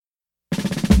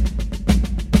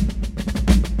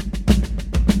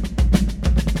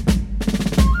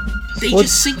They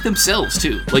just sink themselves,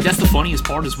 too. Like, that's the funniest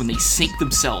part is when they sink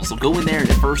themselves. They'll go in there and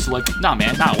at first they're like, nah,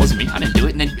 man, it wasn't me. I didn't do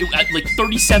it. And then, like,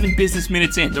 37 business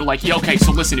minutes in, they're like, yeah, okay,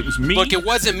 so listen, it was me. Look, it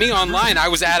wasn't me online. I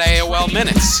was at AOL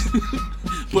Minutes.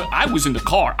 But I was in the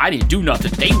car. I didn't do nothing.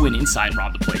 They went inside and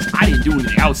robbed the place. I didn't do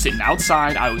anything. I was sitting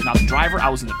outside. I was not the driver. I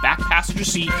was in the back passenger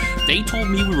seat. They told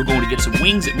me we were going to get some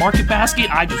wings at Market Basket.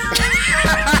 I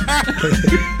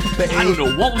don't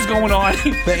know what was going on.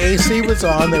 The AC was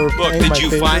on. They were playing my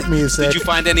favorite music. Did you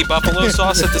find any buffalo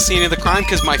sauce at the scene of the crime?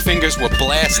 Because my fingers were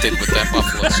blasted with that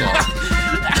buffalo sauce.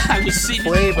 I was sitting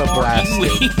Flavor in the car eating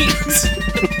blasted. wings.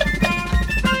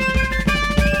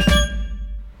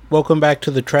 Welcome back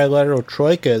to the Trilateral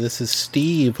Troika. This is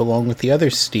Steve, along with the other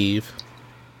Steve.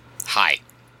 Hi.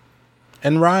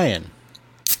 And Ryan.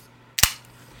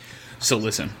 So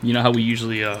listen, you know how we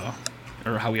usually, or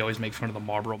how we always make fun of the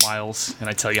Marlboro Miles, and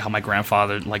I tell you how my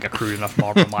grandfather, like, accrued enough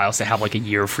Marlboro Miles to have, like, a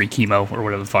year of free chemo, or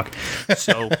whatever the fuck.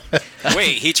 So...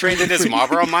 Wait, he traded his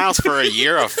Marlboro Miles for a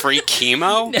year of free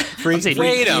chemo?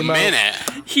 Wait a minute.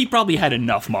 He probably had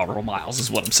enough Marlboro Miles, is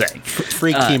what I'm saying.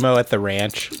 Free chemo at the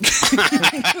ranch.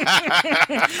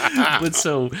 But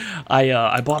so,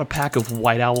 I bought a pack of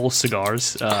White Owl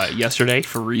cigars yesterday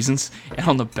for reasons, and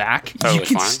on the back, you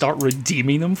can start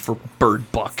redeeming them for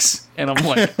bird bucks. And I'm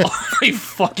like, oh my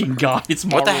fucking god, it's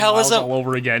Marlboro Miles all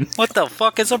over again. What the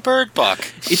fuck is a bird buck?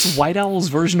 It's White Owl's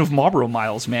version of Marlboro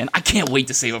Miles, man. I can't wait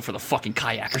to save it for the fucking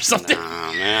kayak or something.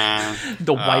 Oh, man.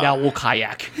 The White Owl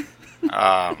kayak.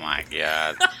 Oh, my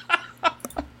god.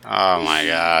 Oh, my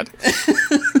god.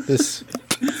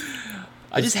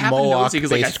 I just happened to notice it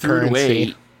because, like, I threw it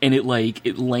away, and it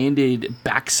landed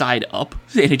backside up,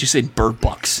 and it just said bird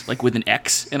bucks, like, with an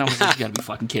X. And I was like, you gotta be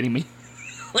fucking kidding me.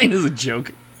 Like, this is a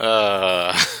joke. You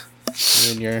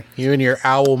and your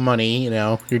owl money, you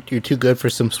know, you're too good for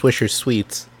some Swisher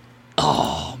Sweets.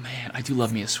 Oh man, I do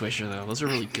love me a Swisher though. Those are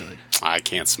really good. I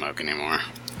can't smoke anymore.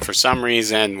 For some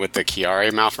reason, with the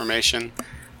Chiari malformation,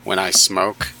 when I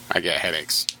smoke, I get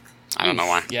headaches. I don't know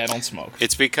why. Yeah, I don't smoke.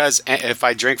 It's because if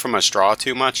I drink from a straw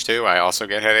too much too, I also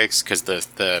get headaches because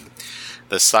the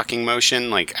sucking motion,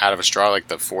 like out of a straw, like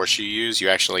the force you use, you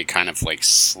actually kind of like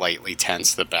slightly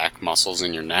tense the back muscles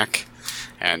in your neck.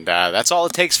 And that's all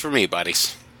it takes for me,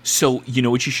 buddies. So, you know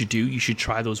what you should do? You should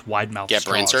try those wide mouth straws. Get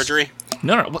brain surgery?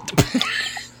 No.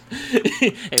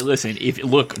 Hey, listen,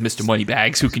 look, Mr.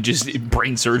 Moneybags, who can just,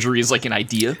 brain surgery is like an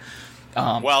idea.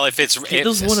 Well, if it's...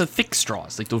 those one of the thick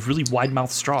straws, like those really wide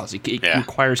mouth straws. It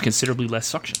requires considerably less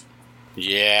suction.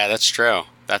 Yeah, that's true.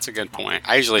 That's a good point.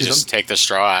 I usually just take the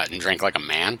straw out and drink like a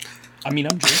man. I mean,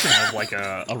 I'm drinking out of like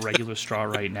a regular straw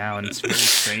right now, and it's very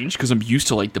strange because I'm used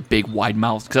to like the big wide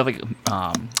mouth, because I have like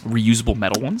reusable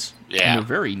metal ones. Yeah. And they're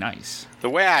very nice. The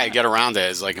way I get around it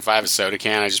is like if I have a soda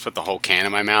can, I just put the whole can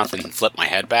in my mouth and flip my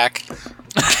head back.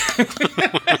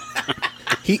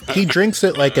 He drinks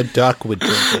it like a duck would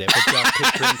drink it if a duck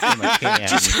could drink from a can.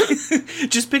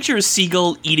 Just picture a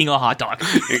seagull eating a hot dog.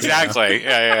 Exactly.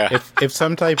 Yeah. If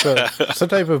some type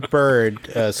of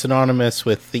bird synonymous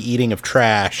with the eating of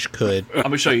trash could. I'm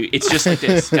gonna show you. It's just like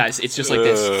this, guys. It's just like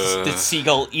this. The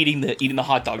seagull eating the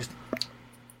hot dogs.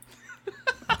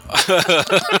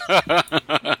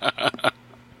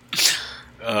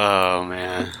 Oh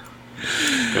man.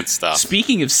 Good stuff.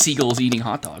 Speaking of seagulls eating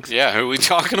hot dogs. Yeah, who are we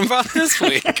talking about this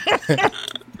week?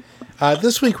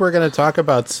 This week we're going to talk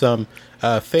about some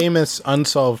famous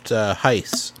unsolved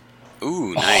heists.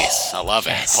 Ooh, nice. I love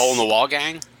it. Hole in the Wall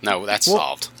gang? No, that's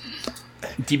solved.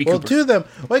 DB Well, Cooper. two of them,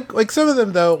 like some of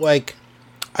them though, like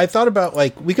I thought about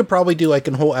like we could probably do like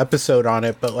a whole episode on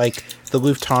it, but like the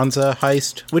Lufthansa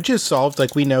heist, which is solved,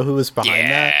 like we know who was behind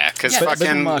that. Yeah, because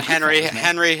fucking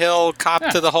Henry Hill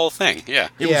copped to the whole thing. Yeah,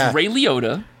 it was Ray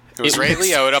Liotta. It was Ray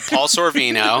Liotta, Paul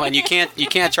Sorvino, and you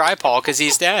can't try Paul because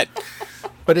he's dead.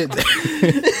 But it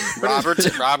Robert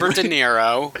De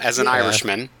Niro as an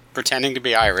Irishman pretending to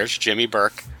be Irish. Jimmy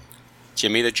Burke,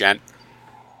 Jimmy the Gent,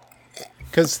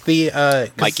 because the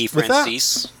Mikey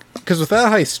Francis. Because with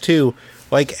that heist too,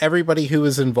 like everybody who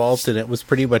was involved in it was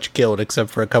pretty much killed except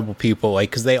for a couple people.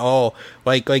 Like because they all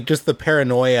like just the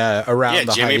paranoia around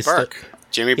the Jimmy heist. Burke.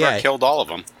 Jimmy Burke killed all of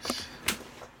them.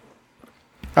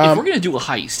 If we're going to do a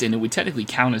heist, and it would technically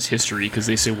count as history, because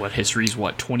they say, history is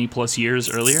 20 plus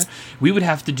years earlier, we would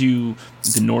have to do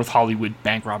the North Hollywood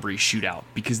bank robbery shootout,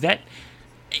 because that,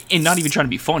 and not even trying to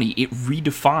be funny, it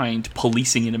redefined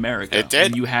policing in America. It did.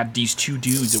 And you have these two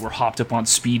dudes that were hopped up on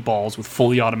speedballs with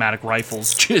fully automatic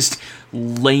rifles, just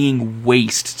laying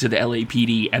waste to the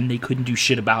LAPD, and they couldn't do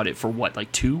shit about it for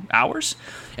 2 hours?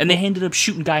 And they ended up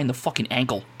shooting a guy in the fucking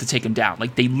ankle to take him down.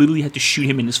 Like, they literally had to shoot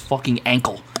him in his fucking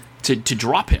ankle to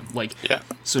drop him. Like, Yeah.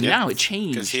 so Yeah. now it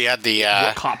changed Because he had the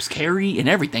what cops carry and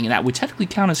everything, and that would technically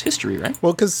count as history, right?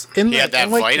 Well, because in he the, had that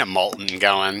in, like, Vitamolten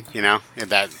going, you know,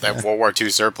 that World War II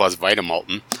surplus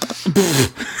Vitamolten.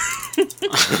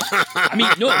 I mean,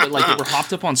 no, but like they were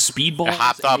hopped up on speedballs.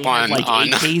 Hopped and up they had, on- like on-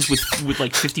 AKs with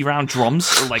like 50-round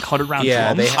drums or like 100-round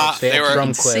yeah, drums. they They had were drum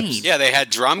insane. clips, Yeah, they had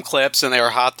drum clips and they were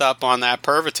hopped up on that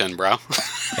Pervitin, bro.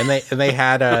 and they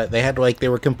had like they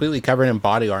were completely covered in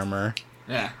body armor.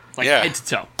 Yeah, like Yeah.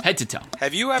 head to toe.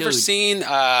 Have you ever Dude. seen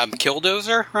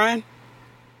Killdozer, Ryan?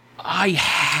 I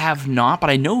have not, but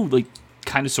I know like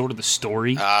kind of sort of the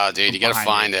story. Dude, you gotta Behind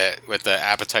find it with the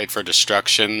Appetite for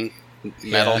Destruction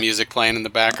metal Yeah. music playing in the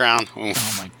background. Oof,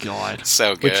 Oh my god.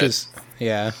 so good. Which is,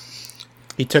 yeah.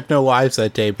 He took no lives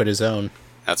that day but his own.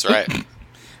 That's right.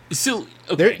 So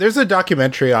okay. There's a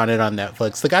documentary on it on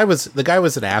Netflix. The guy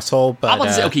was an asshole, but I was about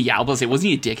to say, okay, yeah, I was about to say, wasn't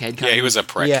he a dickhead? Kind Yeah, he of? was a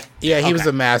prick. yeah, he was Okay.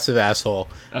 a massive asshole.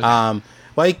 Okay.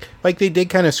 Like they did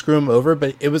kind of screw him over,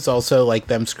 but it was also like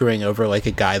them screwing over like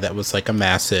a guy that was like a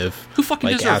massive Who fucking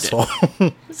like deserved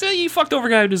asshole. So you fucked over a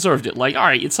guy who deserved it. Like, all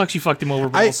right, it sucks you fucked him over,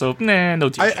 but I- also, nah, no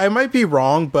team. I might be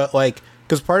wrong, but like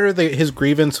because part of his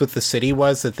grievance with the city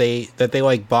was that they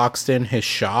like boxed in his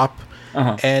shop.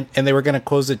 Uh-huh. And they were going to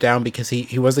close it down because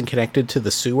he wasn't connected to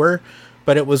the sewer,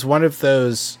 but it was one of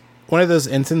those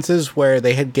instances where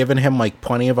they had given him like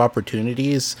plenty of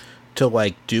opportunities to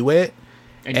like do it.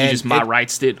 and you just my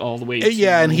rights it all the way.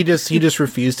 Yeah, and he just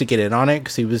refused to get in on it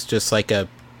because he was just like a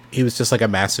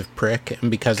massive prick, and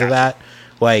because of that,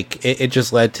 like it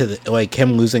just led to like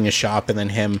him losing a shop and then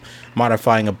him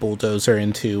modifying a bulldozer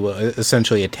into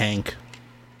essentially a tank.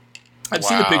 I've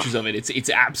seen the Wow. pictures of it. It's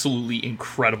absolutely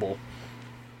incredible.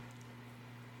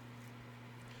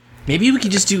 Maybe we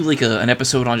could just do like an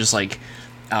episode on just like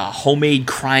homemade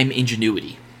crime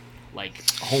ingenuity, like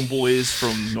homeboys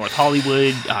from North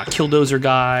Hollywood, Killdozer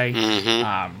guy.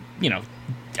 You know,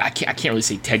 I can't really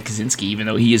say Ted Kaczynski, even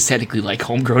though he is technically like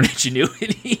homegrown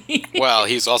ingenuity. Well,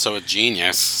 he's also a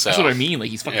genius. So That's what I mean.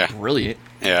 Like he's fucking Yeah. brilliant.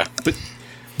 Yeah.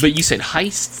 But you said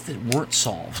heists that weren't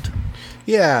solved.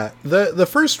 Yeah, the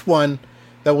first one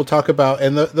that we'll talk about,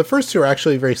 and the first two are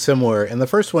actually very similar. And the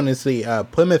first one is the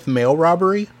Plymouth mail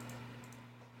robbery.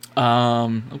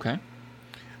 Okay.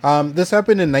 This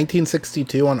happened in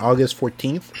 1962 on August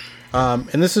 14th.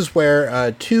 And this is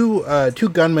where two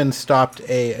gunmen stopped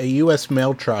a U.S.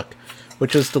 mail truck,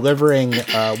 which was delivering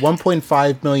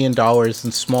 $1.5 million in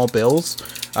small bills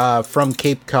from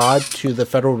Cape Cod to the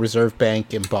Federal Reserve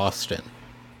Bank in Boston.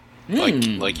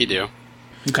 Like you do.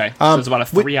 Okay, so it's about a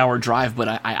 3-hour drive, but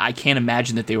I can't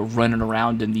imagine that they were running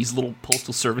around in these little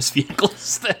postal service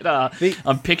vehicles that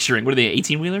I'm picturing. What are they,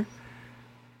 18-wheeler?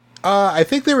 I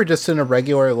think they were just in a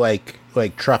regular like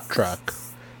truck,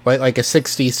 like a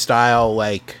 60s style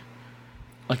Like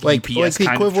a like UPS the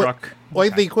kind of equivalent, truck?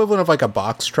 like the equivalent of like a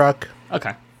box truck.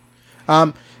 Okay.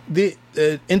 In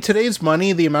today's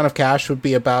money, the amount of cash would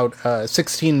be about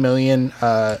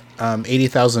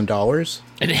 $16,080,000.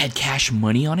 And it had cash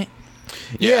money on it?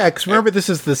 Yeah, because remember, this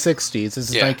is the 60s. This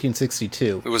is Yeah.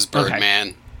 1962. It was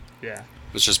Birdman. Yeah.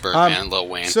 It was just Birdman, Lil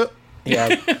Wayne, So,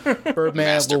 yeah, Birdman,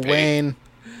 Master Lil P. Wayne.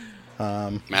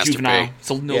 Master Juvenile. P.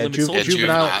 So no Yeah, limit Ju- soldier.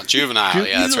 Juvenile. Yeah,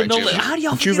 that's right. No Juvenile. limit. How do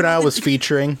y'all Juvenile was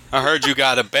featuring. I heard you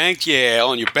got a bank, yeah,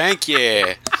 on your bank,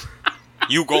 yeah.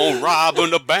 You gon' rob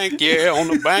on the bank, yeah, on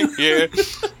the bank, yeah.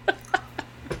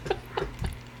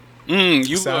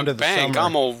 You Sound got a of the bank, summer.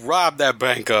 I'm gonna rob that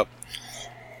bank up.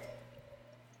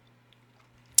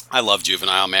 I love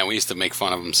Juvenile, man. We used to make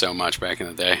fun of him so much back in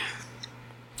the day.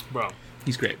 Bro,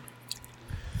 he's great.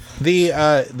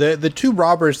 The two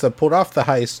robbers that pulled off the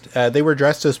heist, they were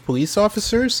dressed as police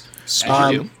officers, As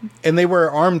you do. and they were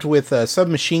armed with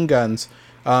submachine guns.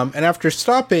 And after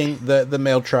stopping the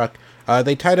mail truck,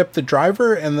 they tied up the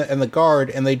driver and the guard,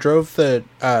 and they drove the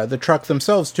truck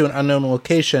themselves to an unknown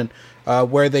location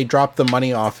where they dropped the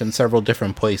money off in several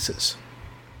different places.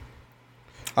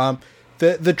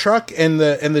 The truck and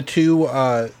the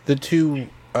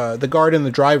guard and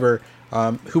the driver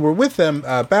who were with them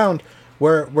bound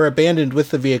were abandoned with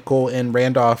the vehicle in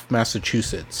Randolph,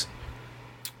 Massachusetts,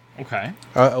 Okay.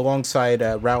 alongside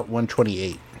Route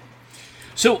 128.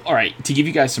 So, all right, to give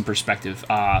you guys some perspective,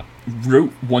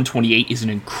 Route 128 is an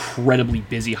incredibly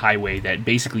busy highway that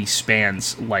basically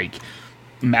spans, like,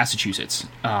 Massachusetts.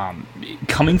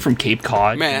 Coming from Cape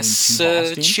Cod going to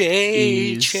Boston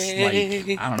is,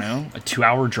 like, I don't know, a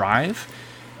 2-hour drive.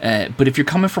 But if you're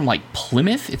coming from, like,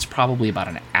 Plymouth, it's probably about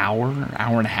an hour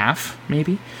and a half,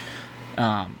 maybe.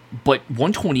 But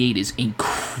 128 is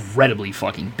incredibly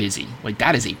fucking busy. Like,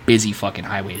 that is a busy fucking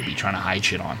highway to be trying to hide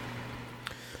shit on.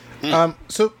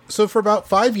 So for about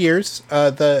 5 years,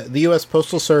 the U.S.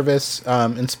 Postal Service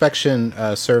inspection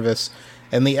service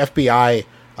and the FBI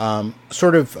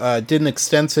did an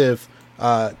extensive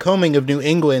combing of New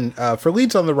England for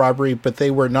leads on the robbery, but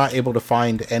they were not able to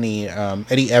find any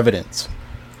evidence.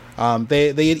 They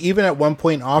had even at one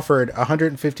point offered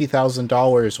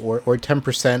 $150,000 or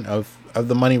 10% of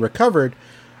the money recovered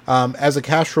as a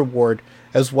cash reward,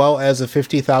 as well as a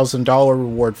 $50,000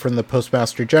 reward from the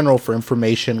Postmaster General for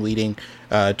information leading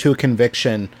to a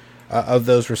conviction of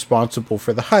those responsible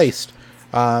for the heist,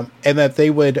 and that they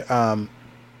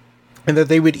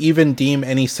would even deem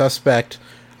any suspect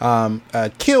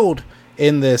killed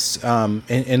in this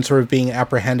in sort of being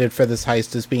apprehended for this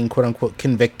heist as being quote unquote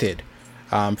convicted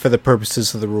for the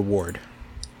purposes of the reward.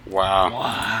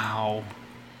 Wow.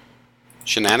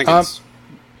 Shenanigans.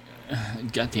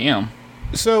 Goddamn.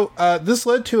 So this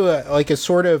led to a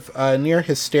sort of near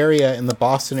hysteria in the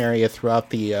Boston area throughout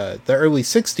the early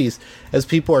 60s as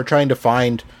people are trying to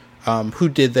find who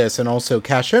did this and also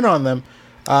cash in on them.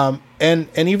 And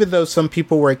even though some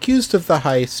people were accused of the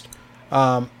heist,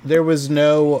 there was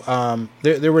no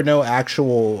there were no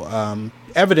actual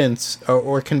evidence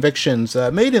or convictions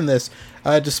made in this,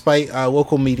 despite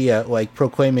local media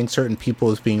proclaiming certain people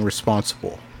as being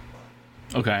responsible.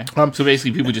 Okay. So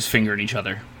basically, people just fingering each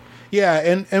other. Yeah,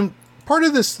 and part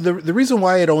of this, the reason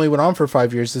why it only went on for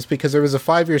 5 years is because there was a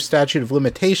 5-year statute of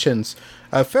limitations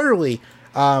federally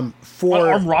for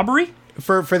armed robbery?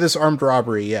 For this armed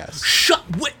robbery, yes.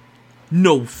 What?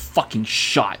 No fucking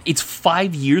shot. It's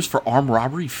 5 years for armed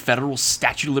robbery, federal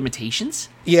statute of limitations?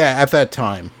 Yeah, at that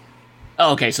time.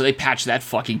 Oh, okay, so they patched that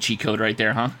fucking cheat code right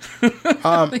there, huh?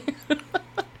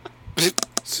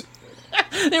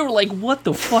 They were like, what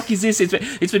the fuck is this?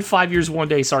 It's been 5 years, 1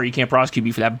 day. Sorry, you can't prosecute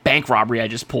me for that bank robbery I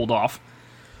just pulled off.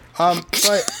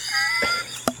 But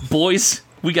boys,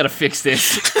 we gotta fix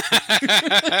this.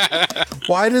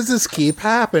 Why does this keep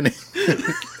happening?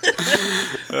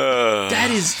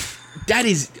 That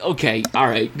is okay. All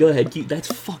right, go ahead. That's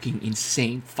fucking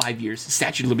insane. 5 years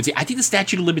statute of limitations. I think the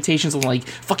statute of limitations on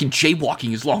fucking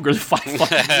jaywalking is longer than 5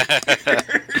 fucking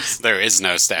years. There is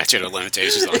no statute of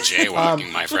limitations on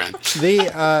jaywalking, my friend.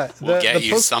 We'll get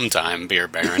you sometime, Beer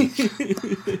Baron.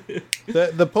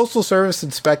 The Postal Service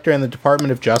inspector and the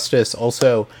Department of Justice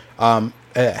also had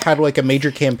a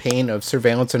major campaign of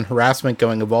surveillance and harassment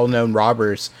going of all known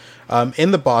robbers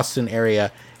in the Boston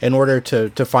area in order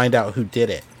to find out who did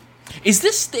it. Is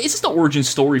this the origin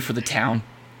story for the town?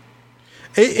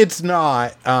 It's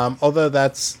not, although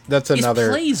that's another.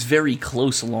 It plays very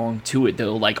close along to it,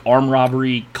 though. Like armed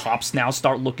robbery, cops now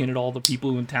start looking at all the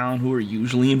people in town who are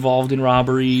usually involved in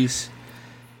robberies.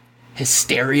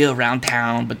 Hysteria around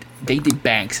town, but they did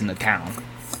banks in the town.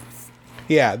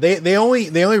 Yeah, they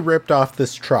only ripped off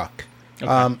this truck.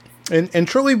 Okay. And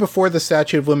shortly before the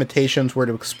statute of limitations were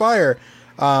to expire,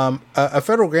 a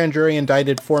federal grand jury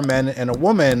indicted 4 men and a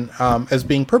woman as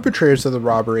being perpetrators of the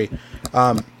robbery.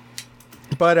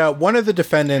 But one of the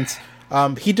defendants,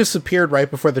 he disappeared right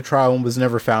before the trial and was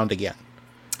never found again.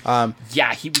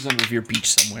 Yeah, he was on Revere Beach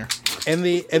somewhere. And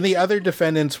the other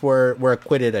defendants were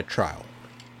acquitted at trial.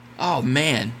 Oh,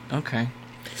 man. Okay.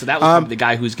 So that was probably the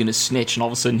guy who was going to snitch, and all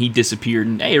of a sudden he disappeared,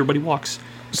 and hey, everybody walks.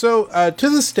 So to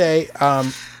this day,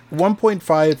 1.5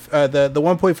 the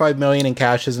 1.5 million in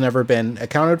cash has never been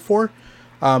accounted for,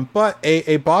 but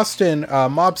a Boston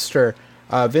mobster,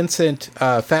 Vincent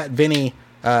Fat Vinny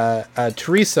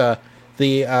Teresa,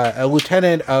 a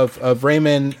lieutenant of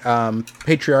Raymond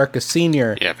Patriarca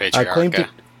Sr.,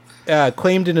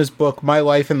 claimed in his book My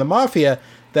Life in the Mafia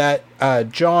that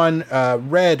John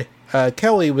Red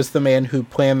Kelly was the man who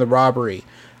planned the robbery.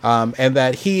 And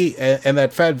that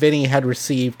Fat Vinny had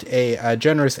received a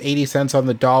generous 80 cents on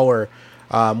the dollar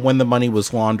when the money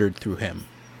was laundered through him.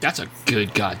 That's a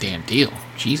good goddamn deal.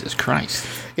 Jesus Christ.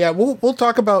 Yeah, we'll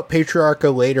talk about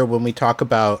Patriarca later when we talk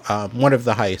about one of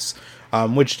the heists,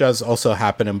 which does also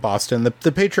happen in Boston. The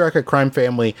Patriarca crime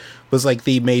family was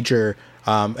the major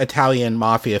Italian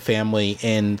mafia family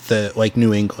in the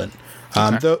New England.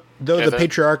 Okay. Though the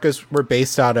Patriarchas were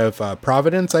based out of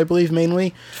Providence, I believe,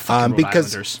 mainly,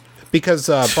 because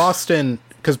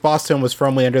Boston was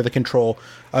firmly under the control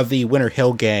of the Winter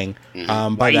Hill Gang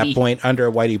by that point under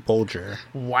Whitey Bulger.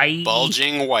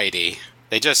 Bulging Whitey.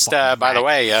 They just, by the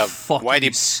way,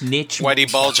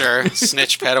 Whitey Bulger,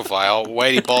 snitch pedophile.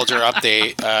 Whitey Bulger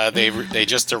update. They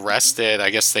just arrested. I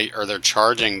guess they're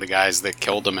charging the guys that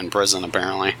killed him in prison.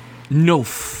 Apparently. No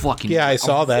fucking. Yeah, I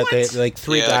saw that. They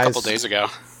 3 guys. A couple days ago.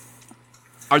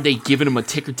 Are they giving him a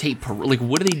ticker tape parade? Like,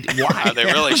 what are they? Why? They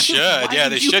really should. Yeah,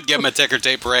 they should give him a ticker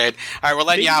tape parade. All right, we're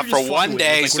letting you out for one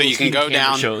day, so you can go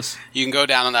down. You can go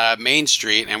down on Main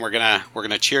Street, and we're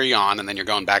gonna cheer you on, and then you're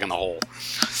going back in the hole.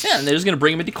 Yeah, and they're just gonna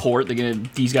bring him into court.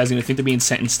 These guys are gonna think they're being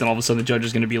sentenced, and all of a sudden the judge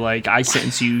is gonna be like, "I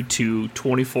sentence you to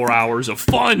 24 hours of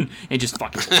fun," and just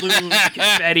fucking balloons,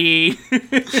 confetti.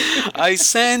 I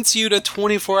sentence you to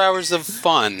 24 hours of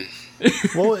fun.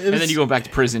 Well, and then you go back to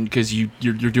prison because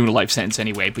you're doing a life sentence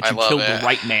anyway, but you killed the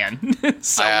right man.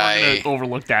 So we're gonna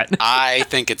overlook that. I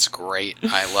think it's great.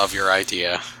 I love your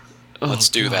idea. Let's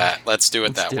do that. Let's do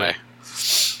it that way.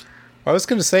 I was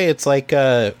gonna say it's like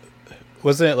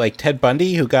wasn't it like Ted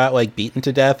Bundy who got like beaten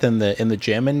to death in the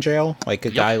gym in jail? Like a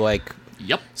guy like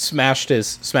smashed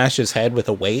his head with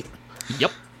a weight. Yep.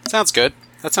 Sounds good.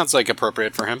 That sounds like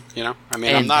appropriate for him, you know? I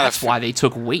mean, and that's why they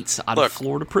took weights out of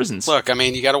Florida prisons. Look, I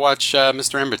mean, you got to watch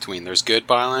Mr. In-Between. There's good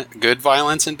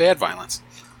violence and bad violence.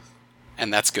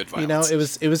 And that's good violence. You know,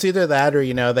 it was either that or,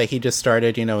 you know, that he just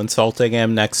started, you know, insulting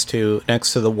him next to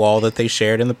the wall that they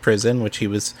shared in the prison, which he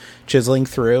was chiseling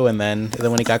through, and then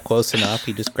when he got close enough,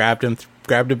 he just grabbed him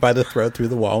by the throat through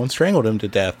the wall and strangled him to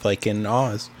death, like in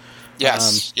Oz.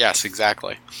 Yes, yes,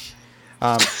 exactly.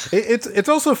 It's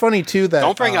also funny too that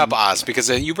don't bring up Oz, because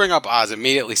if you bring up Oz,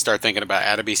 immediately start thinking about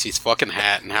Adebisi's fucking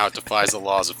hat and how it defies the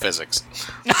laws of physics.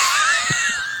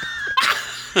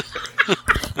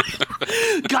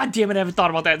 God damn it! I haven't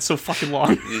thought about that in so fucking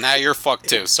long. Now you're fucked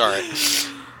too. Sorry.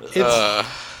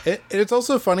 It's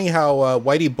also funny how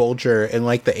Whitey Bulger in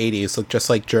like the 80s looked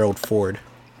just like Gerald Ford.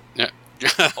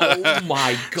 Oh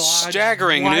my god.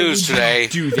 Staggering news today.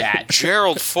 Do that.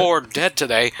 Gerald Ford dead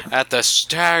today at the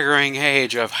staggering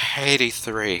age of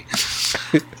 83.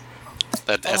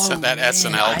 that SNL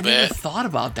bit. I never thought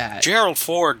about that. Gerald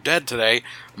Ford dead today,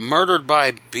 murdered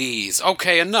by bees.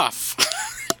 Okay, enough.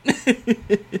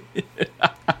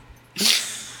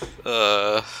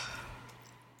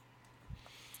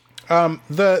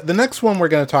 The next one we're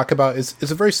going to talk about is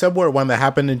a very similar one that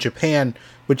happened in Japan,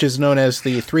 which is known as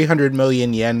the 300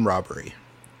 million yen robbery.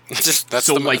 That's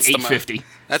so like 850.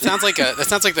 That sounds like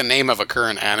the name of a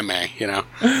current anime, you know.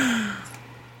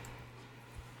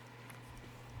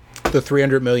 The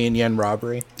 300 million yen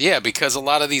robbery. Yeah, because a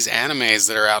lot of these animes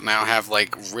that are out now have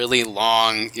like really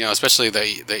long, you know, especially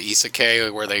the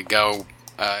isekai where they go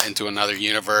into another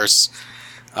universe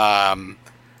from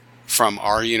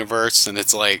our universe, and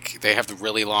it's like they have the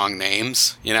really long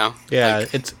names, you know. Yeah,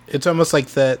 like, it's almost like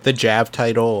the Jav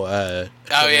title. Oh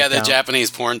yeah, the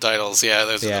Japanese porn titles. Yeah,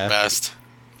 those are the best.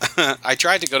 I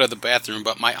tried to go to the bathroom,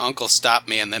 but my uncle stopped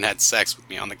me and then had sex with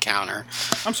me on the counter.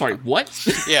 I'm sorry, what?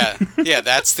 yeah,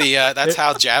 that's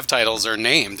how Jav titles are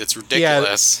named. It's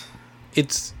ridiculous. Yeah,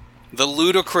 it's the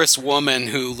ludicrous woman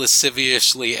who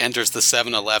lasciviously enters the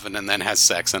 7-Eleven and then has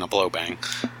sex in a blowbang.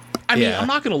 I mean, I'm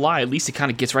not going to lie. At least it kind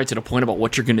of gets right to the point about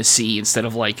what you're going to see instead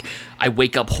of like, I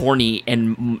wake up horny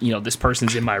and, you know, this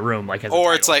person's in my room. Like,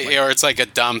 or it's like a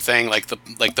dumb thing like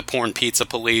the porn pizza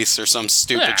police or some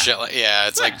stupid shit.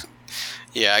 It's like,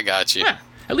 I got you. Yeah.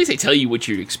 At least they tell you what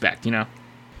you'd expect, you know?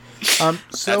 So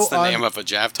that's the name of a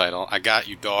Jav title. I got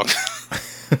you, dog.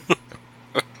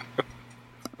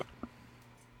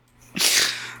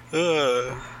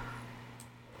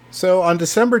 So on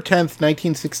December 10th,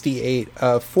 1968,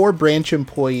 4 branch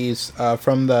employees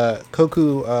from the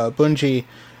Kokubunji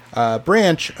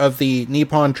branch of the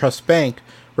Nippon Trust Bank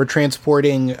were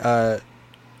transporting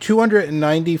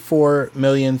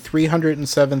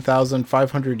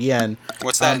 294,307,500 yen.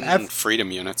 What's that in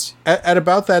freedom units? At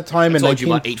about that time in about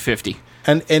 850.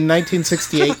 And in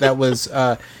 1968, that was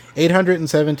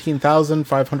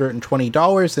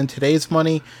 $817,520 in today's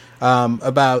money.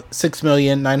 About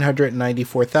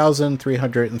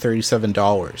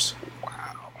 $6,994,337. Wow!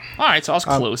 All right, so I was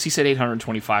close. He said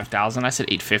 825,000. I said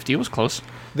 850. It was close.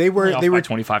 They were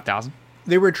 25,000.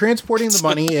 They were transporting the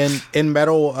money in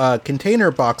metal container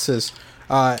boxes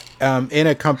in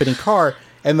a company car,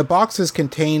 and the boxes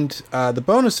contained the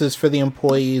bonuses for the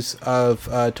employees of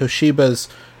Toshiba's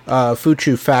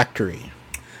Fuchu factory.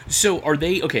 So are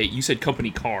they okay? You said company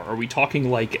car. Are we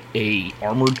talking like a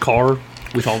armored car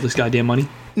with all this goddamn money?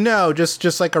 No,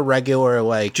 just like a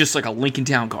regular just like a Lincoln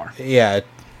Town car. Yeah.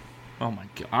 Oh my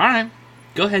god! All right,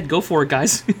 go ahead, go for it,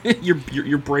 guys.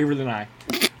 you're braver than I.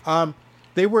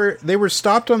 They were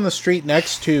stopped on the street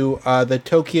next to the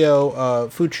Tokyo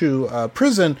Fuchu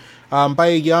prison by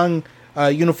a young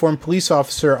uniformed police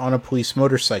officer on a police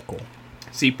motorcycle.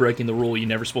 See, breaking the rule, you're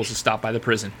never supposed to stop by the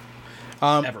prison.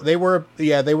 Ever. They were.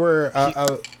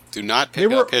 Do not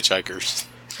pick up hitchhikers.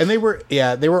 And they were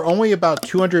only about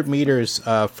 200 meters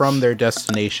from their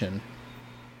destination.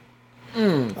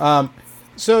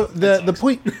 So the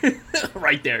police.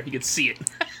 Right there, you can see it.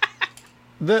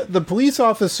 The police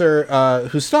officer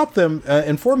who stopped them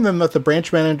informed them that the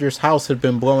branch manager's house had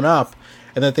been blown up,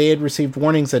 and that they had received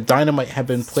warnings that dynamite had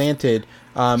been planted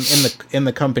in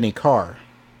the company car.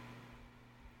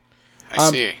 I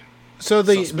see. So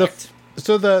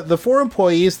the four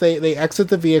employees they exit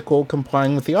the vehicle,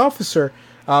 complying with the officer,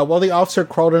 while the officer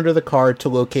crawled under the car to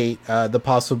locate the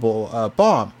possible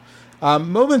bomb.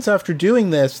 Moments after doing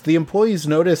this, the employees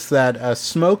noticed that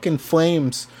smoke and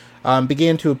flames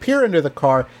began to appear under the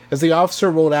car as the officer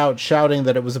rolled out, shouting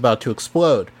that it was about to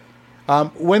explode.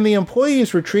 When the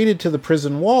employees retreated to the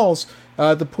prison walls,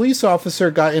 the police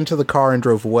officer got into the car and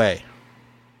drove away.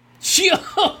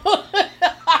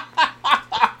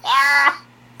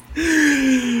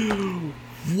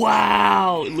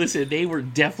 Wow. Listen, they were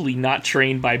definitely not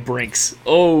trained by Brinks.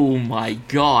 Oh my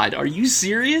god. Are you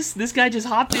serious? This guy just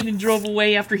hopped in and drove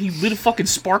away after he lit a fucking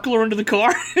sparkler under the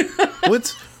car?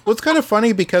 What's kind of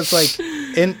funny because like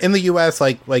in the US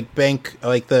like bank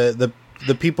like the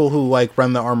people who like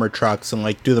run the armored trucks and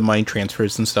like do the money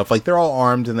transfers and stuff, like they're all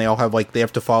armed and they all have like they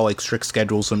have to follow like strict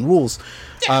schedules and rules.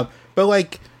 But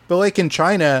like in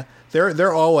China,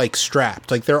 they're all like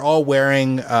strapped. Like they're all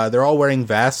wearing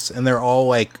vests and they're all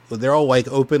like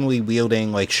openly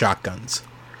wielding like shotguns.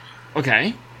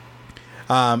 Okay.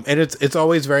 And it's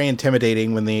always very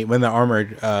intimidating when the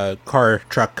armored car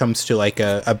truck comes to like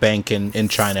a bank in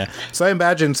China. So I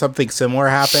imagine something similar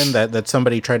happened that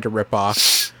somebody tried to rip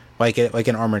off like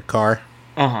an armored car.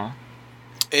 Uh-huh.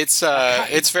 It's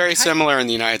very similar in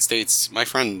the United States. My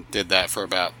friend did that for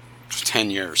about 10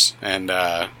 years, and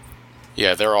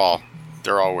yeah, they're all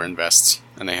wearing vests,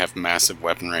 and they have massive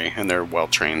weaponry, and they're well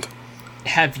trained.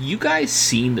 Have you guys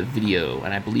seen the video?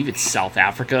 And I believe it's South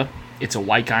Africa. It's a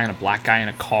white guy and a black guy in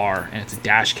a car, and it's a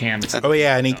dash cam. Oh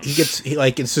yeah, and he it's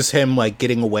just him like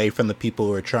getting away from the people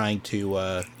who are trying to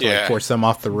like, force them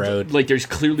off the road. Like there's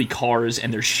clearly cars,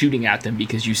 and they're shooting at them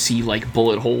because you see like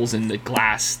bullet holes in the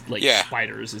glass, like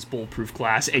spiders is bulletproof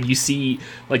glass, and you see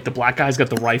like the black guy's got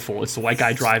the rifle. It's the white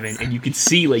guy driving, and you can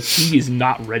see like he is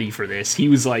not ready for this. He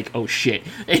was like, oh shit,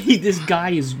 and this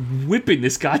guy is whipping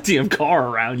this goddamn car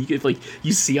around. You get like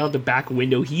you see out the back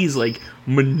window, he's like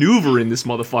maneuvering this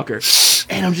motherfucker.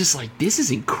 And I'm just like, this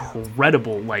is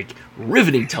incredible, like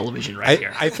riveting television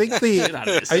here. I think I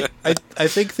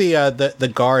think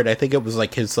the guard. I think it was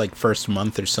like his like first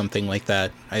month or something like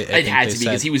that. It had to be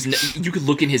because he was. You could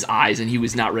look in his eyes, and he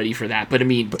was not ready for that. But I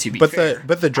mean, to be fair,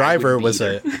 the driver was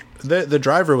the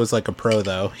driver was like a pro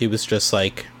though. He was just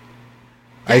like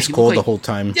ice cold the whole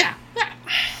time. Yeah.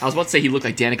 I was about to say he looked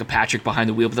like Danica Patrick behind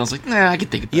the wheel, but I was like, nah, I can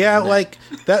think about it. Yeah, like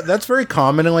that's very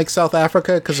common in like South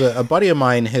Africa because a buddy of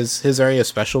mine, his area of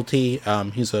specialty,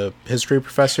 he's a history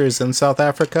professor, is in South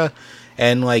Africa,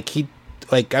 and like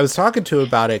I was talking to him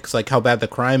about it, cause like how bad the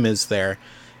crime is there,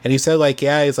 and he said like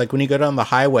he's like when you go down the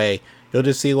highway, you'll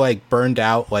just see like burned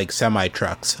out like semi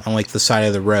trucks on like the side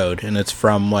of the road, and it's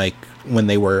from like when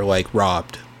they were like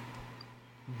robbed.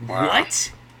 Wow.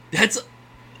 What?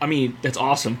 That's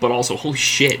awesome, but also, holy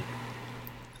shit.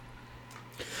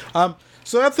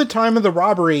 So at the time of the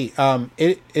robbery,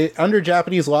 it under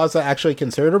Japanese laws that actually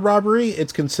considered a robbery,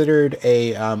 it's considered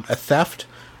a theft,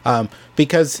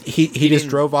 because he just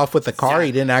drove off with the car.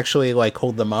 He didn't actually like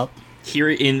hold them up.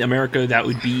 Here in America, that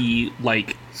would be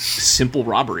like simple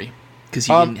robbery because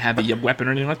he didn't have a weapon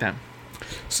or anything like that.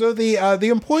 So the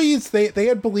employees, they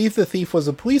had believed the thief was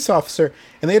a police officer,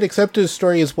 and they had accepted his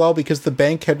story as well because the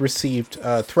bank had received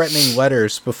threatening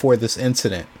letters before this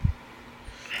incident.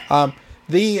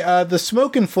 The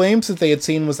smoke and flames that they had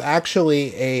seen was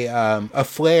actually a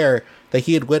flare that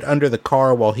he had lit under the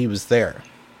car while he was there.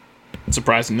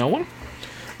 Surprising no one?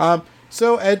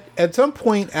 So at some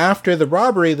point after the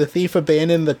robbery, the thief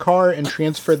abandoned the car and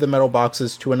transferred the metal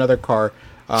boxes to another car,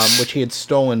 which he had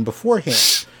stolen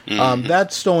beforehand.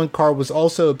 That stolen car was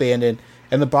also abandoned,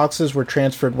 and the boxes were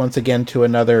transferred once again to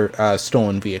another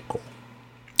stolen vehicle.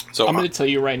 So I'm going to tell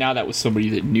you right now, that was somebody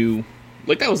that knew,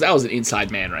 like that was an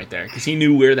inside man right there, because he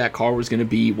knew where that car was going to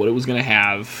be, what it was going to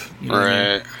have. You know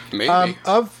right? Maybe.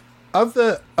 Of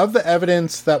the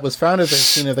evidence that was found at the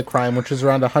scene of the crime, which was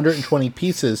around 120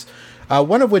 pieces,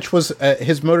 one of which was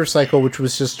his motorcycle, which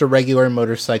was just a regular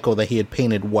motorcycle that he had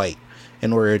painted white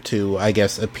in order to, I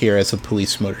guess, appear as a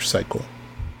police motorcycle.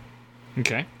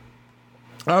 Okay.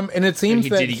 And it seems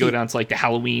that did he go down to like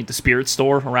the spirit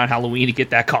store around Halloween to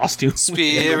get that costume?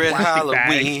 Spirit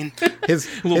Halloween. his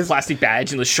Plastic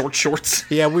badge and the short shorts.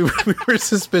 Yeah, we were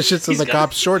suspicious of the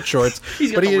cop's short shorts.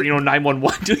 He's got the Reno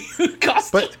 911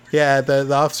 costume. But yeah,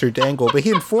 the officer Dangle. But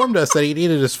he informed us that he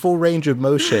needed his full range of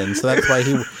motion, so that's why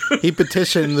he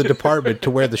petitioned the department to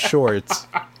wear the shorts.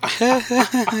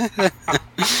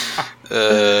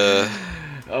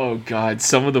 Oh God!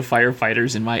 Some of the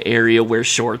firefighters in my area wear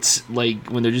shorts, like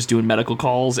when they're just doing medical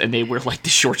calls, and they wear like the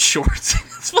short shorts.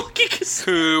 It's fucking.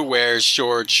 Who wears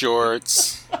short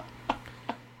shorts?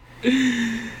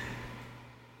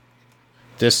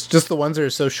 Just the ones that are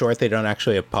so short they don't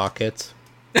actually have pockets.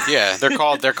 Yeah, they're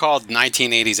called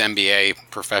 1980s NBA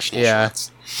professional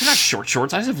shorts. They're not short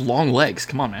shorts. I just have long legs.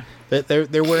 Come on, man.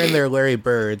 They're wearing their Larry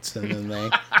Birds, and then they.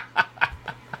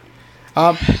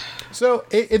 So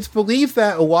it's believed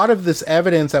that a lot of this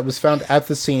evidence that was found at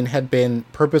the scene had been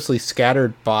purposely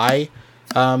scattered by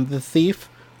the thief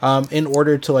in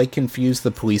order to like confuse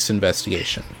the police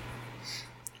investigation.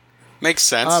 Makes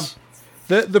sense.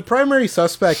 The primary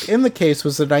suspect in the case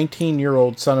was a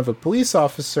 19-year-old son of a police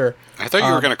officer. I thought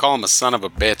you were going to call him a son of a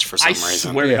bitch for some reason.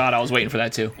 I swear to God, I was waiting for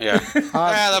that too. Yeah.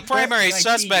 The primary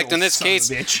suspect in this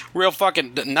case, real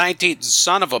fucking 19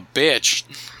 son of a bitch.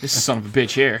 This is son of a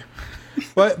bitch here.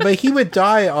 But he would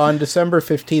die on December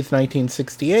 15th,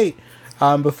 1968,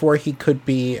 before he could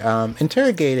be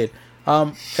interrogated.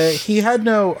 He had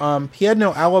no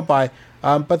alibi,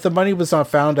 but the money was not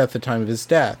found at the time of his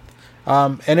death.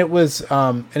 And he was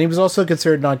also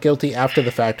considered not guilty after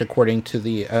the fact, according to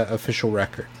the official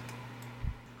record.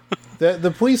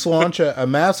 The police launch a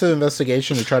massive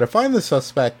investigation to try to find the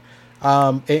suspect,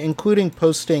 including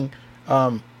posting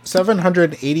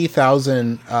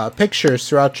 780,000 pictures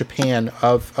throughout Japan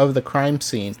of the crime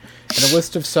scene, and a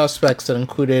list of suspects that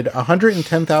included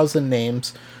 110,000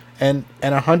 names and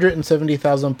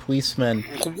 170,000 policemen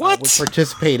would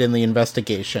participate in the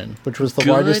investigation, which was the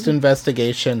largest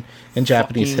investigation in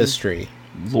Japanese history.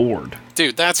 Lord.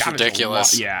 Dude, that's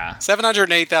ridiculous. Yeah.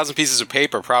 708,000 pieces of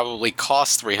paper probably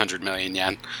cost 300 million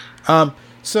yen.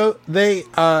 So they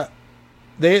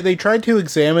tried to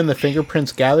examine the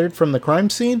fingerprints gathered from the crime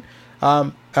scene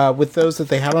with those that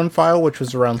they had on file, which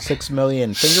was around 6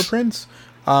 million fingerprints,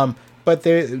 but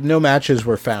no matches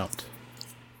were found.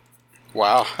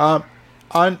 Wow.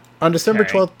 On December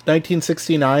 12th,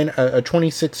 1969, a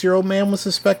 26-year-old man was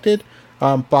suspected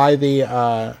by the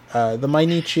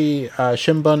Mainichi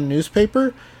Shimbun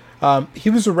newspaper. He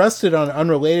was arrested on an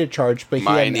unrelated charge, but he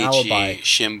had an alibi. Mainichi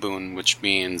Shimbun, which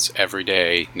means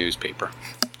everyday newspaper.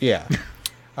 Yeah.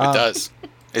 It does.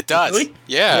 It does. Really?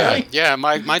 Yeah. Yeah.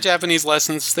 My Japanese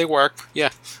lessons, they work. Yeah.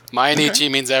 Mainichi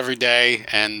means every day,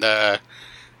 and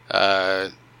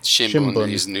Shimbun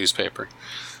is newspaper.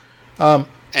 And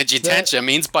Jitensha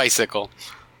means bicycle.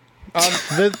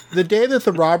 The day that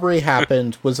the robbery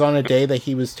happened was on a day that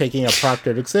he was taking a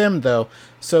proctored exam, though,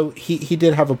 so he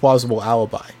did have a plausible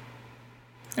alibi.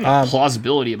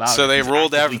 Plausibility about it. So they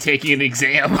ruled out taking an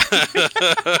exam.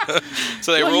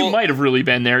 So they you might have really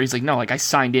been there. He's like, no, like I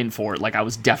signed in for it. Like I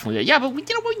was definitely there. Yeah, but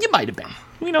you might have been.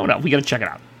 We don't know. We got to check it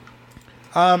out.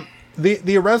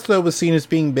 The arrest, though, was seen as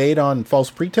being made on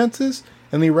false pretenses,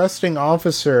 and the arresting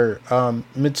officer,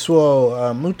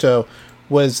 Mitsuo Muto,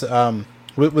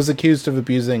 was accused of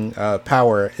abusing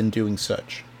power in doing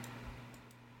such.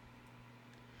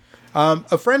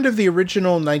 A friend of the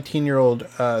original 19-year-old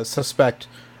suspect,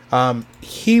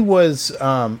 he was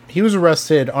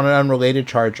arrested on an unrelated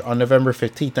charge on November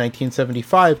 15th,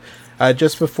 1975,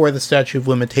 just before the statute of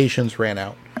limitations ran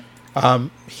out.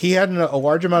 He had a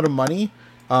large amount of money,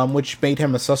 which made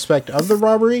him a suspect of the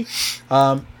robbery,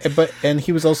 and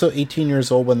he was also 18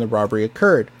 years old when the robbery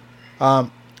occurred.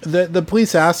 The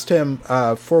police asked him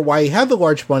for why he had the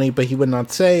large money, but he would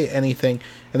not say anything,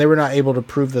 and they were not able to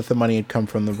prove that the money had come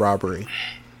from the robbery.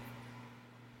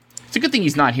 It's a good thing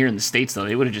he's not here in the States, though.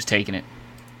 They would have just taken it.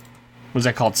 What is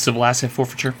that called? Civil asset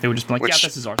forfeiture? They would just be like,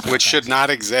 this is ours. Which should not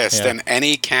exist. And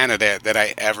any candidate that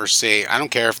I ever see, I don't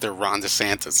care if they're Ron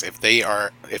DeSantis, if they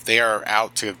are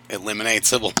out to eliminate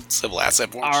civil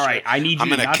asset forfeiture. All right, I need you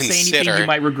to not say anything you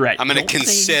might regret. I'm going to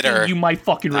consider. You might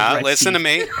fucking regret. Listen to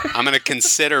me. I'm going to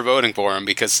consider voting for him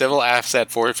because civil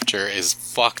asset forfeiture is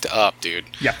fucked up, dude.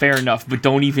 Yeah, fair enough. But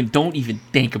don't even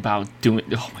think about doing.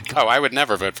 Oh my god. Oh, I would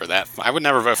never vote for that. I would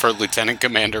never vote for Lieutenant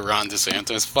Commander Ron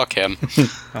DeSantis. Fuck him.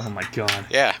 Oh my god.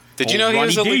 Yeah. Did you know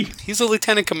he's a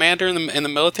lieutenant commander in the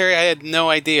military? I had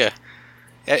no idea.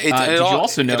 Did you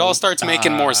also know it all starts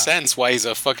making more sense why he's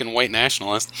a fucking white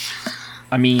nationalist.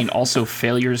 I mean, also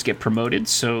failures get promoted,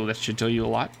 so that should tell you a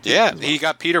lot. Yeah, he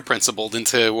got Peter principled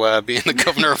into being the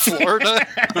governor of Florida.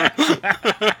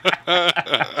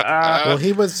 Well,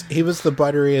 he was the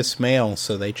butteriest male,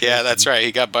 so they chose Yeah, that's right.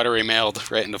 He got buttery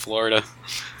mailed right into Florida.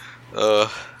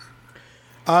 The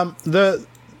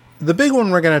big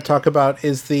one we're going to talk about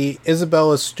is the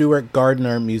Isabella Stewart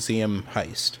Gardner Museum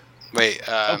heist. Wait,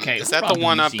 Okay, is who that robbed the the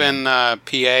one up museum?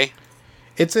 in PA?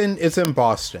 It's in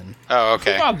Boston. Oh, Who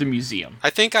okay. robbed the museum? I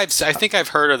think I've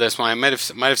heard of this one. I might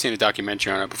have seen a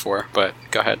documentary on it before, but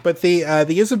go ahead. But the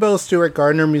Isabella Stewart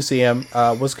Gardner Museum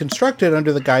was constructed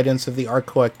under the guidance of the art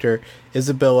collector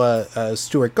Isabella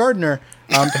Stewart Gardner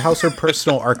to house her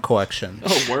personal art collection.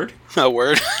 Oh, word? A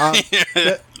word.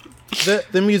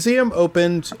 The museum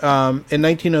opened in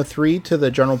 1903 to the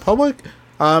general public,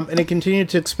 and it continued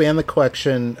to expand the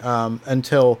collection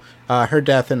until her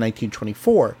death in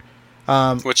 1924.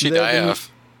 What'd she die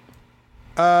of?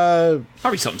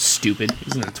 Probably something stupid.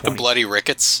 Isn't it? The bloody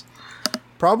rickets.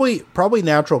 Probably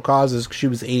natural causes. 'Cause she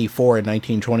was 84 in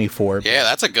 1924. Yeah,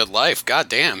 that's a good life. God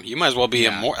damn, you might as well be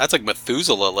immortal. That's like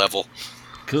Methuselah level.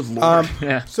 Good lord.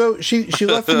 Yeah. So she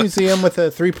left the museum with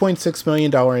a $3.6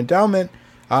 million endowment.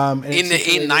 And In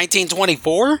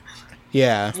 1924?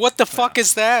 yeah. What the fuck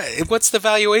is that? What's the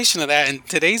valuation of that in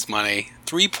today's money?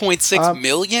 3.6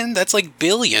 million? That's like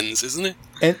billions, isn't it?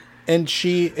 And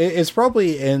it's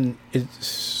probably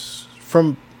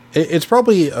it's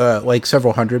probably like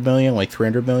several hundred million, like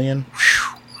 300 million.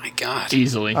 My God.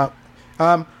 Easily.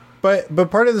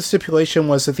 But part of the stipulation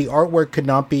was that the artwork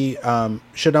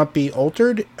should not be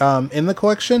altered in the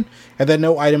collection, and that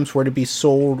no items were to be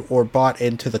sold or bought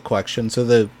into the collection. So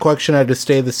the collection had to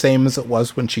stay the same as it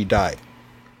was when she died.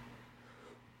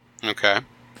 Okay.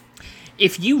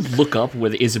 If you look up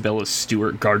where the Isabella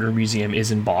Stewart Gardner Museum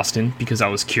is in Boston, because I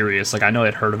was curious, like I know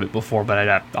I'd heard of it before, but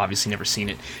I'd obviously never seen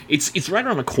it. It's right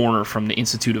around the corner from the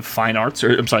Institute of Fine Arts, or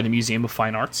I'm sorry, the Museum of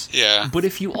Fine Arts. Yeah. But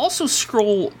if you also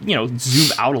scroll, zoom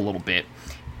out a little bit,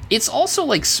 it's also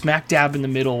like smack dab in the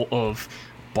middle of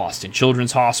Boston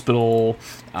Children's Hospital,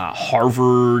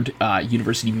 Harvard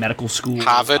University Medical School,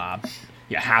 Harvard.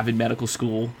 Harvard Medical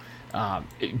School.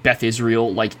 Beth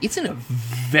Israel, like it's in a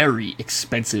very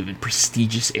expensive and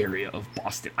prestigious area of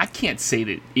Boston. I can't say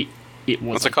that it was.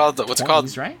 What's like it called? the What's it 20s,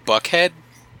 called? Right? Buckhead,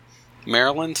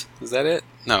 Maryland. Is that it?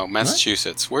 No,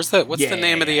 Massachusetts. What's the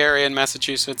name of the area in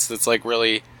Massachusetts that's like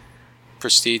really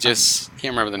prestigious?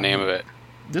 Can't remember the name of it.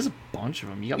 There's a bunch of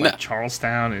them. You got like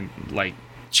Charlestown and like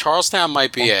Charlestown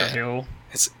might be Bunker it. Hill.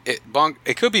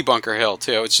 It could be Bunker Hill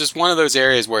too. It's just one of those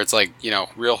areas where it's like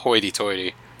real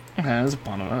hoity-toity. Okay, there's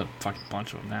a fucking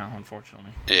bunch of them now,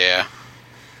 unfortunately. Yeah.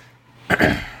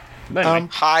 But anyway,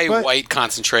 High white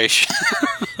concentration.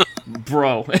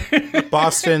 bro.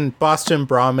 Boston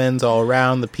Brahmins all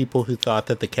around, the people who thought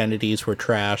that the Kennedys were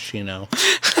trash, I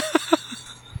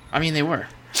mean, they were.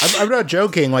 I'm not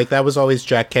joking. Like that was always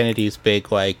Jack Kennedy's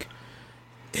big, like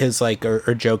his like,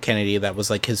 or Joe Kennedy. That was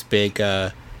like his big,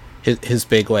 his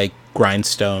big like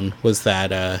grindstone was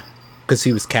that because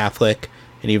he was Catholic,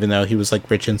 and even though he was like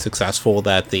rich and successful,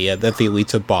 that the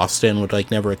elites of Boston would like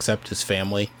never accept his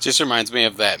family. Just reminds me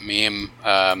of that meme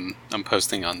I'm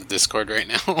posting on the Discord right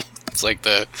now. It's like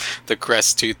the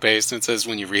Crest toothpaste, and it says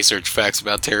when you research facts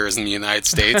about terrorism in the United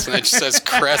States, and it just says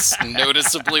Crest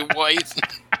noticeably white.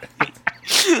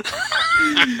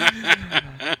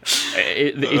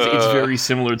 It's very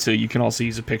similar to, you can also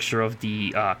use a picture of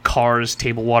the Cars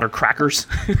table water crackers.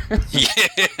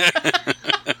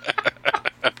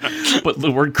 But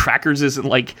the word crackers isn't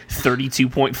like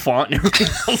 32-point font and everything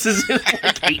else is like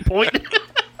 8-point.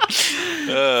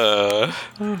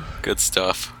 Good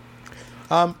stuff.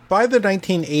 By the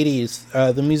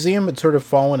 1980s, the museum had sort of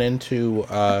fallen into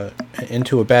a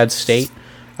bad state.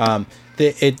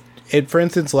 It, for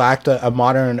instance, lacked a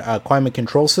modern climate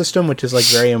control system, which is like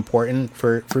very important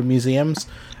for museums,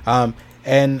 and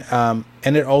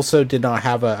it also did not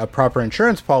have a proper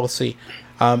insurance policy,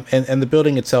 and the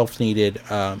building itself needed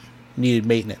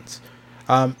maintenance.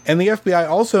 And the FBI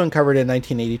also uncovered in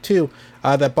 1982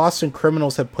 that Boston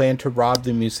criminals had planned to rob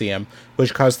the museum,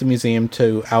 which caused the museum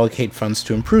to allocate funds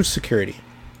to improve security.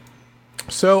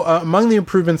 So among the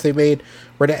improvements they made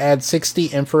were to add 60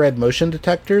 infrared motion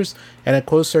detectors and a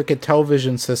closed-circuit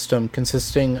television system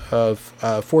consisting of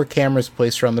 4 cameras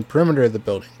placed around the perimeter of the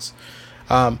buildings.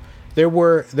 There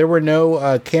were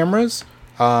no cameras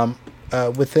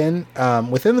within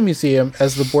the museum,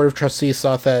 as the Board of Trustees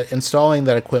thought that installing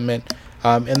that equipment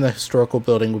in the historical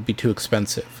building would be too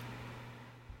expensive.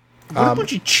 What a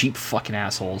bunch of cheap fucking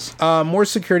assholes. More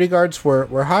security guards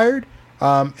were hired,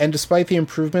 And despite the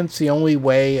improvements, the only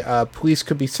way police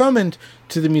could be summoned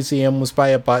to the museum was by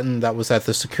a button that was at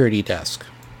the security desk.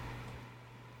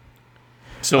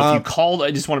 So if you called, I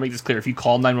just want to make this clear, if you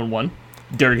call 911,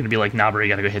 they're going to be like, nah, bro, you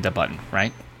got to go hit that button,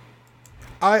 right?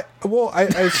 I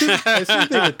assume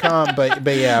they would come, but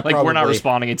yeah, like, probably. we're not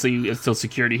responding until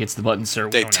security hits the button,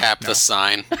 sir. They tap the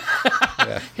sign.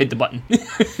 Hit the button.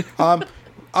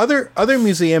 Other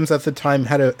museums at the time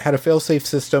had a failsafe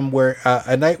system where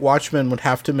a night watchman would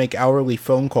have to make hourly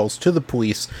phone calls to the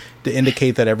police to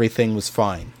indicate that everything was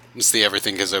fine. It's the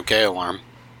everything is okay alarm.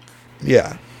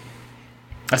 Yeah.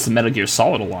 That's the Metal Gear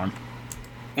Solid alarm.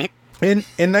 In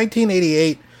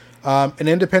 1988, an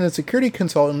independent security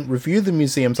consultant reviewed the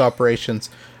museum's operations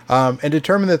and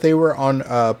determined that they were on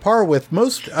par with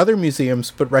most other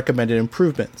museums, but recommended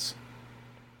improvements.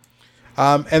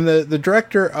 And the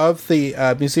director of the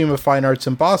Museum of Fine Arts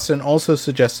in Boston also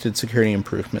suggested security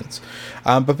improvements.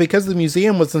 But because the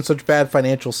museum was in such bad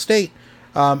financial state,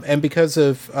 and because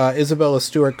of Isabella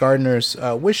Stewart Gardner's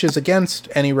wishes against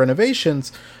any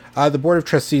renovations, the Board of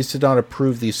Trustees did not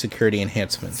approve these security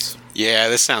enhancements. Yeah,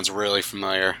 this sounds really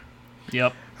familiar.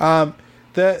 Yep.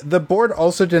 The board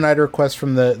also denied a request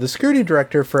from the security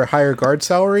director for higher guard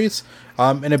salaries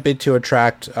in a bid to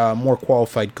attract more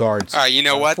qualified guards. You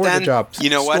know what, for then? The job. You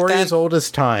know what, Story then? as old as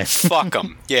time. Fuck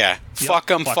them. Yeah. Fuck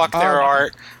them. Fuck their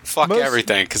art. Fuck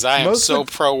everything. Because I am so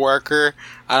pro-worker.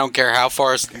 I don't care how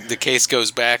far the case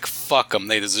goes back. Fuck them.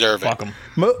 They deserve it. Fuck them.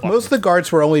 Most of the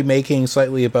guards were only making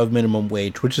slightly above minimum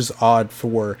wage, which is odd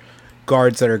for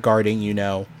guards that are guarding,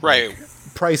 right.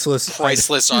 priceless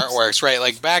artworks, right?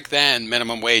 Like back then,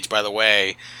 minimum wage, by the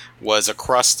way, was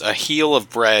a heel of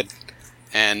bread,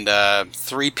 and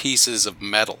 3 pieces of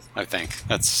metal. I think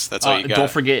that's all you got.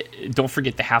 Don't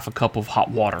forget the half a cup of hot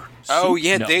water. Oh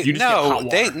yeah,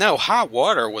 hot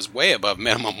water was way above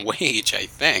minimum wage. I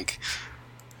think.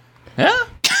 Yeah,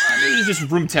 it's just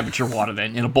room temperature water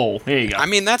then in a bowl. There you go. I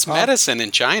mean, that's medicine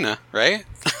in China, right?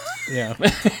 Yeah,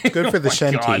 good for the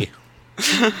shenty.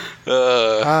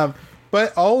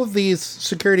 But all of these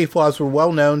security flaws were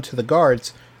well known to the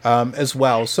guards as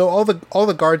well. So all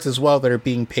the guards as well that are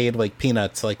being paid like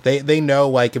peanuts, like they know,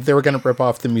 like if they were going to rip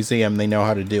off the museum, they know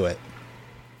how to do it.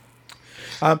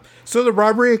 So the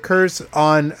robbery occurs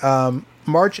on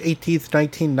March 18th,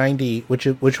 1990,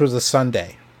 which was a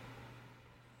Sunday.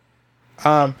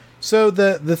 So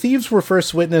the thieves were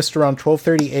first witnessed around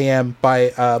 12:30 a.m.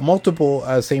 by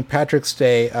multiple St. Patrick's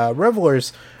Day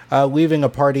revelers leaving a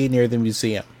party near the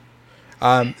museum.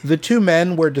 The 2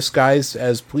 men were disguised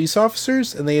as police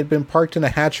officers, and they had been parked in a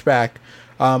hatchback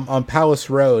on Palace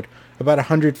Road, about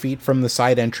 100 feet from the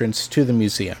side entrance to the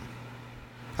museum.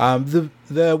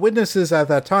 The witnesses at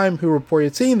that time who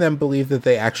reported seeing them believed that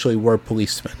they actually were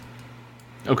policemen.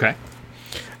 Okay.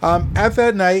 At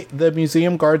that night, the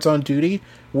museum guards on duty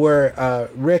were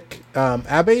Rick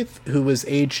Abath, who was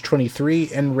age 23,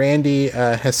 and Randy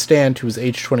Hestand, who was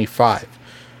age 25.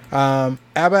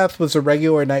 Abath was a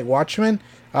regular night watchman,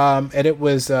 and it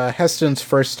was Heston's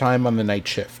first time on the night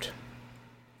shift.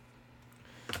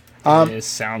 This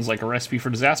sounds like a recipe for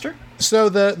disaster. So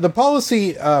the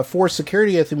policy for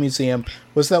security at the museum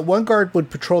was that one guard would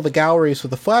patrol the galleries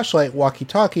with a flashlight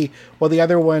walkie-talkie, while the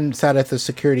other one sat at the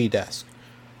security desk.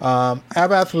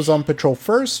 Abath was on patrol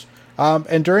first,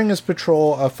 and during his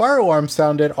patrol, a fire alarm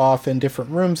sounded off in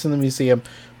different rooms in the museum,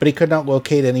 but he could not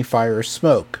locate any fire or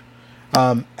smoke.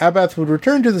 Abath would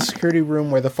return to the security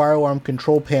room where the fire alarm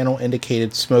control panel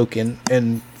indicated smoke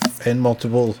in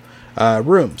multiple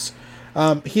rooms.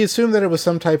 He assumed that it was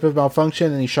some type of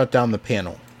malfunction, and he shut down the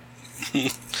panel. He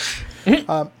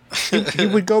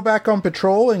would go back on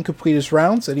patrol and complete his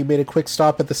rounds, and he made a quick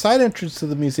stop at the side entrance to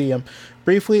the museum,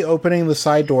 briefly opening the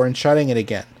side door and shutting it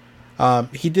again.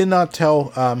 He did not tell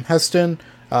Heston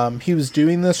he was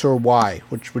doing this or why,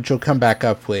 which will come back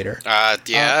up later.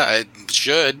 It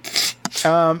should.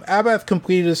 Abath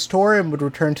completed his tour and would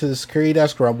return to the security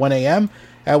desk around 1 a.m.,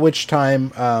 at which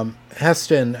time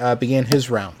Heston began his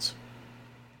rounds.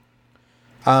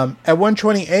 At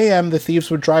 1:20 a.m., the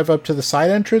thieves would drive up to the side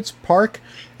entrance, park,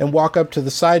 and walk up to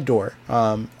the side door.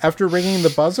 After ringing the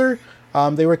buzzer,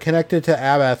 they were connected to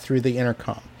Abath through the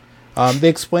intercom. They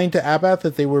explained to Abath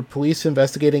that they were police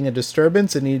investigating a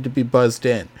disturbance and needed to be buzzed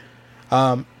in.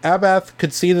 Abath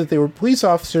could see that they were police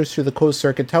officers through the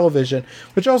closed-circuit television,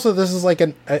 which also, this is like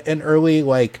an early,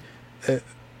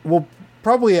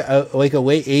 probably a late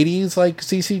 80s,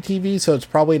 CCTV, so it's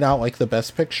probably not, the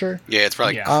best picture. Yeah, it's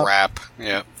probably crap.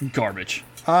 Yeah. Garbage.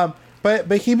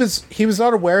 But he was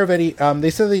not aware of any. They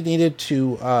said they needed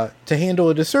to handle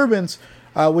a disturbance.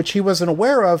 which he wasn't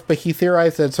aware of, but he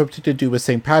theorized that it had something to do with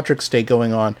St. Patrick's Day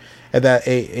going on, and that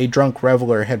a drunk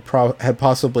reveler had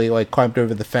possibly like climbed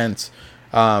over the fence,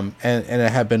 and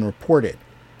it had been reported.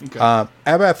 Okay.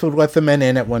 Abath would let the men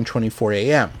in at 1:24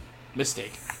 a.m.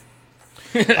 Mistake.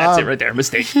 That's it right there.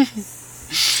 Mistake.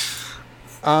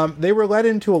 They were led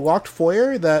into a locked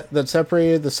foyer that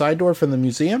separated the side door from the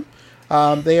museum.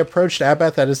 They approached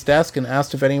Abath at his desk and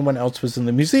asked if anyone else was in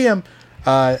the museum,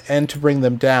 and to bring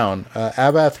them down.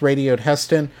 Abath radioed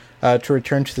Heston to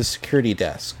return to the security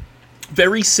desk.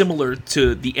 Very similar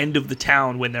to the end of the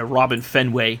town when they're robbing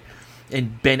Fenway,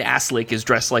 and Ben Affleck is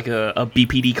dressed like a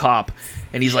BPD cop,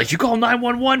 and he's like, "You call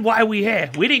 911? Why are we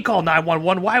here? We didn't call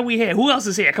 911. Why are we here? Who else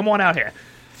is here? Come on out here."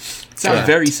 Sounds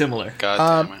very similar.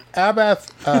 God damn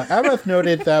it. Abath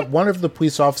noted that one of the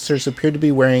police officers appeared to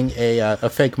be wearing a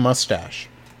fake mustache.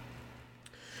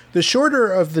 The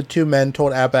shorter of the two men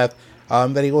told Abath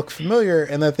that he looked familiar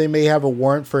and that they may have a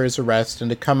warrant for his arrest and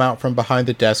to come out from behind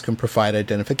the desk and provide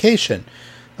identification.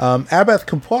 Abath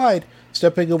complied,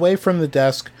 stepping away from the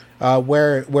desk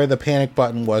where the panic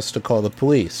button was to call the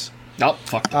police. Oh,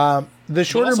 fuck. The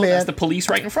shorter man... That's the police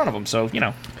right in front of him, so, you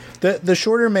know. The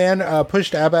shorter man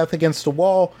pushed Abath against the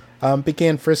wall,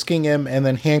 began frisking him, and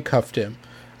then handcuffed him.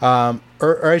 Or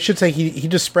I should say he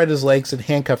just spread his legs and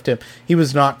handcuffed him. He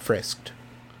was not frisked.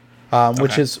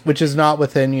 Which is not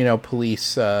within,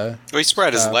 police. Well, he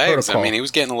spread his legs. Protocol. I mean, he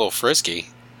was getting a little frisky.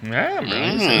 Yeah,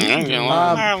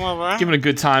 giving a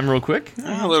good time real quick.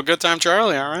 A little good time,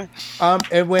 Charlie. All right.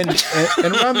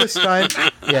 And around this time,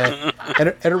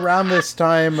 and around this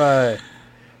time,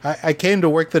 I came to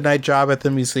work the night job at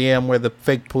the museum where the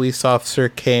fake police officer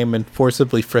came and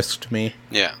forcibly frisked me.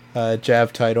 Yeah.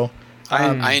 Jav title.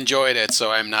 I enjoyed it,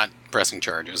 so I'm not pressing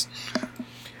charges.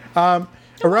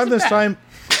 Around this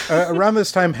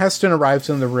time, Heston arrives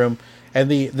in the room, and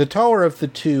the taller of the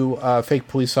two fake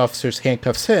police officers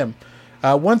handcuffs him.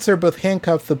 Once they're both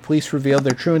handcuffed, the police reveal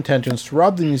their true intentions to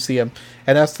rob the museum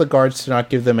and ask the guards to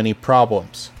not give them any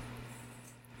problems.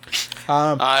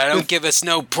 Don't give us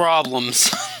no problems.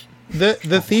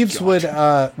 The thieves would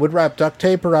wrap duct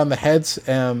tape around the heads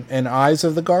and eyes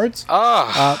of the guards.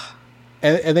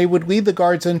 And they would lead the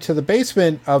guards into the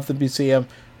basement of the museum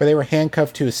where they were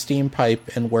handcuffed to a steam pipe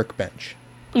and workbench.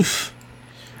 Oof.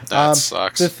 That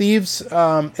sucks. The thieves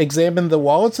examined the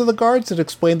wallets of the guards and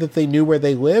explained that they knew where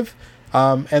they live,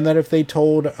 and that if they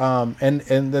told, and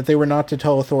that they were not to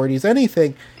tell authorities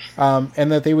anything,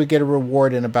 and that they would get a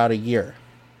reward in about a year.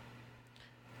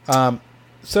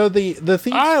 So the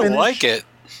thieves. I like it.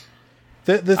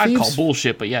 The thieves. I'd call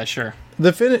bullshit, but yeah, sure.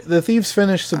 The thieves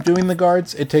finish subduing the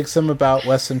guards. It takes them about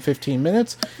less than 15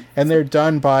 minutes, and they're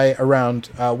done by around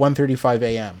 1:35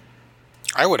 a.m.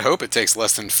 I would hope it takes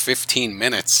less than 15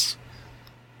 minutes.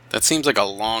 That seems like a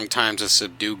long time to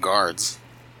subdue guards.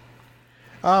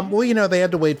 Well, they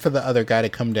had to wait for the other guy to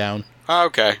come down.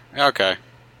 Okay. I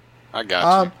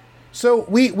got you. So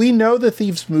we know the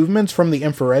thieves' movements from the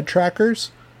infrared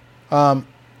trackers. So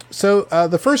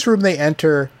the first room they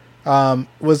enter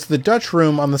was the Dutch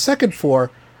room on the second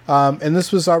floor, and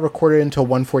this was not recorded until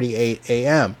 1:48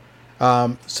 a.m.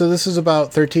 So this is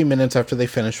about 13 minutes after they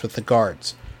finished with the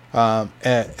guards. And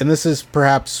this is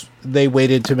perhaps they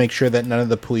waited to make sure that none of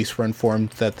the police were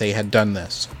informed that they had done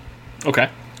this. Okay.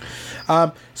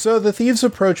 So the thieves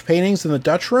approach paintings in the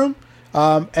Dutch room,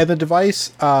 and the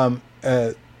device.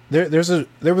 There was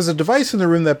a device in the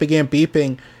room that began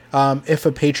beeping if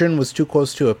a patron was too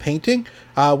close to a painting,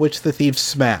 which the thieves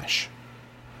smash.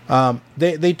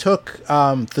 They took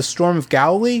the Storm of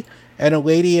Galilee and A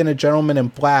Lady and a Gentleman in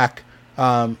Black,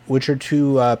 which are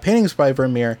two paintings by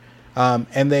Vermeer.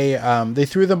 And they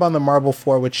threw them on the marble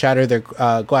floor, which shattered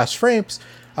their glass frames.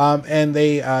 And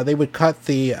they would cut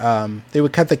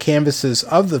the canvases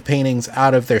of the paintings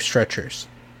out of their stretchers.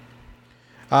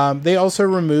 They also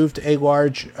removed a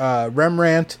large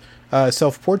Rembrandt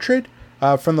self-portrait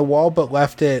from the wall, but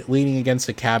left it leaning against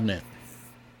a cabinet.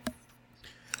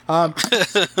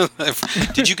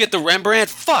 Did you get the Rembrandt?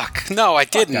 Fuck! No, I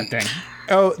didn't. That thing.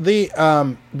 Oh,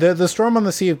 the Storm on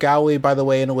the Sea of Galilee, by the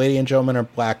way, and A Lady and Gentleman in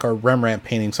Black are Rembrandt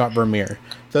paintings, not Vermeer.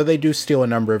 Though they do steal a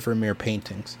number of Vermeer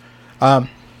paintings.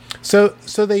 So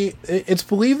it's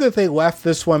believed that they left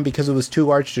this one because it was too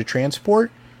large to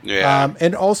transport. Yeah.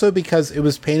 And also because it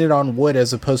was painted on wood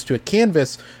as opposed to a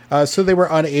canvas, so they were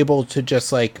unable to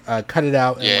just cut it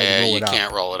out and roll it up. Yeah, you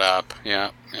can't roll it up.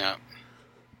 Yeah.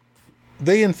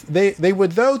 They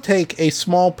would though take a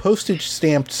small postage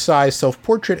stamped size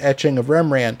self-portrait etching of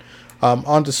Rembrandt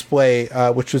on display,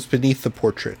 which was beneath the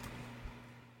portrait.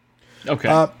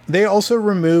 Okay. They also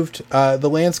removed the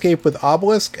landscape with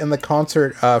obelisk and the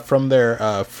concert from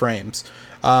their frames.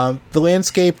 The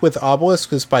Landscape with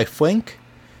Obelisk was by Flink,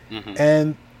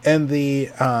 and the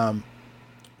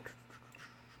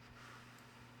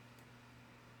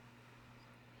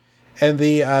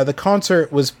the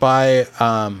concert was by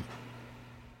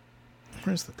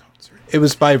where's the concert? It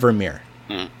was by Vermeer.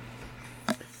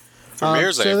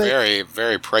 Vermeer's a very,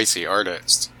 very pricey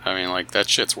artist. I mean, like, that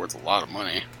shit's worth a lot of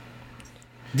money.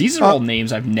 These are all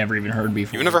names I've never even heard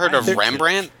before. You've never heard of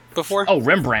Rembrandt before? Oh,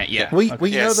 Rembrandt, yeah. You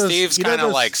know those, Steve's you know kind of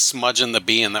those- like smudging the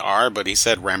B and the R, but he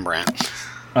said Rembrandt.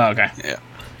 Oh, okay.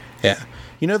 Yeah.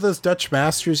 You know those Dutch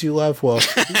masters you love? Well,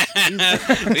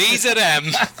 These are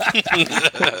them.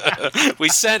 We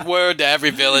sent word to every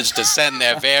village to send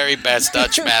their very best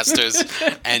Dutch masters,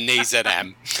 and these are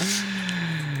them.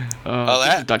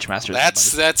 Dutch Masters.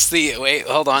 That's the wait.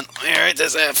 Hold on. All right,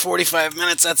 there's 45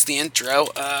 minutes. That's the intro.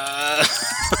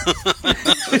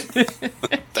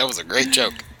 That was a great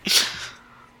joke.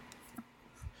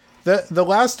 the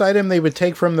last item they would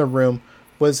take from the room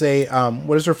was a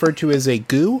what is referred to as a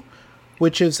gu,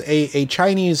 which is a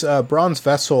Chinese bronze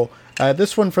vessel.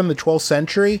 This one from the 12th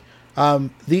century.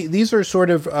 These are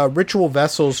sort of ritual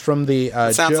vessels from the.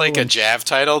 Sounds Zhou like a and- Jav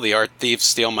title. The art thieves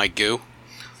steal my goo.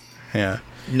 Yeah.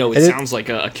 No, it And sounds like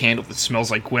a candle that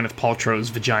smells like Gwyneth Paltrow's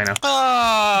vagina.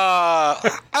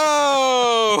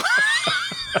 Oh!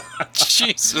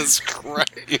 Jesus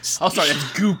Christ. Oh, sorry,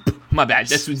 that's goop. My bad.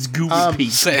 That's what's goop with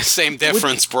P. Same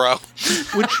difference, bro.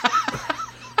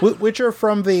 Which are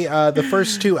from the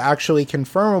first two actually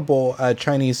confirmable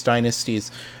Chinese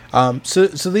dynasties. So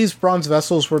these bronze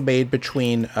vessels were made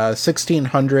between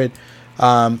 1600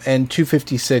 and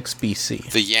 256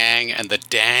 BC. The yang and the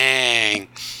dang.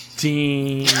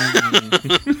 Ding.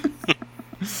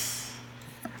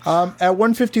 At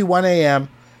 1:51 a.m.,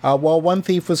 while one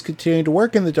thief was continuing to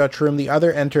work in the Dutch room, the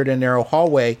other entered a narrow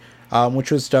hallway, which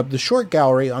was dubbed the Short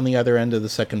Gallery on the other end of the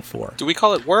second floor. Do we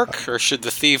call it work, or should the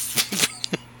thief...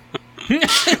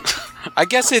 I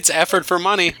guess it's effort for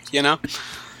money, you know?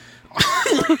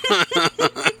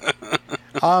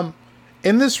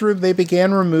 In this room, they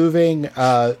began removing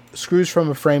screws from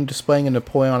a frame displaying a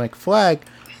Napoleonic flag,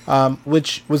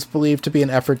 which was believed to be an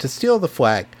effort to steal the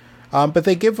flag. But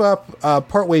they give up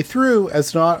partway through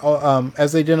as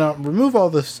they did not remove all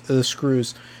the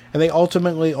screws, and they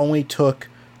ultimately only took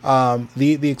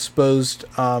the exposed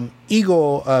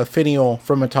eagle finial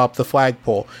from atop the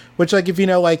flagpole, which, like, if you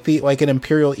know, like an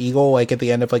imperial eagle, like at the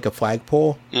end of like a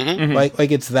flagpole,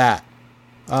 like it's that.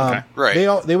 Okay.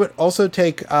 Right. They would also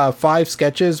take 5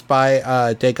 sketches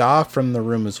by Degas from the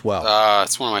room as well.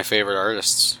 It's one of my favorite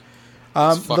artists.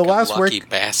 The last work, lucky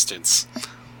bastards.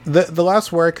 the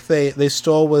last work they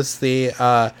stole was the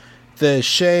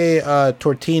Chez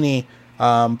Tortini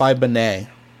by Manet.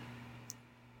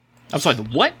 I'm sorry, the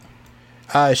what?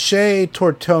 Chez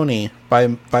Tortoni by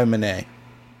Manet.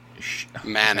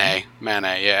 Manet,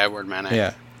 yeah, Edward Manet.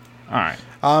 Yeah. All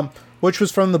right. Which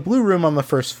was from the Blue Room on the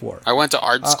first floor. I went to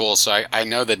art school, so I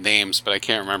know the names, but I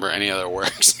can't remember any other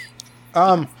works.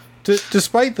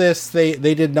 Despite this, they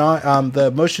did not.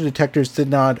 The motion detectors did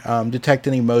not detect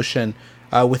any motion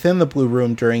within the Blue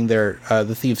Room during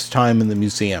the thief's time in the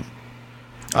museum.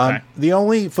 Okay. The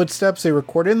only footsteps they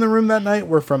recorded in the room that night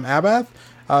were from Abath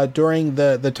during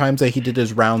the times that he did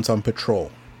his rounds on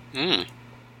patrol.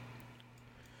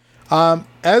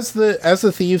 As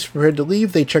the thieves prepared to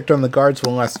leave, they checked on the guards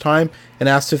one last time and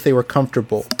asked if they were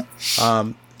comfortable.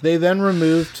 They then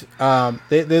removed.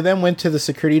 They then went to the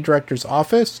security director's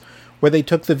office, where they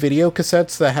took the video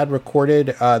cassettes that had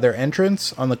recorded their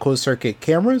entrance on the closed circuit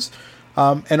cameras,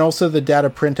 and also the data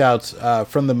printouts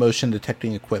from the motion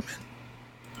detecting equipment.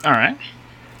 All right.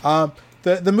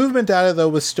 The movement data, though,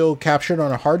 was still captured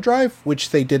on a hard drive,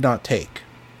 which they did not take.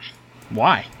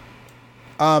 Why?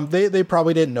 They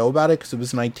probably didn't know about it because it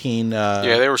was 19. Yeah,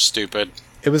 they were stupid.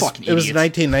 It was Fucking it was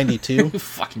idiots. 1992.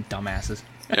 Fucking dumbasses.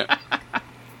 Yeah.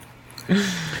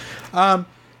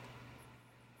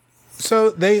 So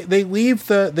they leave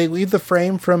the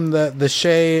frame from the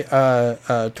Chez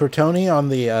Tortoni on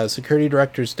the security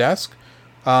director's desk,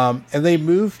 and they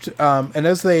moved. And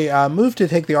as they moved to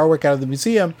take the artwork out of the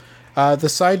museum, the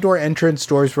side door entrance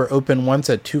doors were open once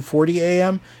at 2:40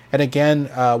 a.m. and again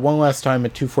one last time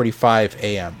at 2:45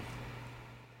 a.m.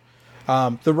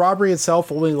 The robbery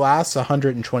itself only lasts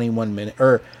 121 minutes,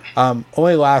 or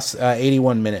only lasts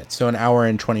 81 minutes, so an hour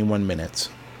and 21 minutes.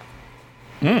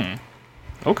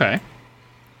 Okay.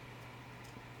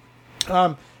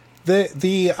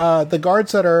 The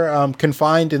guards that are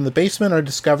confined in the basement are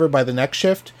discovered by the next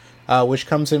shift, which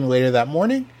comes in later that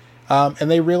morning, and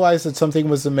they realize that something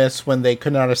was amiss when they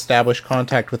could not establish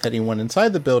contact with anyone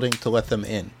inside the building to let them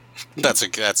in.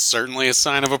 That's certainly a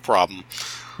sign of a problem.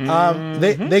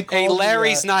 They Hey, called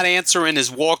Larry's not answering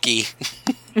his walkie.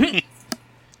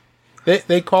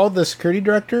 They called the security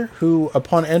director, who,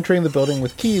 upon entering the building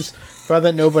with keys, found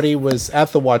that nobody was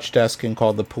at the watch desk and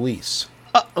called the police.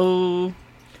 Uh-oh.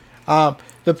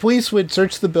 The police would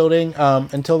search the building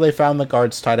until they found the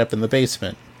guards tied up in the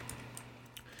basement.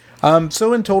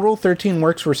 So in total, 13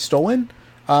 works were stolen.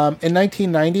 In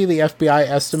 1990, the FBI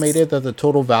estimated that the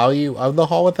total value of the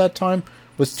haul at that time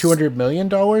was $200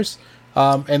 million,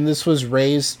 and this was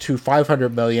raised to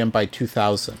 $500 million by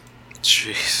 2000.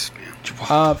 Jeez,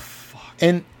 man.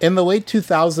 In the late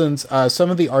 2000s, some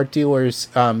of the art dealers,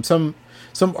 some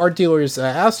art dealers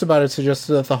asked about it,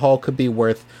 suggested that the haul could be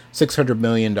worth $600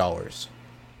 million.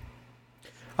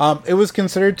 It was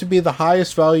considered to be the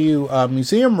highest value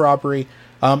museum robbery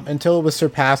until it was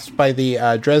surpassed by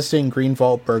the Dresden Green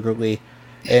Vault burglary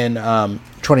in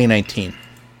 2019.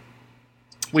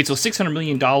 Wait, so $600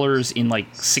 million in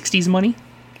like 60s money?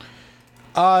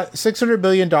 $600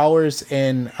 million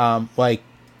in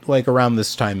like around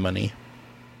this time money.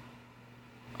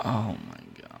 Oh my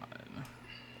god.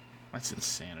 That's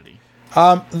insanity.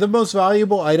 The most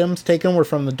valuable items taken were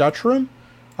from the Dutch Room.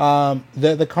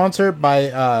 The concert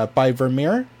by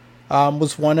Vermeer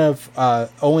was one of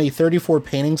only 34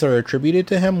 paintings that are attributed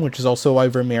to him, which is also why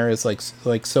Vermeer is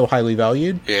like so highly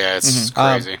valued. Yeah, it's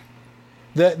crazy.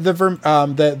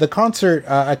 The concert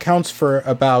accounts for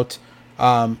about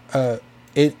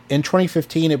in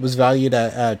 2015 it was valued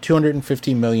at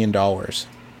 $250 million.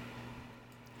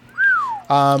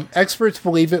 Experts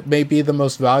believe it may be the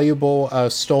most valuable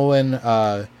stolen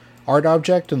art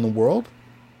object in the world.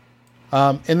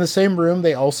 In the same room,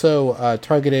 they also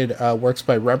targeted works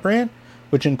by Rembrandt,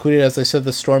 which included, as I said,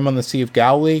 The Storm on the Sea of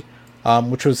Galilee,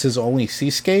 which was his only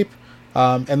seascape,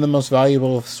 and the most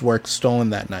valuable of his works stolen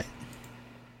that night.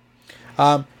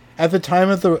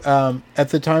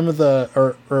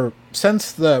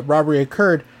 Since the robbery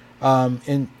occurred,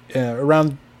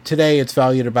 around today, it's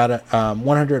valued about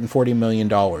 $140 million.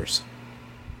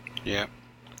 Yeah.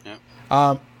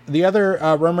 The other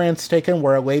Rembrandts taken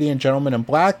were A Lady and Gentleman in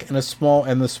Black and the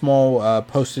small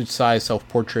postage-size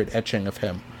self-portrait etching of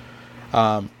him.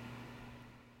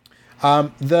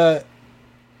 The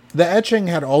etching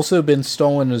had also been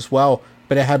stolen as well,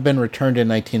 but it had been returned in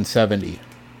 1970.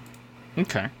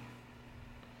 Okay.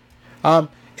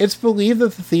 It's believed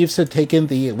that the thieves had taken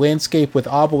the landscape with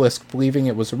obelisk, believing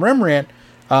it was a Rembrandt,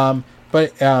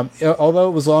 but although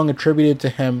it was long attributed to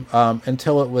him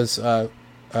until it was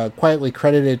quietly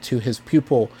credited to his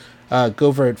pupil,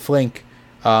 Govert Flinck,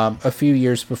 a few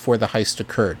years before the heist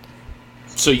occurred.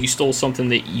 So you stole something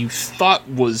that you thought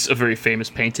was a very famous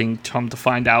painting. Come to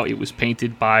find out, it was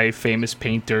painted by famous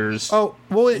painters. Oh,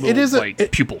 well, it is a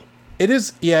pupil. It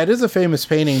is a famous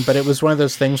painting, but it was one of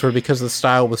those things where because the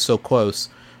style was so close,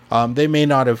 they may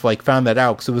not have found that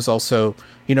out because it was also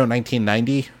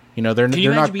 1990. Can you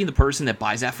imagine not being the person that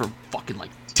buys that for fucking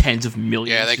tens of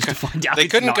millions? Yeah, to find out they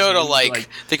couldn't go to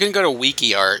they couldn't go to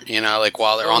WikiArt,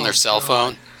 while they're on their cell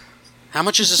phone. How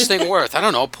much is this thing worth? I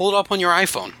don't know. Pull it up on your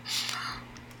iPhone.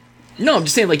 No, I'm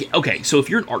just saying, okay, so if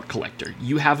you're an art collector,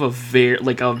 you have a very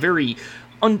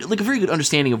good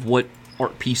understanding of what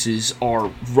art pieces are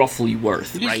roughly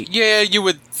worth, right? Yeah, you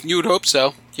would hope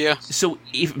so. Yeah. So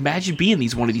imagine being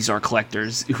one of these art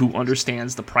collectors who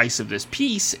understands the price of this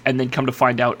piece, and then come to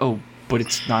find out, oh, but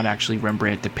it's not actually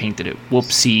Rembrandt that painted it.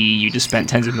 Whoopsie! You just spent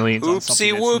tens of millions on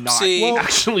something that's not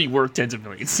actually worth tens of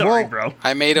millions. Sorry, bro.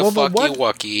 I made a fucky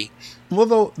wucky.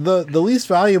 Well, the least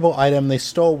valuable item they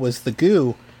stole was the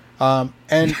goo. And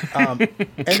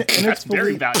it's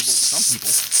very valuable to some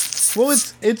people. Well,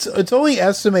 it's only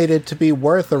estimated to be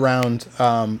worth around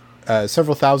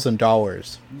several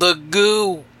 $1,000s.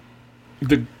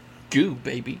 The goo,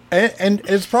 baby. And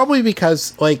it's probably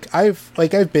because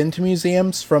I've been to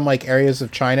museums from areas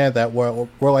of China that were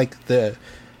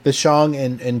the Shang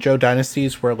and Zhou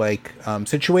dynasties were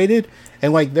situated,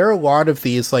 and there are a lot of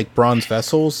these bronze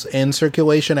vessels in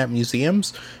circulation at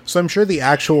museums, so I'm sure the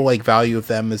actual value of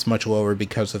them is much lower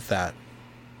because of that.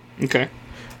 Okay.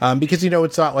 Because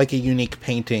it's not a unique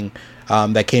painting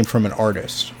that came from an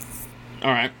artist.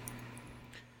 All right.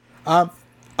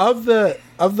 Of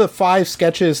the 5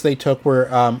 sketches they took were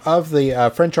of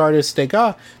the French artist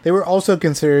Degas. They were also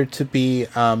considered to be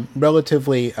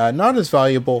relatively not as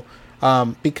valuable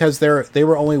because they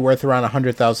were only worth around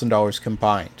 $100,000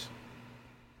 combined.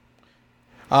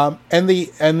 And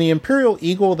the Imperial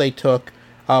Eagle they took,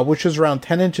 which was around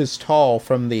 10 inches tall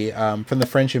from the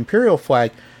French imperial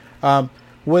flag,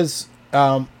 was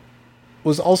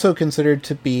also considered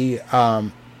to be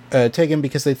taken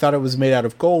because they thought it was made out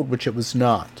of gold, which it was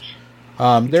not.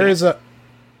 There is a...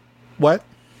 What?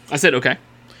 I said okay.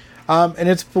 And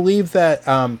it's believed that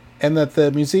and that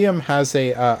the museum has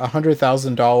a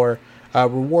 $100,000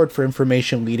 reward for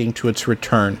information leading to its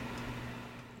return.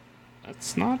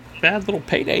 That's not a bad little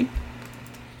payday.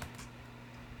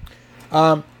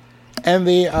 And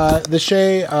the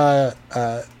Chez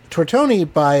Tortoni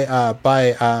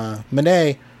by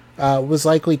Manet was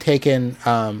likely taken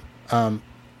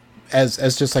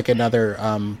as just like another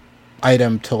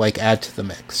item to like add to the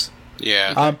mix.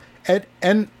 Yeah.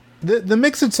 And the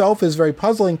mix itself is very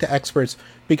puzzling to experts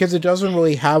because it doesn't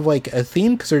really have like a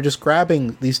theme because they're just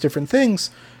grabbing these different things.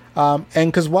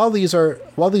 And because while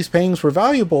these paintings were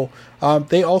valuable,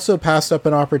 they also passed up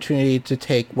an opportunity to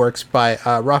take works by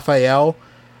Raphael,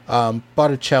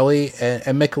 Botticelli,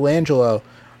 and Michelangelo,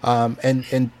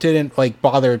 and didn't like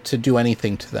bother to do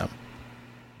anything to them.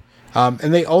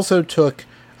 And they also took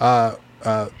low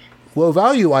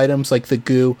value items like the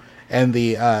goo and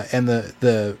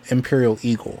the imperial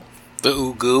eagle. The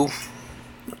Ugu.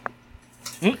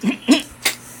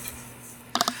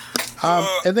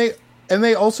 And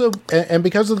they also, and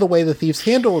because of the way the thieves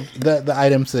handled the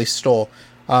items they stole,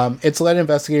 it's led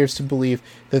investigators to believe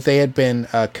that they had been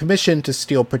commissioned to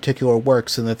steal particular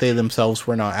works and that they themselves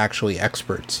were not actually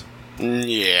experts.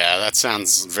 Yeah, that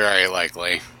sounds very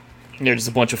likely. There's just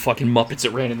a bunch of fucking Muppets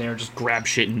that ran in there and just grabbed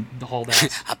shit and hauled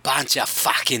ass. A bunch of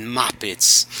fucking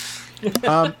Muppets.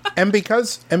 And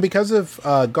because of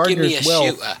Give Gardner's me a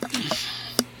will, shooter.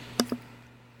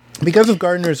 because of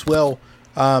Gardner's will,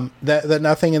 that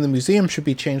nothing in the museum should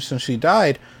be changed since she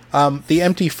died. The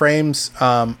empty frames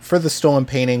for the stolen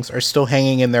paintings are still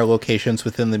hanging in their locations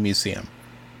within the museum.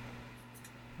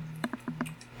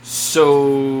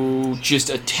 So, just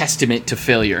a testament to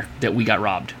failure that we got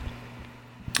robbed.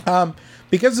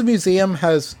 Because the museum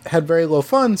has had very low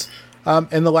funds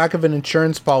and the lack of an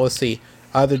insurance policy,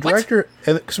 the director.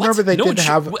 Because remember, they didn't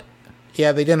have.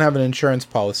 Yeah, they didn't have an insurance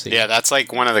policy. Yeah, that's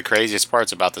like one of the craziest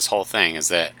parts about this whole thing is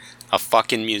that a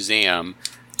fucking museum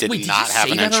did Wait, not did you have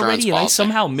say an that insurance already? And I policy.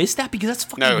 somehow missed that because that's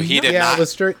fucking. No, he nuts. did Yeah, not. it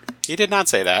was straight. He did not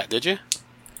say that, did you?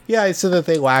 Yeah, I said that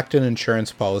they lacked an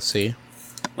insurance policy.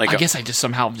 Like I guess I just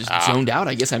somehow zoned out.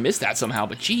 I guess I missed that somehow.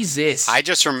 But Jesus, I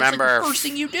just that's like remember. the first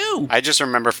thing you do. I just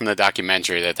remember from the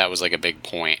documentary that was like a big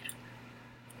point.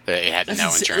 That it had That's no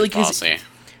insane. insurance Like, policy.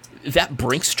 That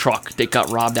Brinks truck that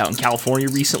got robbed out in California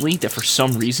recently, that for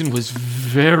some reason was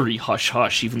very hush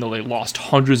hush, even though they lost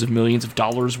hundreds of millions of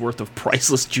dollars worth of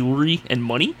priceless jewelry and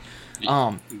money.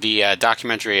 The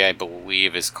documentary, I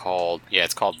believe, is called. Yeah,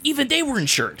 it's called. Even they were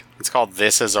insured. It's called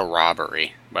 "This Is a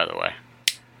Robbery." By the way,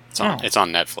 it's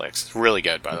on Netflix. It's really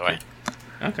good, by the way.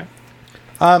 Okay.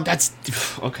 That's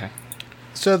okay.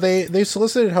 So they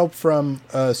solicited help from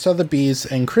Sotheby's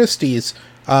and Christie's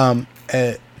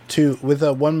with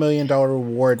a $1 million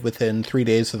reward within 3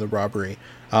 days of the robbery.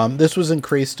 This was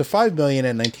increased to $5 million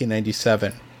in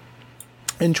 1997.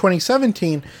 In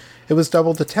 2017, it was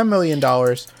doubled to $10 million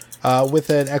with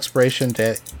an expiration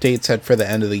date set for the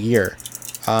end of the year.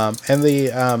 And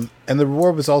the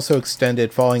reward was also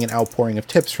extended following an outpouring of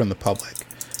tips from the public.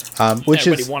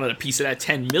 Everybody wanted a piece of that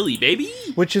 10 milli, baby.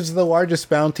 Which is the largest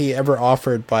bounty ever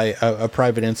offered by a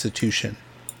private institution.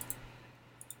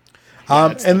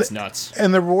 That's nuts.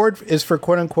 And the reward is for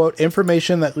quote-unquote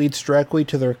information that leads directly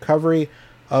to the recovery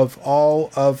of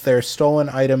all of their stolen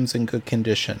items in good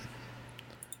condition.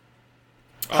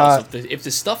 So if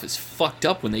the stuff is fucked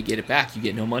up when they get it back, you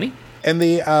get no money? And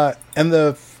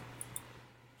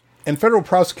federal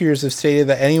prosecutors have stated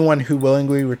that anyone who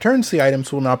willingly returns the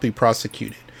items will not be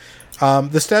prosecuted.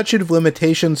 The statute of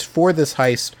limitations for this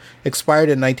heist expired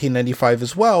in 1995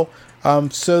 as well,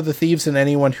 so the thieves and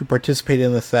anyone who participated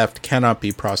in the theft cannot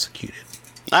be prosecuted.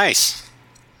 Nice.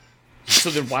 So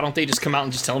then why don't they just come out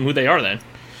and just tell them who they are then?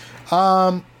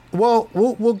 Well,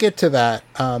 we'll get to that.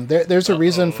 There's a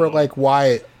reason for like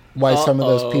why some of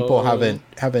those people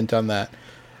haven't done that.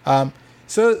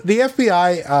 So the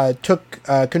FBI took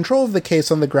control of the case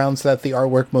on the grounds that the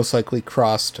artwork most likely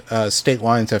crossed state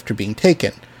lines after being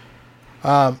taken.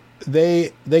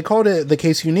 They called the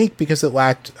case unique because it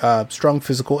lacked strong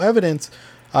physical evidence,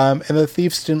 and the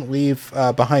thieves didn't leave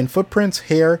behind footprints,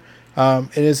 hair.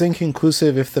 It is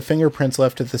inconclusive if the fingerprints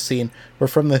left at the scene were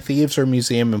from the thieves or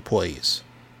museum employees.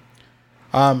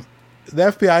 The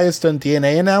FBI has done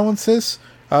DNA analysis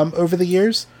over the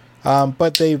years,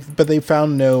 but they've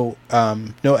found no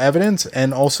evidence,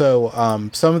 and also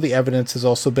some of the evidence has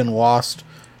also been lost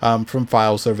from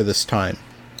files over this time.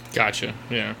 Gotcha.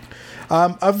 Yeah.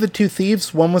 Of the two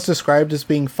thieves, one was described as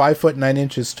being 5 foot 9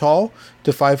 inches tall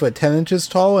to 5 foot 10 inches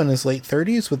tall in his late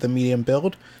 30s with a medium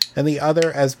build, and the other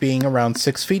as being around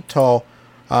 6 feet tall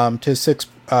to 6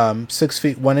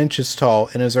 feet 1 inches tall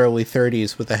in his early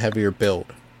 30s with a heavier build.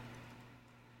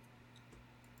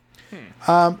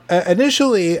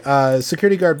 Initially,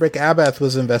 security guard Rick Abath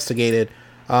was investigated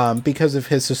because of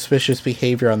his suspicious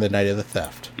behavior on the night of the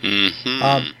theft.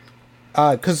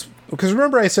 Because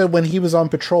remember I said when he was on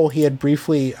patrol, he had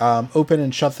briefly opened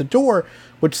and shut the door,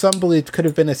 which some believed could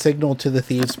have been a signal to the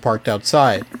thieves parked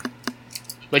outside.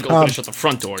 Like open and shut the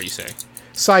front door, you say?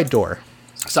 Side door.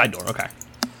 Side door, okay.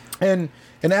 And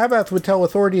Abath would tell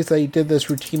authorities that he did this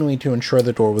routinely to ensure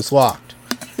the door was locked.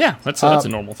 Yeah, that's a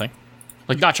normal thing.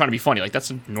 Like, not trying to be funny. Like,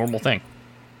 that's a normal thing.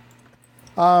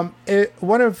 One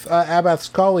of Abath's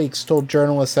colleagues told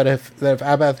journalists that if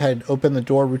Abath had opened the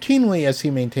door routinely, as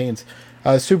he maintains,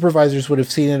 supervisors would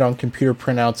have seen it on computer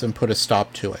printouts and put a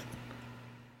stop to it.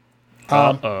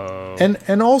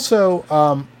 And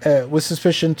also, with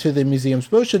suspicion to the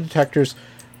museum's motion detectors,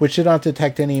 which did not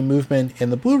detect any movement in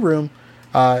the Blue Room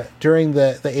during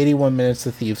the 81 minutes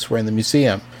the thieves were in the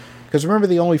museum. Because remember,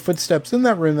 the only footsteps in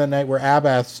that room that night were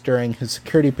Abath's during his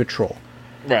security patrol.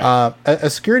 Right. A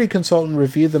security consultant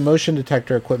reviewed the motion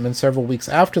detector equipment several weeks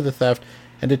after the theft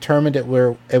and determined it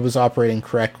was operating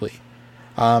correctly.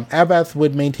 Abath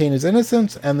would maintain his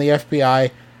innocence, and the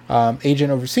FBI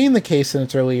agent overseeing the case in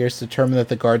its early years determined that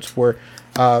the guards were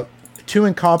too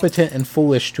incompetent and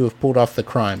foolish to have pulled off the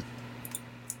crime.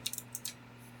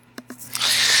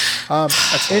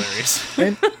 That's hilarious.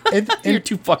 You're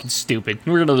too fucking stupid.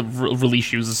 We're gonna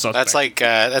release you as a suspect.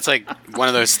 That's like one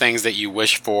of those things that you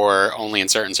wish for only in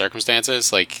certain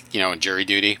circumstances, like, you know, in jury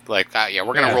duty. Like, yeah,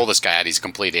 we're gonna roll this guy out. He's a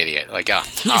complete idiot. Like,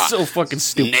 he's so fucking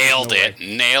stupid.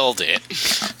 Nailed it.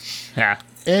 Yeah.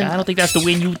 I don't think that's the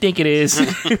win you think it is.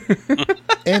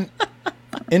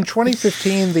 In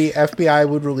 2015, the FBI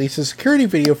would release a security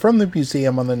video from the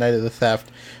museum on the night of the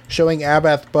theft, showing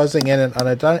Abath buzzing in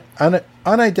an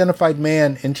unidentified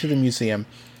man into the museum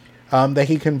that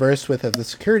he conversed with at the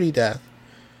security desk.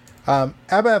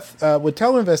 Abath would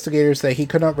tell investigators that he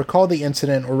could not recall the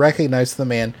incident or recognize the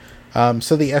man,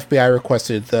 so the FBI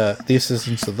requested the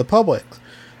assistance of the public.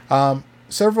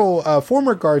 Several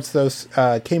former guards,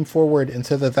 though, came forward and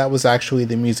said that was actually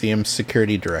the museum's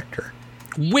security director.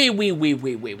 Wait.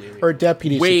 Or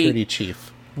deputy security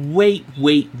chief. Wait.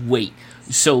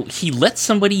 So he let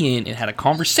somebody in and had a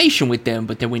conversation with them,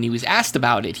 but then when he was asked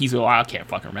about it, he's like, I can't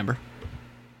fucking remember.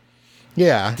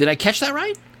 Yeah. Did I catch that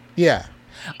right? Yeah.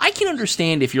 I can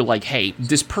understand if you're like, hey,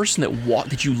 this person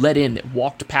that you let in that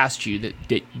walked past you,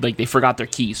 that like they forgot their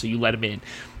key, so you let him in.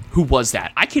 Who was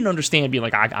that? I can understand being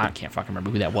like, I can't fucking remember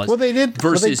who that was. Well, they did.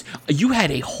 Versus, you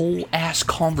had a whole ass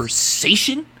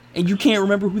conversation and you can't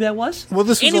remember who that was? Well,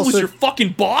 this was it was your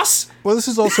fucking boss? Well, this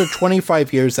is also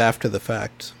 25 years after the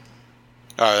fact.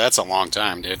 Oh, that's a long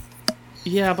time, dude.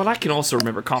 Yeah, but I can also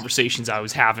remember conversations I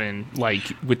was having, like,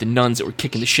 with the nuns that were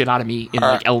kicking the shit out of me in,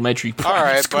 like, elementary,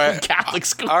 private school, Catholic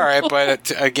school. All right,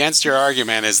 but against your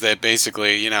argument is that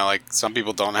basically, you know, like, some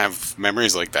people don't have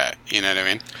memories like that. You know what I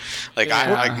mean? Like,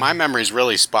 Yeah. my memory's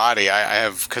really spotty. I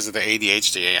have, because of the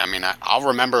ADHD, I mean, I'll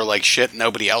remember, like, shit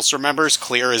nobody else remembers,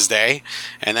 clear as day.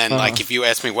 And then, like, if you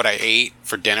ask me what I ate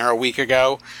for dinner a week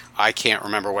ago, I can't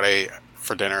remember what I ate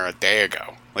for dinner a day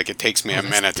ago. Like, it takes me a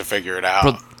minute to figure it out.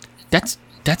 Bro, that's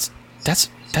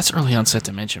early onset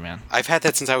dementia, man. I've had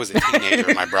that since I was a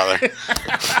teenager, my brother.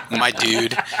 My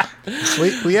dude.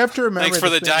 We have to remember. Thanks for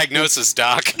the diagnosis,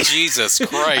 Doc. Jesus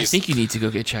Christ. I think you need to go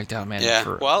get checked out, man.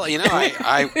 Yeah. Well, you know,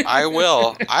 I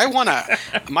will. I want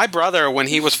to. My brother, when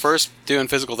he was first doing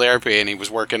physical therapy and he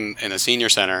was working in a senior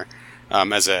center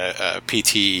as a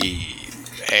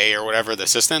PTA or whatever, the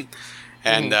assistant,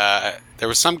 and there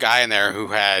was some guy in there who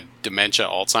had dementia,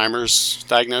 Alzheimer's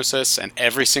diagnosis, and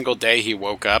every single day he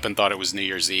woke up and thought it was New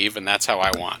Year's Eve, and that's how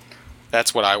I want.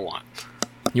 That's what I want.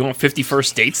 You want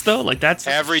 51st dates, though? Like, that's...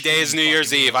 Every day is New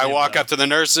Year's Eve. I walk up to the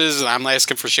nurses, and I'm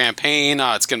asking for champagne.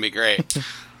 Oh, it's going to be great.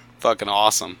 Fucking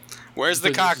awesome. Where's the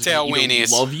cocktail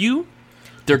weenies? Love you?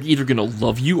 They're either going to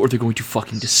love you or they're going to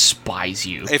fucking despise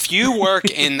you. If you work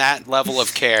in that level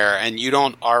of care and you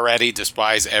don't already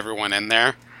despise everyone in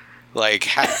there... Like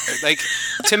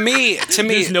to me,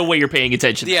 there's no way you're paying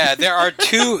attention. Yeah, there are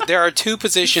two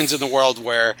positions in the world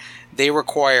where they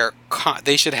require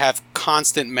they should have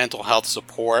constant mental health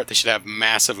support. They should have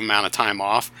massive amount of time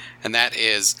off, and that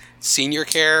is senior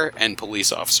care and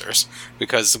police officers.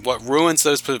 Because what ruins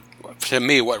those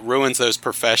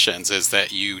professions is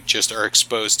that you just are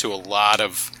exposed to a lot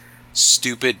of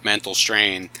stupid mental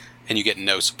strain, and you get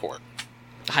no support.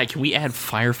 Hi, can we add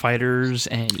firefighters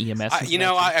and EMS?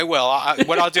 I will.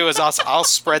 What I'll do is I'll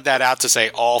spread that out to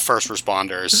say all first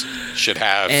responders should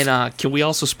have. And can we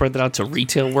also spread that out to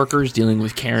retail workers dealing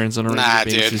with Karens on a regular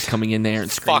basis, coming in there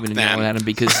and screaming and yelling at them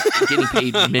because getting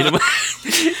paid minimum?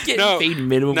 Getting paid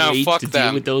minimum wage fuck to them.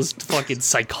 deal with those fucking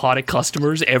psychotic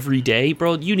customers every day,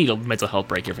 bro. You need a mental health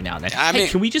break every now and then. I mean,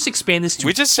 can we just expand this to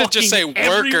We just should just say fucking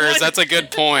workers. everyone? That's a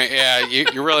good point. Yeah,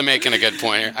 you're really making a good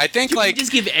point here. I think Can we like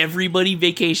just give everybody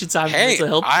vacation time for hey,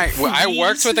 mental health. I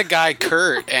worked please? with a guy,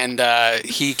 Kurt, and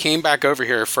he came back over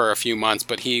here for a few months,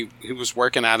 but he was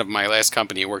working out of my last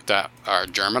company. He worked at our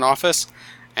German office,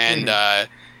 and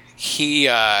he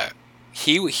what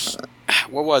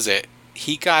was it?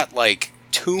 He got like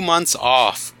 2 months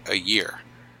off a year,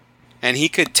 and he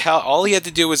could tell. All he had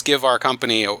to do was give our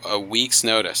company a week's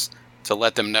notice to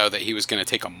let them know that he was going to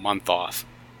take a month off,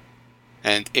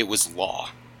 and it was law.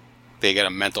 They get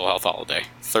a mental health holiday,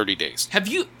 30 days. Have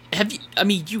you? I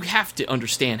mean, you have to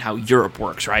understand how Europe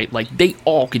works, right? Like, they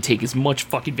all can take as much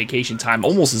fucking vacation time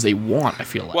almost as they want, I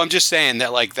feel like. Well, I'm just saying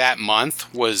that, like, that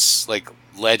month was, like,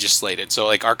 legislated. So,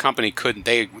 like, our company couldn't,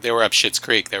 they were up Schitt's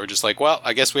Creek. They were just like, well,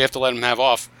 I guess we have to let them have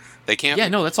off. They can't. Yeah,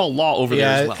 no, that's all law over there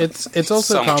as well. it's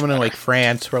also So much common in better. like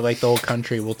France, where like the whole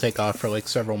country will take off for like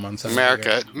several months. out of the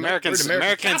year. Americans do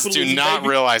capitalism, not baby.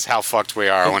 realize how fucked we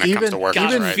are when it comes Even- to working.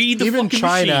 Gotta even- right? feed the even fucking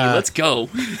China- machine. Let's go.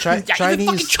 Chi- Even Chinese-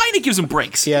 fucking China gives them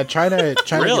breaks. Yeah, China Really?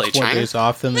 gets more China? days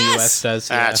off than the Yes! U.S. does.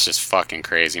 Yeah. That's just fucking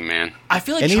crazy, man. I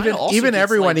feel like And China even also even gets,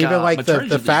 everyone, even like maternity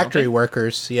the leave, factory don't they?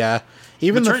 workers, yeah,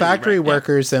 even the Maternity leave, factory right? Yeah.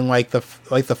 workers and like the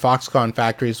Foxconn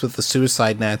factories with the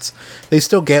suicide nets, they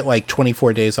still get like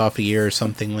 24 days off a year or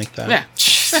something like that. Yeah.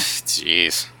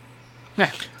 Jeez.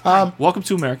 Yeah. Hi. Welcome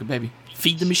to America, baby.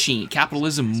 Feed the machine.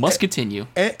 Capitalism must continue.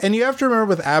 And you have to remember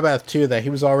with Abath too that he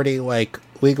was already like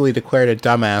legally declared a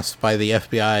dumbass by the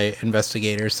FBI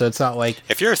investigators, so it's not like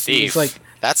If you're a thief, he's like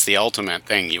that's the ultimate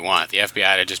thing you want. The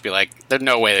FBI to just be like, there's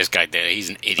no way this guy did it. He's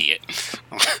an idiot.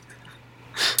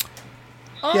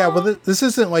 yeah, well this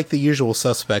isn't like the usual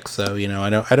suspects though, you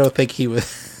know. I don't think he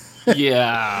was.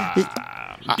 Yeah.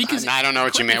 Because I don't know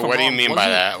what you correct me mean. if What do you I'm mean wrong, by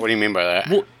wasn't- that? What do you mean by that?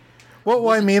 Well, Well,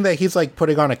 I mean that he's like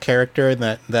putting on a character, and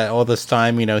that all this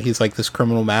time, you know, he's like this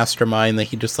criminal mastermind that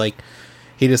he just like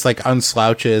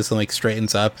unslouches and like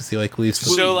straightens up as he like leaves. The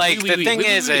So, like, the thing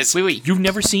is- wait. You've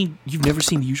never seen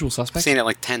The Usual Suspects? I've seen it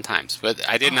like 10 times, but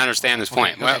I didn't understand his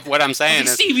point. What I'm saying Okay,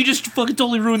 is, Steve, you just fucking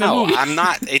totally ruined the no, movie. I'm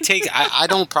not. I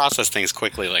don't process things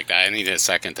quickly like that. I need a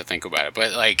second to think about it.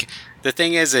 But like, the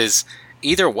thing is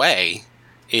either way,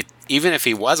 even if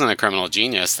he wasn't a criminal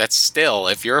genius, that's still,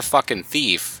 if you're a fucking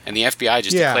thief and the FBI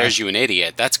just Yeah. declares you an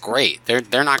idiot, that's great. They're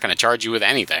not going to charge you with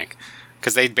anything.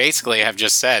 Because they basically have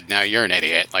just said, no, you're an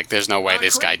idiot. Like, there's no way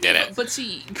this guy Correct did me- it. But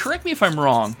see, correct me if I'm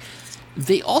wrong.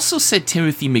 They also said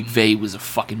Timothy McVeigh was a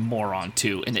fucking moron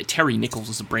too, and that Terry Nichols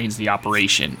was the brains of the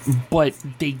operation. But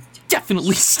they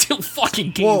definitely still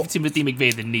fucking gave Well- Timothy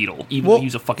McVeigh the needle, even Well- though he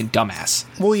was a fucking dumbass.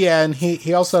 Well, yeah, and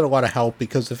he also had a lot of help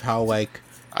because of how like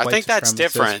I white think that's supremacist-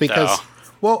 different, because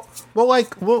though.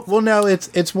 well no,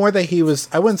 it's more that he was,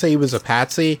 I wouldn't say he was a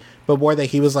patsy, but more that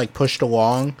he was like pushed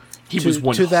along. He to-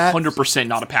 was to that 100%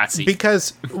 not a patsy.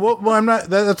 because well I'm not,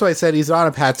 that's why I said he's not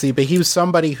a patsy, but he was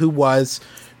somebody who was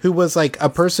like a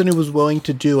person who was willing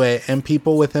to do it, and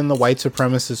people within the white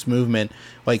supremacist movement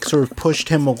like sort of pushed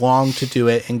him along to do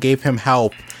it and gave him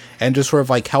help and just sort of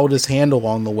like held his hand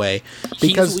along the way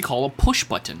He's because what we call a push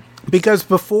button. because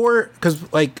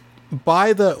like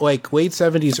by the like late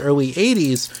 70s early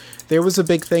 80s there was a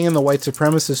big thing in the white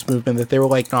supremacist movement that they were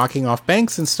like knocking off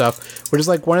banks and stuff, which is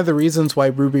like one of the reasons why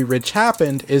Ruby Ridge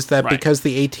happened, is that Right. because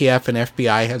the ATF and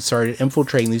FBI had started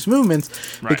infiltrating these movements,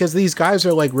 because these guys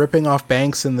are like ripping off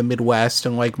banks in the Midwest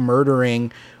and like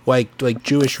murdering like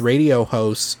Jewish radio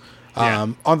hosts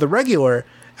on the regular.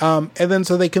 And then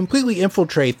so they completely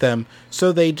infiltrate them,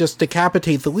 so they just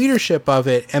decapitate the leadership of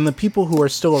it, and the people who are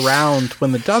still around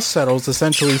when the dust settles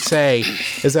essentially say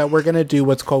is that we're going to do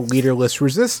what's called leaderless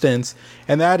resistance,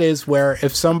 and that is where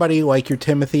if somebody like your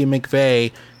Timothy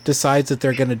McVeigh decides that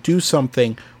they're going to do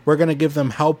something, we're going to give them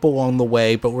help along the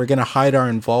way, but we're going to hide our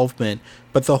involvement.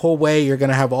 But the whole way you're going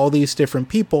to have all these different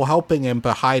people helping him,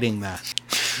 but hiding that.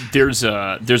 There's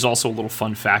also a little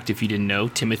fun fact if you didn't know.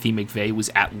 Timothy McVeigh was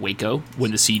at Waco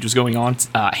when the siege was going on,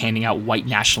 handing out white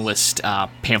nationalist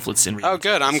pamphlets and. Oh,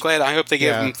 good. I'm glad. I hope they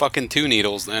give Yeah. him fucking 2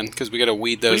 needles then, because we got to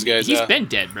weed those guys He's out. been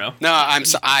dead, bro. No,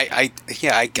 I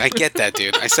get that,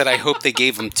 dude. I said I hope they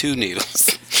gave him 2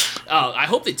 needles. I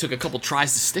hope they took a couple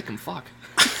tries to stick him. Fuck.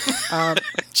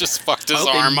 Just fucked I his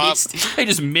hope they arm up. missed- They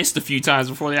just missed a few times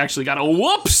before they actually got a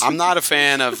whoops. I'm not a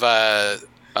fan of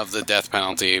the death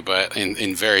penalty, but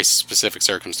in very specific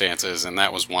circumstances, and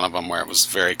that was one of them where it was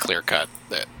very clear cut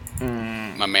that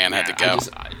my man had to go.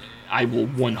 I will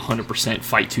 100%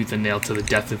 fight tooth and nail to the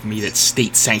death of me that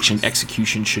state-sanctioned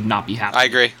execution should not be happening. I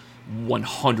agree.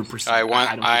 100%.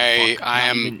 I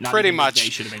am pretty much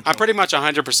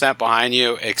 100% behind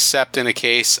you, except in the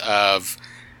case of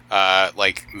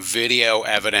like video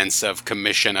evidence of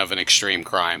commission of an extreme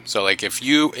crime. So like if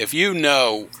you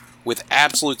know with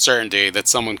absolute certainty that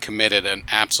someone committed an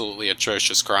absolutely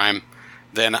atrocious crime,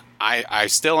 then I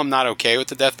still am not okay with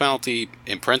the death penalty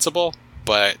in principle,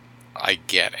 but I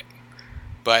get it.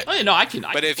 But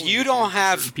But if you don't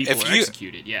have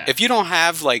if you don't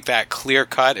have like that clear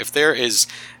cut, if there is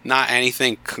not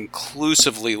anything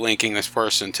conclusively linking this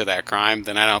person to that crime,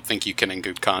 then I don't think you can in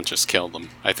good conscience kill them.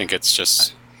 I think it's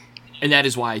just. And that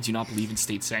is why I do not believe in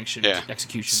state-sanctioned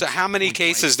executions. So how many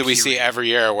cases do we see every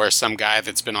year where some guy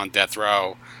that's been on death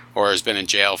row or has been in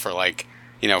jail for like,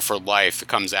 for life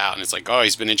comes out and it's like, oh,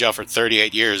 he's been in jail for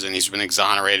 38 years and he's been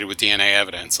exonerated with DNA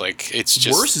evidence. Like, it's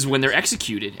just... Worse is when they're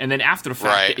executed and then after the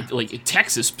fact, right. like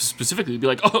Texas specifically would be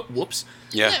like, oh, whoops.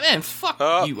 Yeah. Man,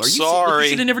 fuck you. Are sorry. You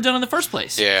should have never done it in the first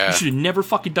place. Yeah. You should have never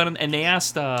fucking done it. And they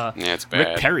asked it's bad.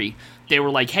 Rick Perry, they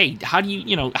were like, hey, how do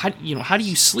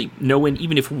you sleep knowing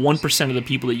even if 1% of the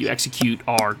people that you execute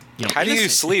are, how do you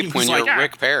sleep when you're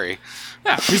Rick Perry?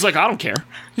 Yeah, he's like, I don't care.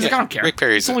 He's like, I don't care. Rick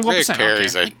Perry's only 1%. Rick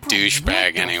Perry's a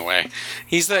douchebag anyway.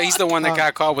 He's the one that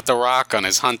got caught with the rock on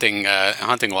his hunting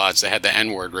lodge that had the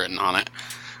N-word written on it.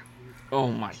 Oh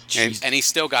my Jesus. And he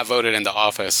still got voted into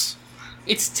office.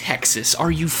 It's Texas.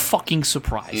 Are you fucking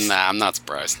surprised? Nah, I'm not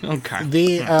surprised. Okay.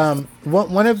 The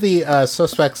one of the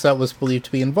suspects that was believed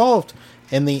to be involved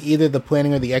in either the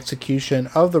planning or the execution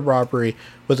of the robbery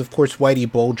was, of course,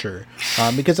 Whitey Bulger.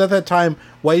 Because at that time,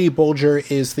 Whitey Bulger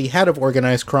is the head of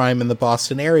organized crime in the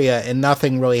Boston area, and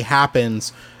nothing really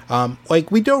happens.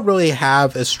 We don't really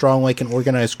have as strong, like, an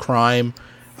organized crime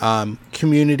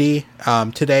community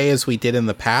today as we did in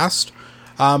the past.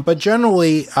 But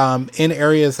generally, in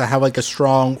areas that have, like, a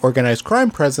strong organized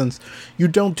crime presence, you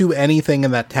don't do anything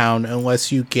in that town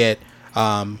unless you get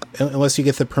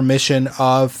the permission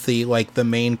of the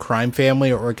main crime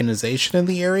family or organization in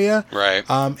the area. Right.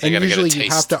 And usually you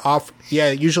have to offer.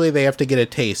 Yeah. Usually they have to get a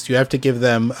taste. You have to give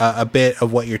them a bit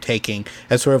of what you're taking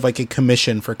as sort of like a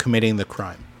commission for committing the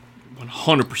crime.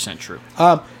 100% true.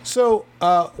 So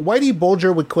Whitey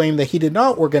Bulger would claim that he did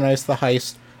not organize the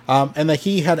heist, and that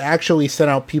he had actually sent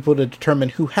out people to determine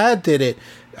who had did it,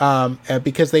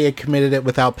 because they had committed it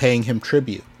without paying him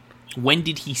tribute. When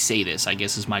did he say this, I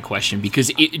guess is my question,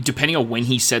 because depending on when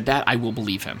he said that, I will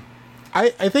believe him.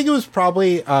 I think it was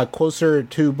probably closer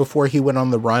to before he went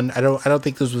on the run. I don't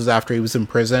think this was after he was in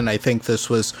prison. I think this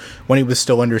was when he was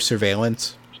still under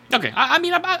surveillance. Okay, I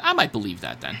mean, I might believe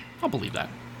that then. I'll believe that.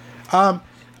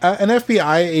 An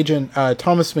FBI agent,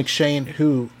 Thomas McShane,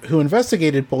 who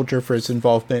investigated Bulger for his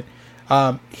involvement,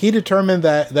 he determined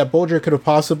that Bulger could have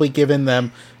possibly given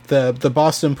them the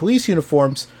Boston police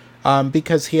uniforms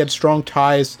because he had strong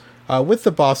ties with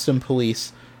the Boston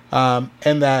police, and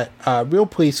that real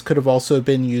police could have also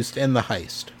been used in the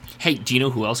heist. Hey, do you know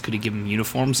who else could have given him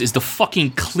uniforms? Is the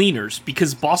fucking cleaners,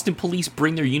 because Boston police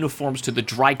bring their uniforms to the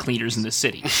dry cleaners in the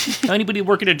city. Anybody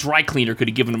working at a dry cleaner could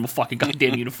have given him a fucking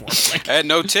goddamn uniform. Like,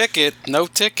 no ticket.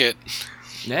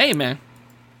 Hey, man.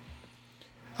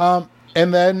 And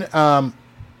then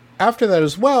after that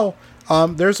as well,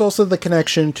 there's also the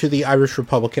connection to the Irish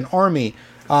Republican Army.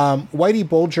 Whitey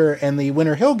Bulger and the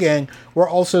Winter Hill Gang were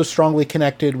also strongly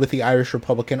connected with the Irish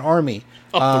Republican Army.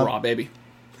 Up the raw, baby.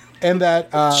 And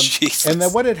that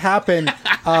what had happened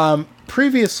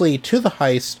previously to the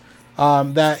heist,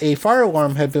 that a fire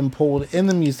alarm had been pulled in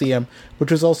the museum, which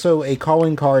was also a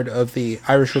calling card of the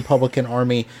Irish Republican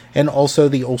Army and also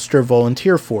the Ulster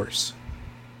Volunteer Force.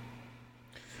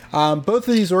 Both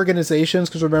of these organizations,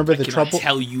 because remember the trouble. I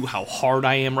tell you how hard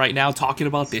I am right now talking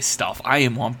about this stuff. I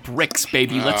am on bricks,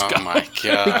 baby. Let's go. Oh my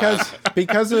god!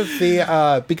 because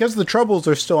the troubles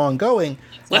are still ongoing.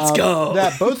 Let's go.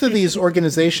 That both of these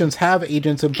organizations have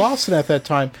agents in Boston at that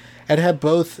time, and had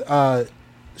both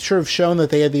sort of shown that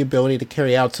they had the ability to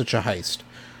carry out such a heist.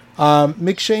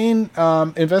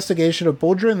 McShane investigation of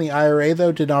Bulger and the IRA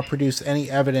though did not produce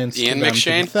any evidence to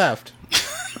the theft.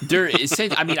 There is,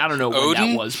 I mean, I don't know when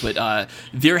that was, but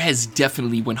there has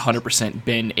definitely 100%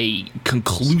 been a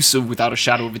conclusive, without a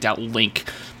shadow of a doubt, link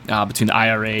between the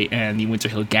IRA and the Winter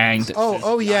Hill Gang. Yes,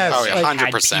 oh yeah,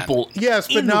 100%. Yes,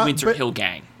 but in not the Winter Hill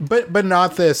Gang. But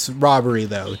not this robbery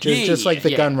though. Just like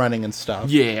the gun running and stuff.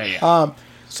 Yeah.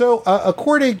 So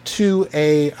according to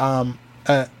a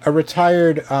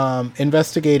retired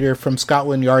investigator from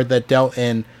Scotland Yard that dealt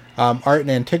in art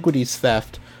and antiquities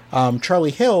theft,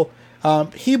 Charlie Hill.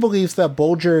 He believes that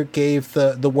Bulger gave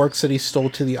the works that he stole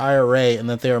to the IRA and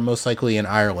that they are most likely in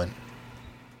Ireland.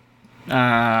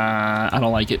 I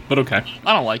don't like it, but okay.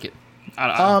 I don't like it. I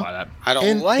don't buy that. I don't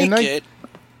it.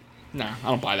 No, I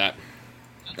don't buy that.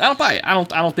 I don't buy it. I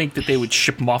don't think that they would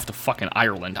ship them off to fucking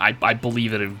Ireland. I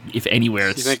believe that if anywhere,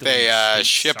 it's you think still they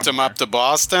shipped them up to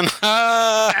Boston?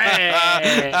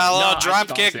 Hey, A little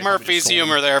Dropkick Murphy's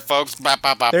humor there, folks.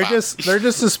 They're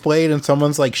just displayed in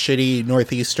someone's like shitty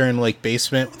northeastern like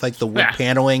basement with like the wood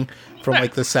paneling from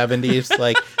like the 70s.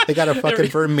 Like they got a fucking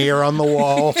Vermeer on the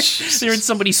wall. They're in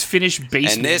somebody's finished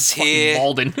basement. And this here,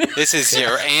 Malden. This is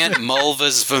your Aunt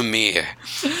Mulva's Vermeer.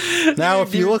 Now,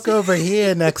 if you look over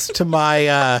here next to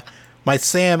my my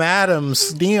Sam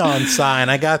Adams neon sign,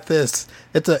 I got this.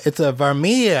 It's a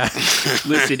Vermeer.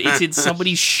 Listen, it's in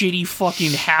somebody's shitty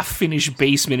fucking half-finished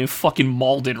basement in fucking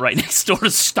Malden, right next door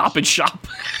to Stop and Shop.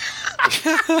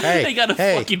 Hey, they got a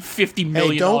fucking $50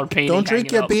 million painting. Don't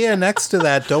drink your beer next to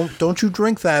that. Don't you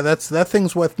drink that. That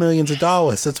thing's worth millions of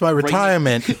dollars. That's my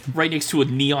retirement. Right next to a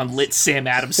neon lit Sam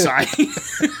Adams sign.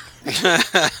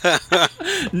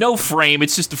 No frame.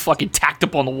 It's just a fucking tacked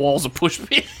up on the walls of push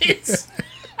pins.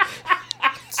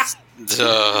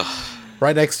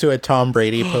 Right next to a Tom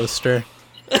Brady poster.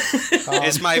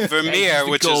 It's my Vermeer,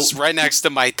 which is right next to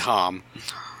my Tom.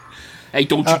 Hey,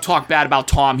 don't you talk bad about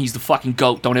Tom. He's the fucking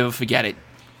GOAT. Don't ever forget it.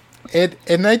 In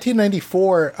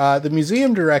 1994, the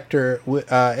museum director,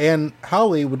 Anne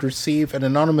Howley, would receive an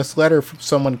anonymous letter from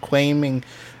someone claiming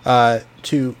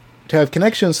to have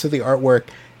connections to the artwork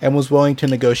and was willing to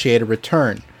negotiate a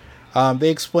return. They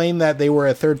explained that they were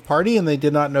a third party and they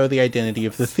did not know the identity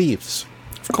of the thieves.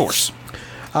 Of course.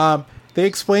 They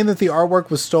explained that the artwork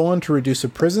was stolen to reduce a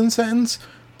prison sentence,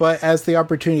 but as the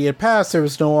opportunity had passed, there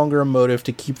was no longer a motive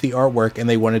to keep the artwork, and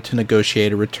they wanted to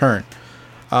negotiate a return.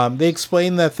 They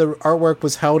explained that the artwork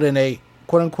was held in a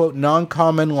quote-unquote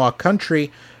non-common law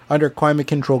country under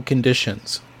climate-controlled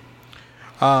conditions.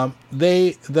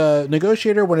 The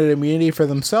negotiator wanted immunity for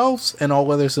themselves and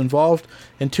all others involved,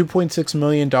 and $2.6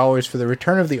 million for the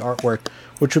return of the artwork,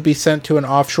 which would be sent to an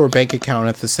offshore bank account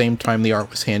at the same time the art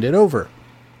was handed over.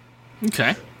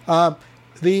 Okay.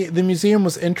 The museum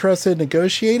was interested in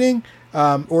negotiating,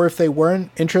 or if they weren't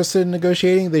interested in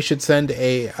negotiating, they should send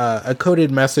a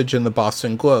coded message in the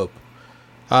Boston Globe.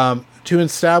 To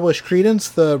establish credence,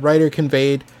 the writer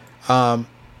conveyed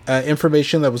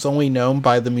information that was only known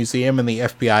by the museum and the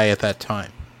FBI at that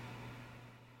time.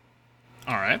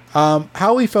 All right.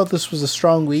 Howley felt this was a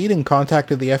strong lead and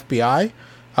contacted the FBI,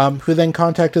 who then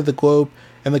contacted the Globe,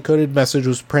 and the coded message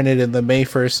was printed in the May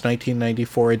 1st,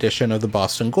 1994 edition of the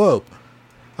Boston Globe.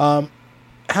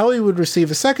 Howley would receive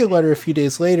a second letter a few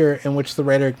days later in which the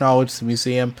writer acknowledged the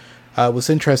museum was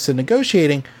interested in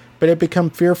negotiating, but had become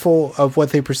fearful of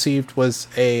what they perceived was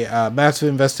a massive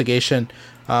investigation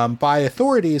by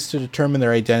authorities to determine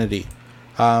their identity.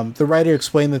 The writer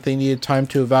explained that they needed time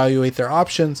to evaluate their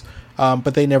options,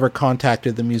 but they never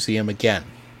contacted the museum again.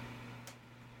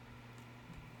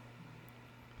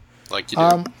 Like you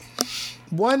do.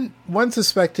 One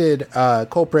suspected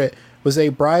culprit was a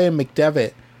Brian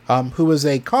McDevitt, who was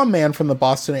a con man from the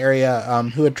Boston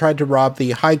area who had tried to rob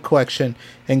the Hyde Collection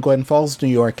in Glen Falls, New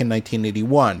York in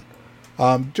 1981.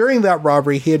 During that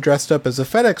robbery, he had dressed up as a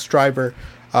FedEx driver,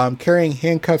 carrying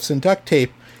handcuffs and duct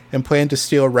tape, and planned to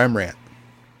steal Rembrandt.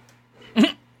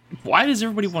 Why does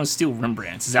everybody want to steal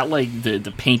Rembrandts? Is that like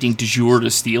the painting du jour to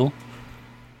steal?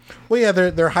 Well, yeah,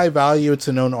 they're high value. It's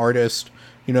a known artist.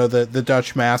 You know, the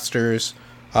Dutch masters.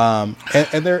 And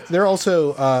they're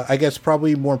also, I guess,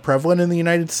 probably more prevalent in the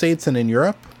United States than in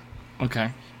Europe.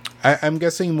 Okay. I'm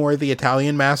guessing more of the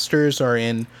Italian masters are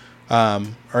in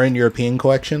European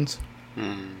collections.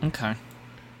 Okay.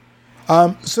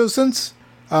 So since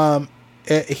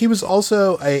he was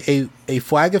also a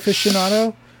flag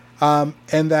aficionado,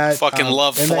 and that fucking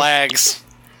love flags.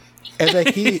 And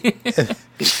that he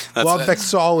love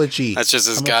vexology. That's just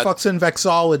his I'm god. a fucking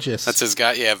vexologist. That's his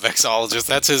guy. Yeah, vexologist.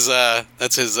 That's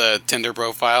his Tinder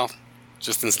profile.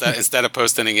 Just instead of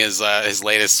posting his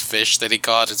latest fish that he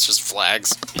caught, it's just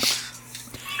flags.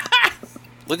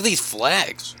 Look at these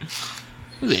flags.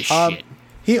 Look at this shit.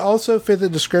 He also fit the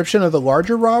description of the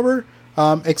larger robber,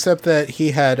 except that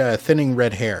he had thinning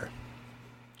red hair.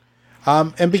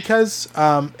 And because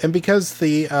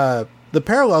the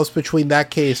parallels between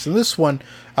that case and this one,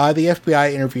 the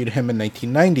FBI interviewed him in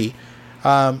 1990.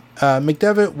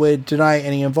 McDevitt would deny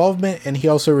any involvement, and he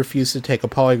also refused to take a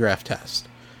polygraph test.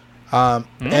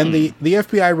 And the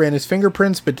FBI ran his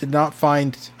fingerprints, but did not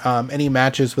find any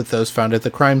matches with those found at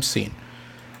the crime scene.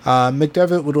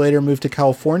 McDevitt would later move to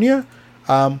California,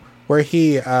 where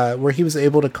he was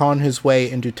able to con his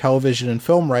way into television and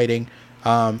film writing,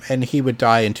 and he would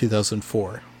die in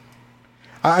 2004.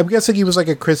 I'm guessing he was like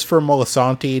a Christopher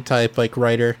Moltisanti type like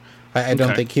writer. I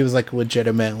don't think he was like a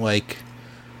legitimate like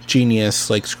genius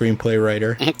like screenplay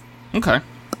writer. Okay.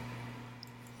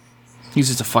 He's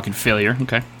just a fucking failure.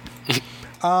 Okay.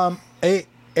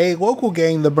 A local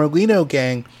gang, the Merlino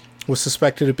gang, was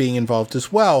suspected of being involved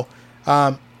as well,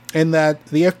 in that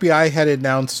the FBI had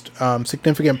announced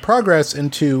significant progress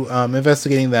into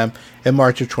investigating them in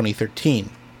March of 2013.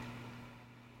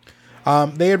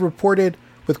 They had reported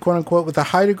with quote-unquote with a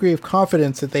high degree of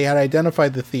confidence that they had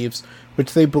identified the thieves,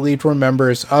 which they believed were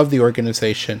members of the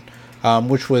organization,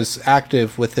 which was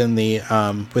active within the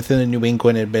New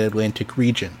England and Mid-Atlantic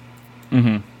region.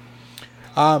 Mm-hmm.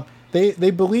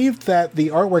 They believed that the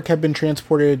artwork had been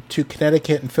transported to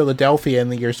Connecticut and Philadelphia in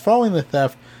the years following the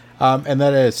theft, and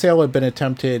that a sale had been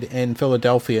attempted in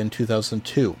Philadelphia in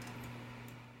 2002.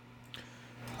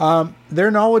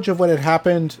 Their knowledge of what had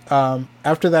happened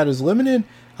after that is limited,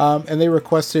 and they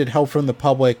requested help from the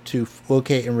public to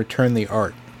locate and return the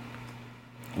art.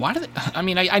 Why do they... I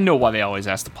mean, I know why they always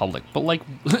ask the public, but, like,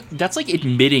 that's like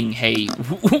admitting, hey,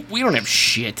 we don't have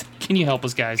shit. Can you help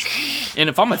us, guys? And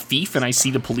if I'm a thief and I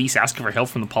see the police asking for help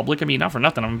from the public, I mean, not for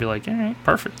nothing, I'm gonna be like, all right,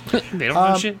 perfect. They don't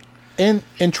have shit. In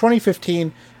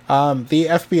 2015, the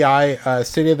FBI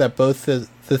stated that both the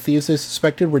thieves they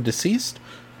suspected were deceased.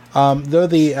 Though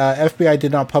the FBI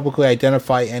did not publicly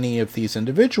identify any of these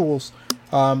individuals,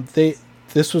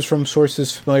 this was from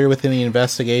sources familiar within the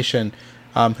investigation,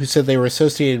 who said they were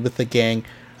associated with the gang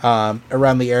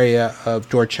around the area of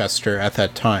Dorchester at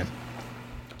that time.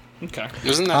 Okay.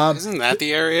 Isn't that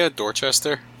the area,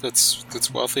 Dorchester,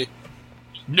 that's wealthy?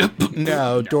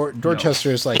 No,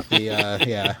 Dorchester is like the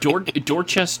yeah.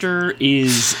 Dorchester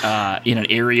is in an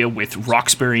area with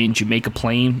Roxbury and Jamaica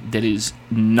Plain that is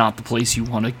not the place you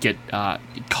want to get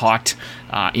caught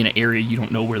in an area you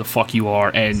don't know where the fuck you are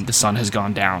and the sun has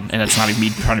gone down. And that's not even me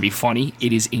trying to be funny.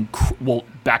 It is well,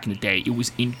 back in the day, it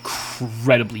was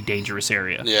incredibly dangerous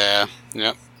area. Yeah.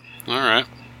 Yep. All right.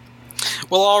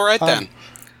 Well, all right then.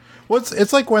 Well,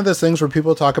 it's like one of those things where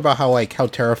people talk about how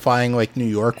terrifying like New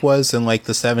York was in like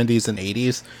the 70s and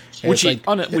 80s, Which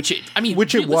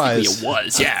it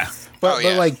was, yeah. But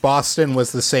like Boston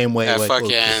was the same way. That like,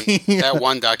 fucking that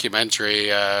one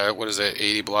documentary, what is it,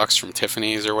 80 Blocks from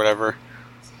Tiffany's or whatever?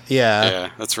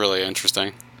 Yeah, that's really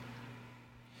interesting.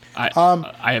 I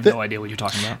have no idea what you're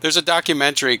talking about. There's a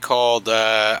documentary called,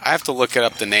 I have to look it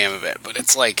up the name of it, but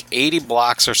it's like 80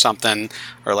 blocks or something,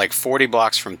 or like 40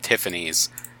 blocks from Tiffany's.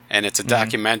 And it's a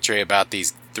documentary about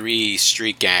these 3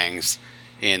 street gangs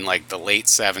in like the late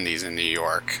 70s in New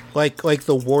York. Like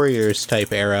the Warriors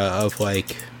type era of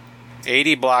like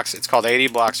 80 blocks. It's called 80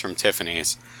 Blocks from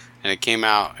Tiffany's, and it came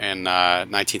out in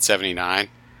 1979.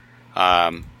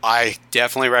 I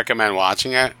definitely recommend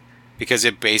watching it because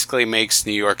it basically makes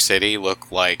New York City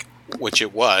look like, which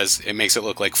it was, it makes it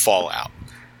look like Fallout.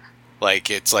 Like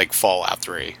it's like Fallout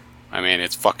 3. I mean,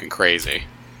 it's fucking crazy.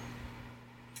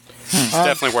 It's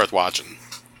definitely worth watching.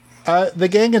 The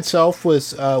gang itself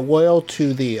was loyal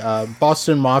to the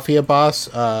Boston Mafia boss,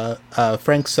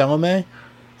 Frank Salome,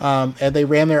 and they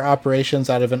ran their operations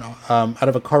out of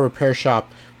a car repair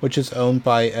shop, which is owned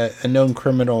by a known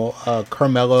criminal,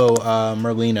 Carmelo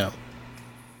Merlino.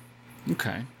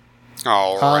 Okay.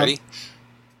 Alrighty.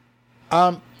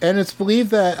 And it's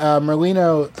believed that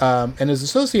Merlino and his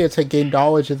associates had gained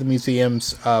knowledge of the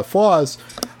museum's flaws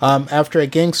after a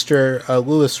gangster,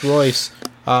 Louis Royce,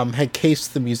 had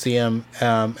cased the museum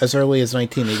as early as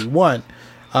 1981.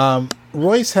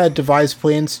 Royce had devised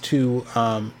plans to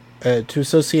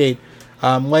associate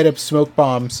light-up smoke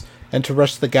bombs and to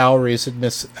rush the galleries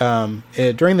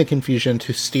during the confusion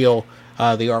to steal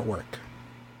the artwork.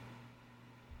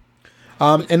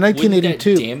 In 1982,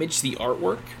 would that damage the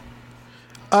artwork?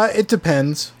 It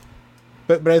depends,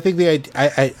 but I think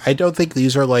I don't think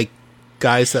these are like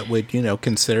guys that would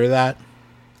consider that.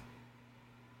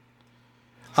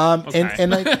 Okay.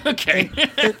 And okay,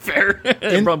 fair.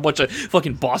 A bunch of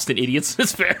fucking Boston idiots.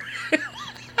 That's fair.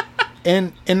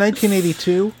 In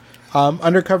 1982,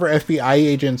 undercover FBI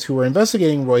agents who were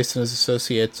investigating Royce and his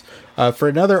associates for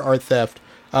another art theft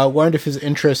learned of his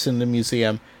interest in the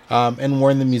museum and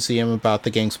warned the museum about the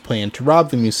gang's plan to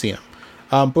rob the museum.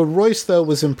 But Royce, though,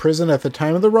 was in prison at the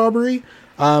time of the robbery.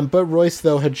 But Royce,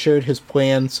 though, had shared his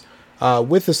plans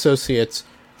with associates,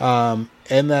 and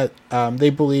that they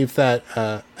believe that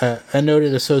a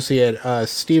noted associate,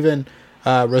 Stephen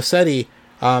Rossetti,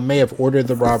 may have ordered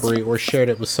the robbery or shared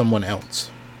it with someone else.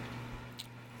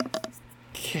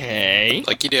 Okay.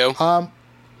 Like you do.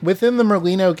 Within the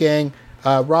Merlino gang,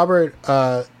 Robert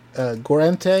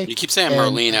Gorente... You keep saying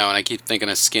Merlino, and I keep thinking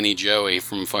of Skinny Joey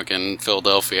from fucking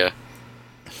Philadelphia,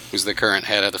 who's the current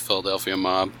head of the Philadelphia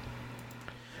mob.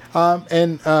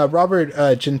 And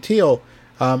Robert Gentile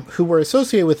who were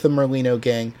associated with the Merlino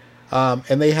gang,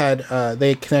 and they had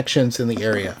connections in the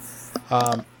area.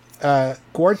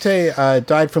 Guarte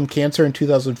died from cancer in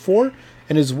 2004,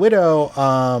 and his widow,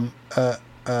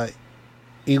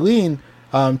 Eileen,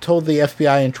 told the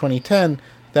FBI in 2010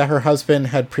 that her husband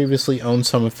had previously owned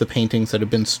some of the paintings that had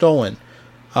been stolen.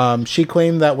 She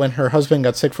claimed that when her husband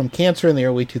got sick from cancer in the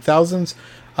early 2000s,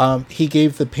 he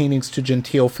gave the paintings to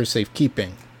Gentile for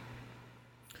safekeeping.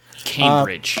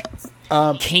 Cambridge.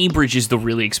 Cambridge is the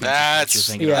really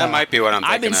expensive. That might be what I'm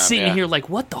thinking I've been sitting here like,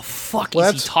 what the fuck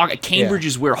is he talking? Cambridge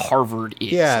is where Harvard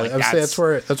is. Yeah, like, that's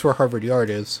where Harvard Yard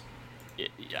is.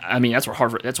 I mean, that's where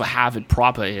Harvard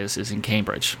proper is in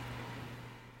Cambridge.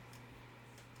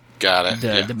 Got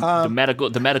it.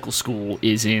 The medical school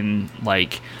is in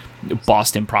like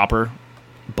Boston proper,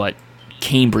 but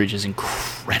Cambridge is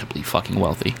incredibly fucking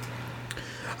wealthy.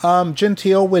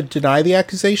 Gentile would deny the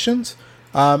accusations,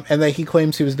 and that he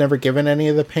claims he was never given any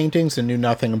of the paintings and knew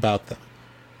nothing about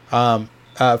them.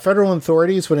 Federal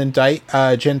authorities would indict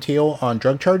Gentile on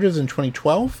drug charges in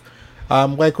 2012,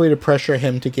 likely to pressure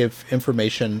him to give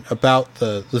information about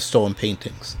the stolen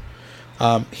paintings.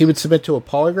 He would submit to a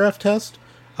polygraph test,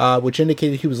 which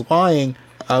indicated he was lying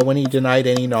when he denied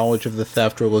any knowledge of the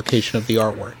theft or location of the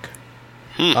artwork.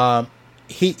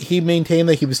 He maintained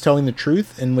that he was telling the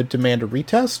truth and would demand a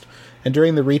retest. And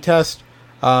during the retest,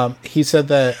 he said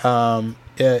that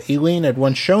Eileen had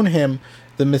once shown him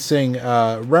the missing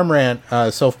Rembrandt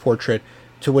self-portrait,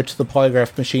 to which the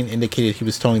polygraph machine indicated he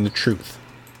was telling the truth.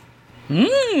 But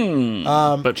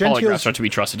polygraphs are to be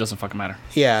trusted. Doesn't fucking matter.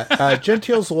 Yeah.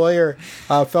 Gentile's lawyer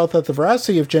felt that the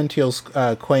veracity of Gentile's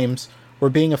claims were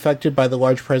being affected by the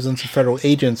large presence of federal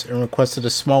agents and requested a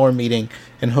smaller meeting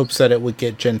in hopes that it would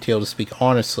get Gentile to speak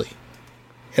honestly.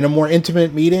 In a more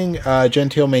intimate meeting,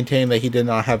 Gentile maintained that he did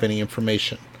not have any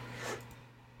information.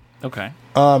 Okay.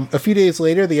 A few days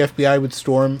later, the FBI would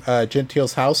storm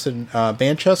Gentile's house in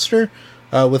Manchester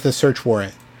with a search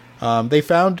warrant. They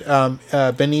found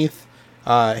beneath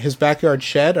his backyard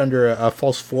shed under a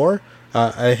false floor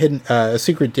a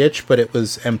secret ditch, but it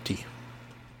was empty.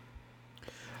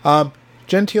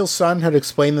 Gentile's son had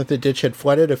explained that the ditch had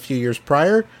flooded a few years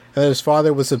prior, and that his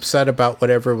father was upset about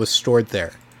whatever was stored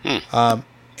there.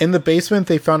 In the basement,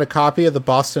 they found a copy of the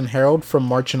Boston Herald from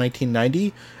March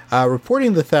 1990,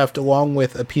 reporting the theft along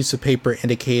with a piece of paper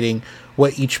indicating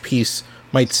what each piece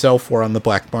might sell for on the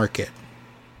black market.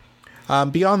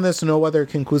 Beyond this, no other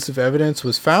conclusive evidence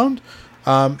was found,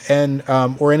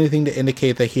 or anything to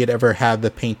indicate that he had ever had the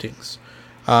paintings.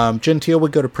 Gentile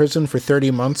would go to prison for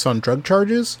 30 months on drug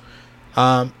charges,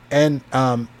 and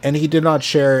he did not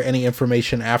share any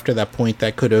information after that point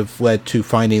that could have led to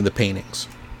finding the paintings.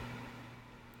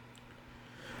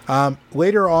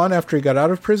 Later on, after he got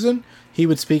out of prison, he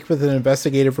would speak with an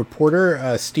investigative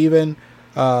reporter, Stephen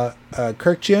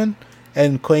Kirkjian,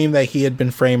 and claim that he had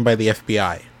been framed by the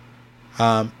FBI.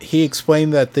 He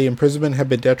explained that the imprisonment had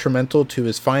been detrimental to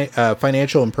his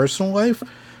financial and personal life,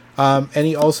 and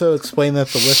he also explained that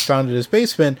the list found in his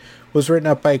basement was written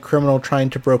up by a criminal trying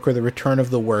to broker the return of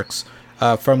the works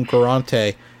from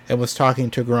Guarente, and was talking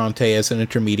to Guarente as an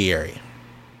intermediary.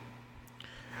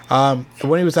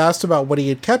 When he was asked about what he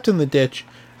had kept in the ditch,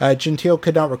 Gentile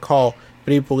could not recall,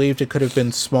 but he believed it could have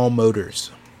been small motors.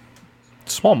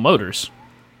 Small motors?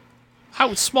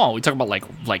 How small? We talking about like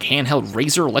handheld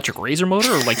electric razor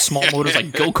motor, or like small motors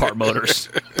like go-kart motors?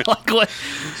 like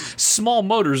small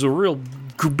motors, a real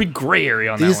big gray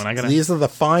area on that one. These are the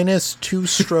finest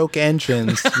two-stroke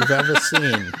engines you've ever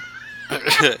seen.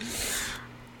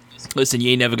 Listen,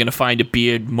 you ain't never gonna find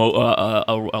a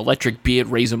electric beard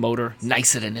razor motor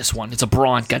nicer than this one. It's a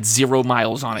Braun, got 0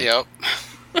 miles on it. Yep.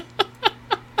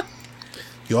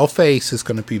 Your face is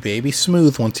gonna be baby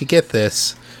smooth once you get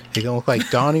this. You're gonna look like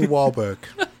Donnie Wahlberg.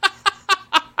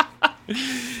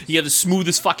 You have the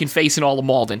smoothest fucking face in all of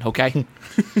Malden, okay?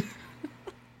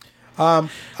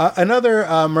 Another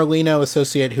Merlino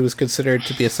associate who was considered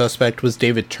to be a suspect was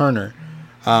David Turner.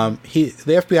 The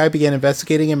FBI began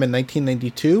investigating him in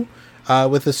 1992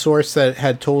 with a source that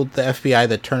had told the FBI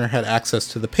that Turner had access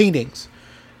to the paintings.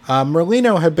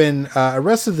 Merlino had been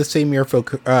arrested the same year for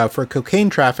cocaine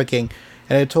trafficking,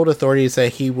 and had told authorities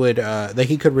that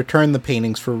he could return the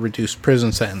paintings for a reduced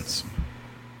prison sentence.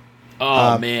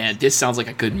 Oh man, this sounds like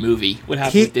a good movie. What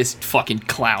happened with this fucking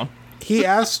clown? He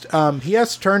asked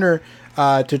Turner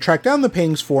to track down the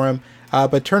paintings for him,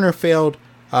 but Turner failed.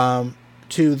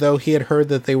 Though he had heard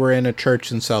that they were in a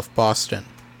church in South Boston.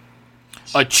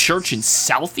 A church in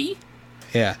Southie?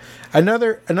 Yeah.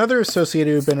 Another associate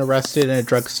who had been arrested in a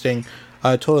drug sting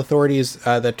told authorities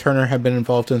that Turner had been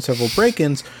involved in several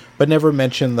break-ins, but never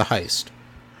mentioned the heist.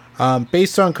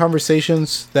 Based on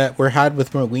conversations that were had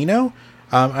with Merlino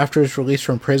after his release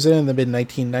from prison in the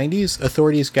mid-1990s,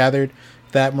 authorities gathered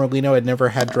that Merlino had never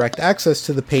had direct access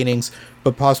to the paintings,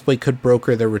 but possibly could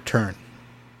broker their return.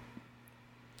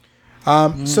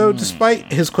 So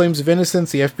despite his claims of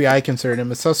innocence, the FBI considered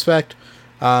him a suspect.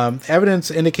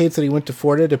 Evidence indicates that he went to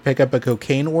Florida to pick up a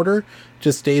cocaine order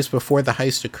just days before the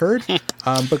heist occurred.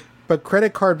 But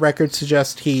credit card records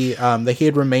suggest that he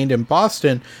had remained in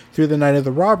Boston through the night of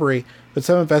the robbery, but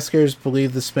some investigators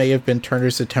believe this may have been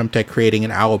Turner's attempt at creating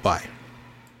an alibi.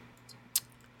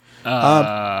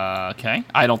 Okay.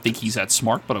 I don't think he's that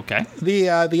smart, but okay. The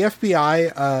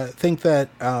FBI think that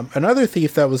another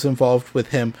thief that was involved with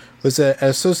him was an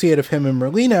associate of him and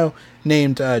Merlino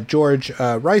named George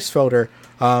Reisfelder,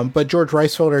 but George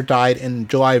Reisfelder died in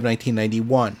July of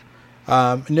 1991.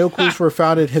 No clues were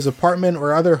found at his apartment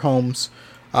or other homes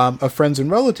of friends and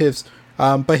relatives,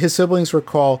 but his siblings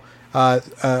recall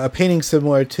a painting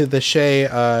similar to the Shea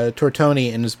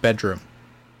Tortoni in his bedroom.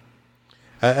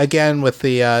 Again, with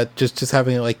the just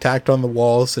having it like tacked on the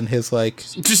walls and his like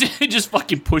just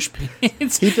fucking push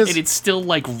pins, and it's still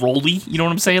like rolly. You know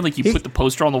what I'm saying? Like you put the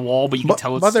poster on the wall, but you can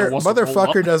tell it's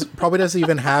motherfucker doesn't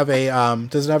even have a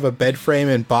doesn't have a bed frame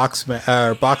and box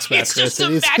mattress. It's just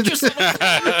a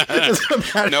mattress.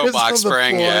 No box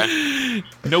spring, yeah.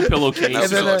 No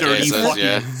pillowcase. No dirty fucking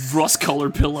yeah.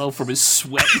 rust-colored pillow from his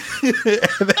sweat. And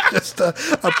then just a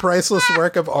priceless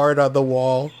work of art on the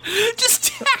wall. Just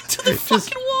tacked to the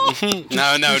fucking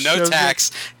wall. No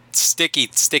tacks. Sticky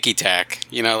tack.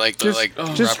 You know, like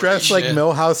just dressed like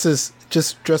Milhouse's.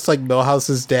 Just dressed like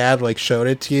Milhouse's dad, like showed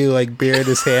it to you, like beer in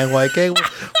his hand, like, hey,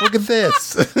 look at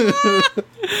this.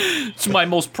 It's my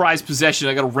most prized possession.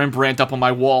 I got a Rembrandt up on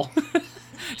my wall.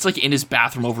 It's like in his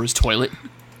bathroom over his toilet.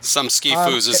 Some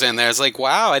ski-foos is in there. It's like,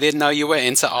 wow, I didn't know you were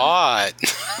into art.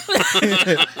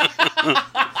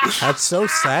 That's so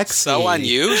sexy. So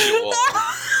unusual.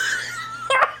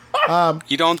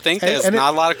 You don't think there's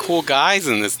not a lot of cool guys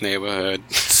in this neighborhood?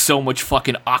 So much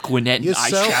fucking Aquanet and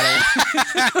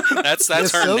eyeshadow.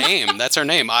 That's her name. That's her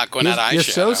name, Aquanet eyeshadow. You're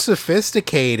so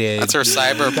sophisticated. That's her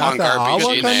cyberpunk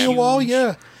RPG name. On your wall,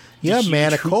 yeah,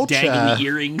 man, a culture. Dangly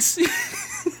earrings,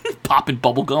 popping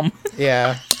bubblegum.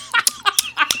 Yeah,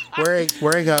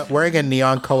 wearing a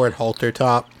neon colored halter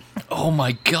top. Oh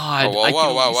my god!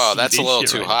 Whoa! That's a little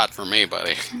too hot for me,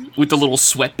 buddy. With the little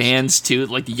sweatbands too,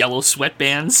 like the yellow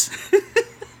sweatbands.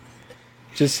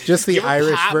 just the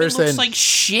Irish version. Looks like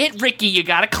shit, Ricky. You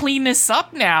gotta clean this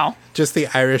up now. Just the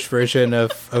Irish version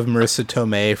of Marissa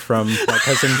Tomei from My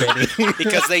Cousin Vinny.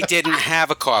 Because they didn't have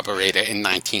a carburetor in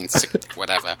 1960,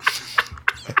 whatever.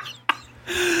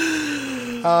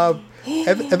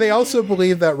 And they also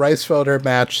believe that Reisfelder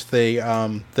matched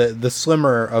the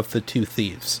slimmer of the two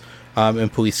thieves in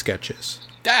police sketches.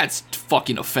 That's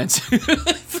fucking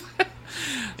offensive.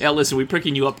 Yeah, listen, we're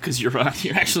pricking you up because you're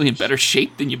actually in better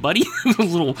shape than your buddy.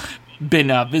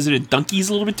 Been visiting donkeys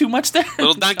a little bit too much there.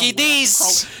 Little donkey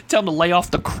D's. Tell him to lay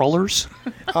off the crullers.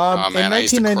 Oh man, I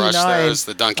used to crush those,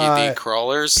 the donkey D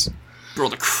crawlers. Bro,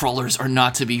 the crawlers are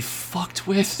not to be fucked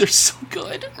with. They're so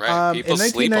good. Right, people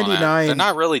sleep on them. They're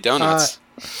not really donuts.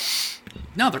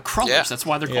 No, they're crawlers. Yeah. That's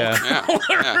why they're called crawlers.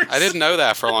 Yeah. I didn't know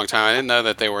that for a long time. I didn't know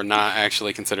that they were not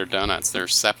actually considered donuts. They're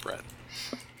separate.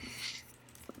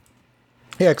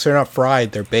 Yeah, because they're not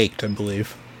fried. They're baked, I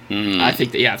believe. I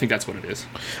think that's what it is.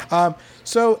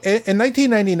 So in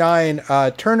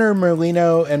 1999, Turner,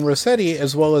 Merlino, and Rossetti,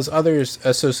 as well as others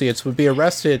associates, would be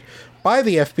arrested by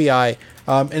the FBI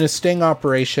in a sting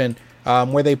operation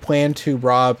where they planned to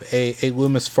rob a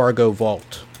Loomis Fargo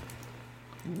vault.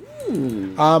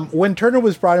 When Turner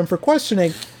was brought in for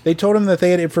questioning, they told him that they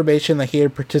had information that he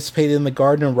had participated in the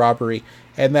Gardner robbery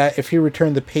and that if he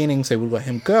returned the paintings, they would let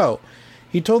him go.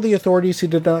 He told the authorities he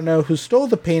did not know who stole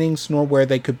the paintings nor where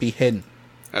they could be hidden.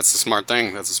 That's a smart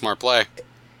thing. That's a smart play.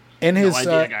 In his,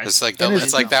 idea, guys. It's like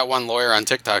that one lawyer on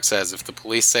TikTok says, if the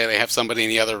police say they have somebody in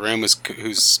the other room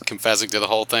who's confessing to the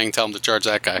whole thing, tell them to charge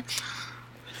that guy.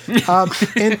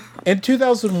 In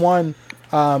 2001,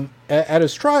 at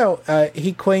his trial,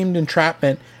 he claimed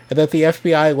entrapment and that the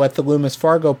FBI let the Loomis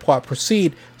Fargo plot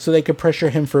proceed so they could pressure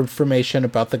him for information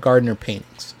about the Gardner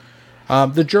paintings.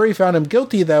 The jury found him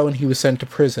guilty, though, and he was sent to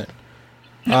prison.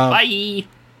 Bye!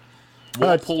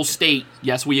 Walpole State.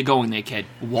 Yes, where you going there, kid?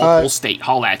 Walpole State.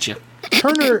 Holla at you.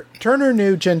 Turner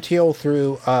knew Gentile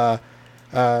through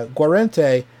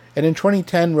Guarente, and in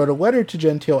 2010 wrote a letter to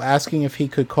Gentile asking if he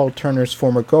could call Turner's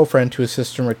former girlfriend to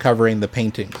assist in recovering the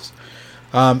paintings.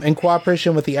 In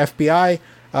cooperation with the FBI,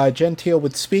 Gentile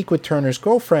would speak with Turner's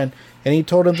girlfriend, and he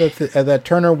told him that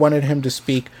Turner wanted him to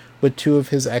speak with two of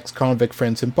his ex-convict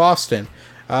friends in Boston.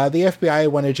 The FBI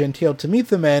wanted Gentile to meet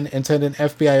the men and send an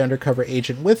FBI undercover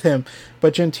agent with him,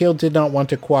 but Gentile did not want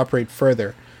to cooperate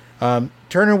further.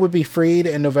 Turner would be freed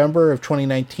in November of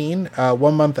 2019,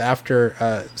 1 month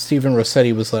after Stephen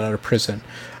Rossetti was let out of prison.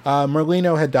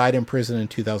 Merlino had died in prison in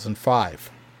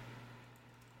 2005.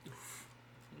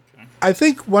 I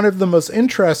think one of the most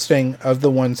interesting of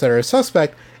the ones that are a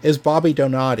suspect is Bobby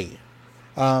Donati.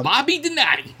 Bobby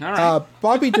Donati. All right.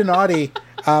 Bobby Donati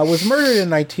was murdered in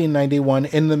 1991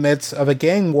 in the midst of a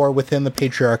gang war within the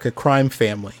Patriarcha crime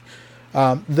family.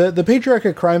 The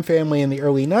Patriarcha crime family in the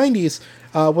early 90s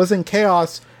was in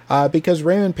chaos because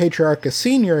Raymond Patriarcha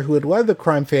Sr., who had led the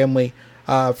crime family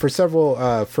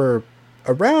for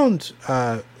around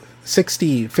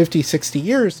 60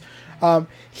 years,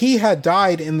 he had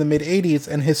died in the mid-'80s,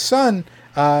 and his son,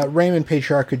 Raymond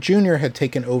Patriarcha Jr., had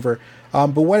taken over.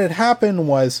 But what had happened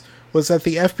was that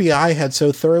the FBI had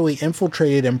so thoroughly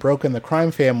infiltrated and broken the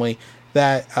crime family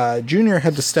that Jr.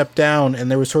 had to step down, and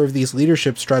there was sort of these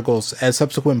leadership struggles as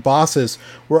subsequent bosses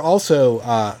were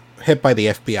also hit by the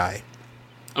FBI.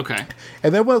 Okay.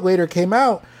 And then what later came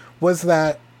out was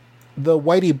that the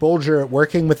Whitey Bulger,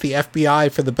 working with the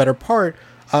FBI for the better part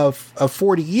of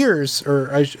 40 years, or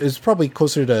is probably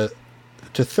closer to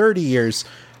 30 years,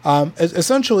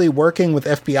 essentially working with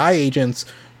FBI agents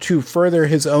to further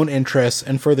his own interests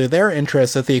and further their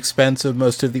interests at the expense of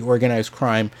most of the organized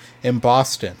crime in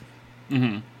Boston.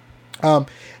 Mm-hmm.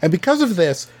 And because of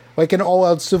this, like an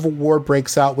all-out civil war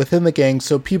breaks out within the gang,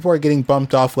 so people are getting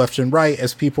bumped off left and right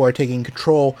as people are taking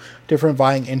control, different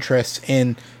vying interests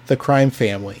in the crime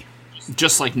family.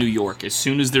 Just like New York, as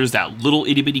soon as there's that little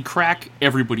itty-bitty crack,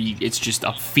 everybody, it's just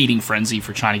a feeding frenzy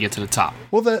for trying to get to the top.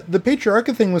 Well, the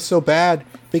Patriarcha thing was so bad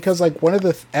because, like, one of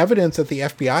the evidence that the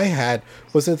FBI had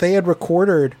was that they had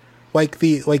recorded, like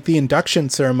the induction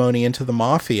ceremony into the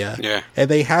mafia. Yeah. And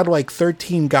they had, like,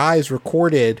 13 guys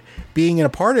recorded being in a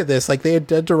part of this. Like, they had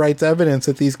dead to rights evidence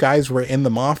that these guys were in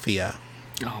the mafia.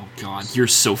 Oh, God, you're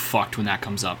so fucked when that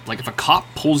comes up. Like, if a cop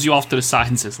pulls you off to the side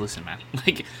and says, listen, man,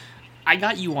 like, I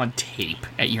got you on tape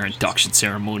at your induction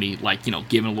ceremony, like, you know,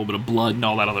 giving a little bit of blood and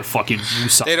all that other fucking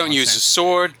woosah. They don't use a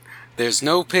sword. There's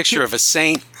no picture of a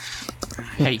saint.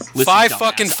 Hey, listen, 5 dumbass,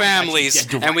 fucking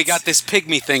families, and we got this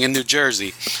pygmy thing in New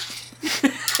Jersey.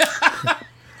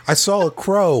 I saw a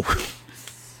crow.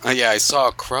 Yeah, I saw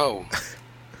a crow.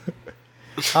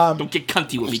 Don't get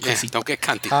cunty with me, Chrissy. Don't get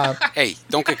cunty. Hey,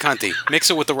 don't get cunty.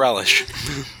 Mix it with the relish.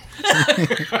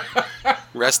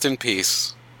 Rest in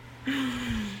peace.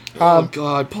 Oh,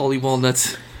 God, Polly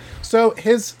Walnuts. So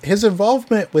his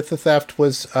involvement with the theft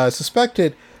was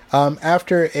suspected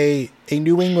after a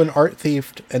New England art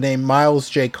thief named Miles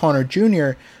J. Connor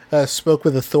Jr. Spoke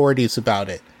with authorities about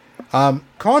it.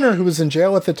 Connor, who was in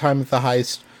jail at the time of the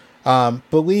heist,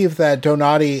 believed that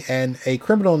Donati and a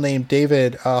criminal named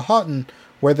David Houghton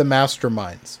were the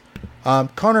masterminds.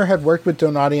 Connor had worked with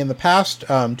Donati in the past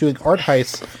doing art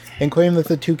heists and claimed that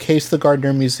the two cased the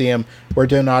Gardner Museum where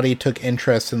Donati took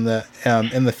interest in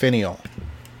the finial.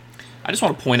 I just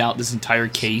want to point out this entire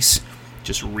case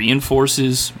just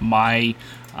reinforces my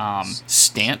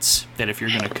stance that if you're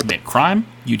going to commit crime,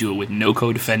 you do it with no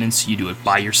co-defendants, you do it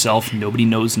by yourself, nobody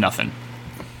knows nothing.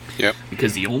 Yep.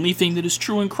 Because the only thing that is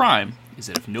true in crime is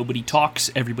that if nobody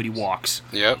talks, everybody walks.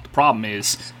 Yep. The problem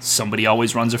is, somebody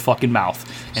always runs their fucking mouth.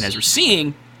 And as we're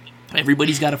seeing,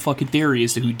 everybody's got a fucking theory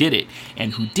as to who did it.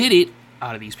 And who did it,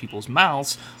 out of these people's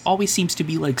mouths, always seems to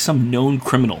be like some known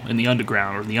criminal in the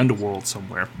underground or the underworld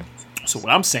somewhere. So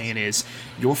what I'm saying is,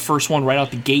 your first one right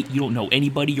out the gate, you don't know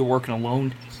anybody, you're working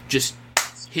alone, just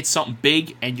hit something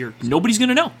big, and nobody's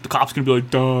gonna know. The cop's gonna be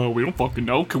like, duh, we don't fucking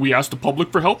know. Can we ask the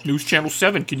public for help? News Channel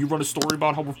 7, can you run a story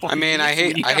about how we're fucking... I mean, I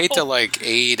hate to, like,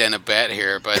 aid and abet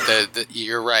here, but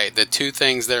you're right. The two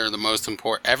things that are the most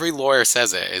important, every lawyer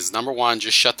says it, is number one,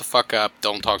 just shut the fuck up,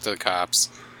 don't talk to the cops.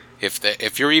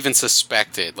 If you're even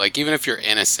suspected, like, even if you're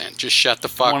innocent, just shut the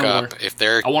fuck up.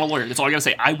 I want a lawyer. That's all I gotta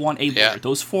say. I want a lawyer. Yeah.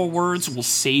 Those 4 words will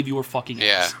save your fucking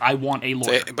ass. I want a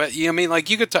lawyer. But I mean, like,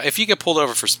 you could if you get pulled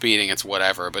over for speeding, it's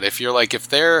whatever. But if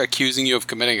they're accusing you of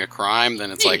committing a crime,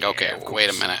 then it's like, okay, well, wait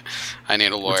a minute, I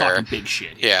need a lawyer. We're talking big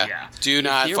shit. Yeah. Do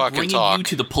not fucking talk. If they're bringing you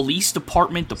to the police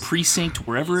department, the precinct,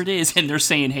 wherever it is, and they're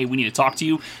saying, hey, we need to talk to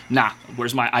you. Nah,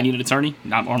 I need an attorney.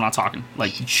 I'm not talking.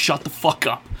 Like, shut the fuck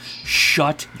up.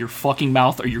 Shut your fucking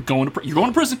mouth, or you're going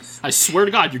to prison. I swear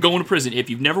to God, you're going to prison. If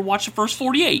you've never watched the first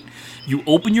 48, you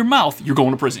open your mouth, you're going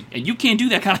to prison, and you can't do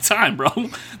that kind of time, bro.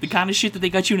 The kind of shit that they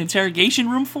got you in an interrogation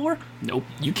room for. Nope,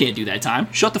 you can't do that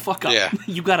time. Shut the fuck up. Yeah.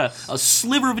 You got a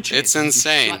sliver of a chance. It's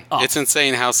insane. It's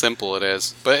insane how simple it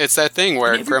is. But it's that thing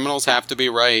where criminals have to be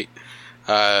right.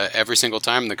 every single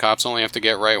time the cops only have to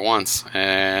get right once,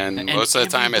 and most of the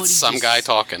time it's some guy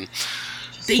talking.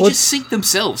 They just sink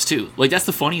themselves too. Like, that's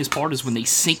the funniest part, is when they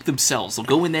sink themselves. They'll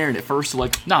go in there and at first they're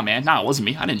like, "Nah, man, it wasn't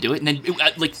me. I didn't do it." And then,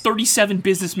 like 37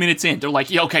 business minutes in, they're like,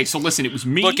 "Yeah, okay, so listen, it was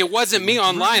me. Look, it wasn't me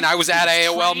online. I was at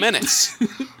AOL Minutes."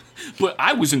 But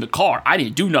I was in the car. I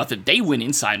didn't do nothing. They went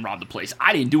inside and robbed the place.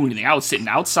 I didn't do anything. I was sitting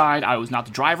outside. I was not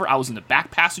the driver. I was in the back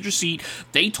passenger seat.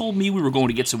 They told me we were going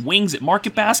to get some wings at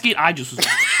Market Basket. I just was...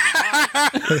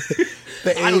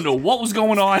 I don't know what was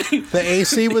going on. The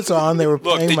AC was on. They were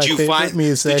playing my favorite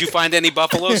music. Did you find any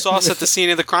buffalo sauce at the scene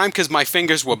of the crime? Because my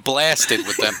fingers were blasted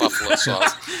with that buffalo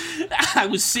sauce. I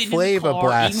was sitting in the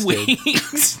car eating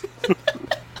wings.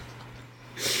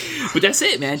 But that's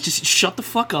it, man. Just shut the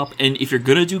fuck up. And if you're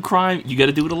gonna do crime, you got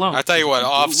to do it alone. I tell you what,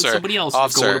 officer. Somebody else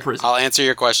officer, go to prison. I'll answer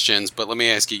your questions, but let me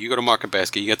ask you. You go to Market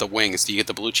Basket. You get the wings. Do you get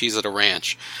the blue cheese or the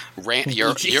ranch?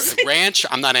 Your ranch.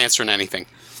 I'm not answering anything.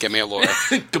 Get me a lawyer.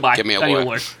 Goodbye. Get me a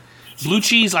lawyer. Blue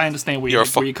cheese. I understand where you're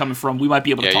coming from. We might be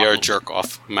able to talk. Yeah, you're a jerk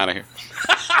off. I'm out of here.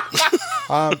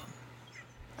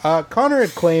 Connor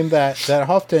had claimed that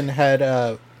Houghton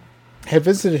had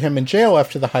visited him in jail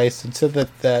after the heist and said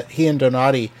that he and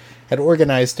Donati had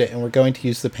organized it and were going to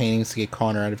use the paintings to get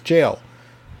Connor out of jail.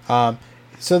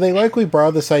 So they likely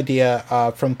borrowed this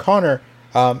idea from Connor,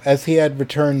 as he had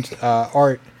returned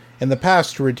art in the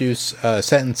past to reduce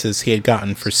sentences he had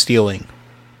gotten for stealing.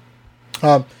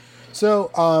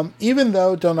 So even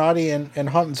though Donati and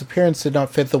Houghton's appearance did not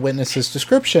fit the witness's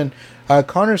description,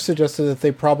 Connor suggested that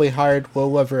they probably hired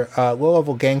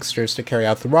low-level gangsters to carry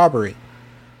out the robbery.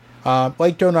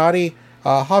 Like Donati,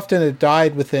 Houghton had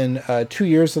died within 2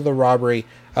 years of the robbery,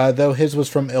 though his was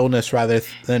from illness rather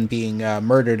than being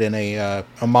murdered in a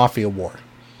mafia war.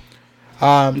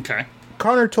 Okay.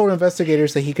 Connor told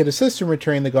investigators that he could assist in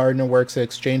returning the Gardner works in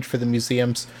exchange for the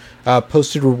museum's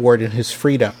posted reward and his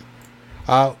freedom.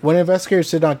 When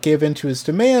investigators did not give in to his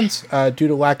demands due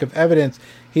to lack of evidence,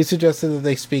 he suggested that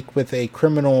they speak with a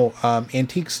criminal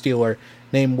antique dealer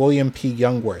named William P.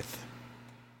 Youngworth.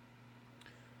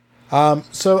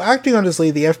 So acting on his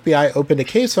lead, the FBI opened a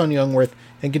case on Youngworth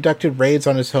and conducted raids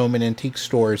on his home and antique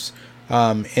stores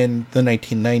in the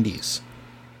 1990s.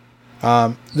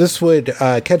 This would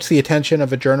catch the attention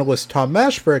of a journalist, Tom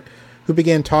Mashberg, who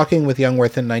began talking with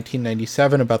Youngworth in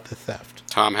 1997 about the theft.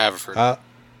 Tom Haverford.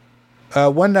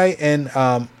 One night in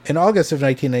August of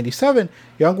 1997,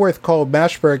 Youngworth called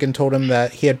Mashberg and told him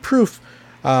that he had proof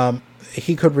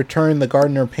he could return the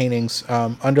Gardner paintings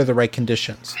under the right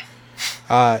conditions.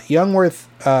 Youngworth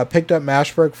picked up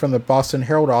Mashberg from the Boston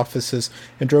Herald offices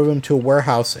and drove him to a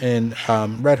warehouse in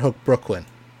Red Hook, Brooklyn.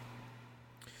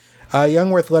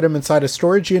 Youngworth led him inside a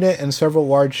storage unit and several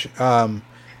large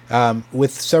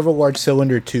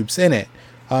cylinder tubes in it.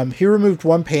 He removed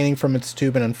one painting from its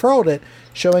tube and unfurled it,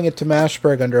 showing it to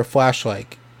Mashberg under a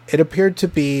flashlight. It appeared to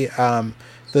be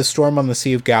the storm on the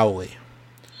Sea of Galilee.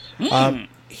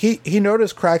 He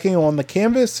noticed cracking along the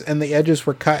canvas, and the edges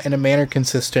were cut in a manner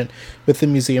consistent with the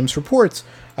museum's reports,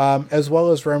 as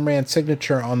well as Rembrandt's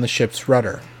signature on the ship's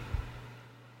rudder.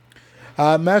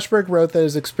 Mashberg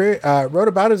wrote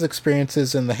about his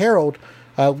experiences in the Herald,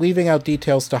 leaving out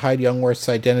details to hide Youngworth's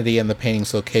identity and the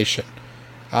painting's location.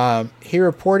 He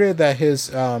reported that his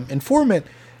informant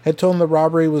had told him the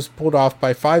robbery was pulled off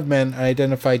by 5 men and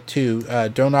identified 2.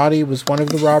 Donati was one of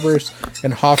the robbers,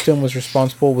 and Houghton was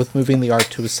responsible with moving the art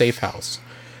to a safe house.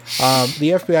 The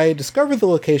FBI had discovered the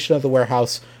location of the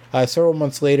warehouse several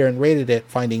months later and raided it,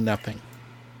 finding nothing.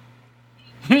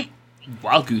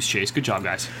 Wild goose chase. Good job,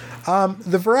 guys.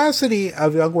 The veracity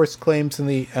of Youngworth's claims and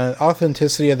the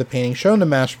authenticity of the painting shown to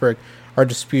Mashberg are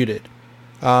disputed.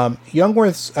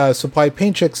 Youngworth supplied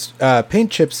paint chips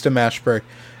to Mashberg,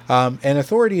 and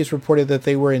authorities reported that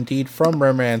they were indeed from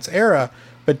Rembrandt's era,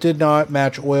 but did not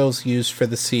match oils used for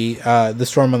the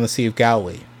storm on the Sea of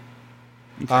Galilee.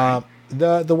 Okay.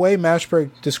 The way Mashberg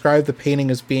described the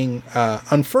painting as being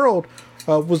unfurled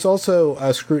was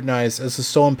also scrutinized, as the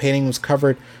stolen painting was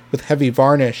covered with heavy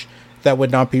varnish that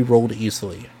would not be rolled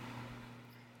easily.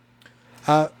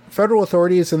 Federal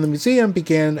authorities in the museum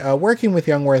began working with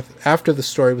Youngworth after the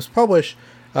story was published,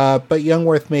 but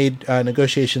Youngworth made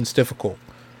negotiations difficult.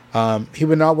 He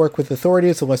would not work with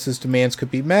authorities unless his demands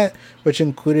could be met, which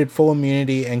included full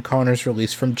immunity and Connor's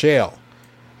release from jail.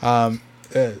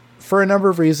 For a number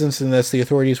of reasons in this, the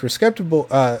authorities were skeptical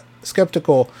of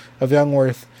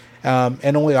Youngworth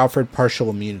and only offered partial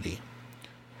immunity.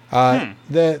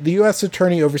 The U.S.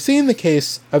 attorney overseeing the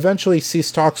case eventually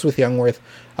ceased talks with Youngworth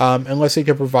unless he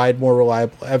could provide more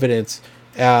reliable evidence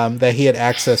that he had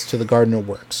access to the Gardner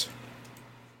works.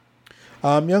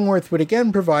 Youngworth would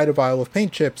again provide a vial of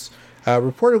paint chips,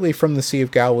 reportedly from the Sea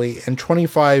of Galilee, and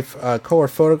 25 color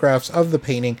photographs of the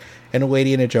painting and a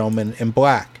lady and a gentleman in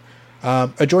black.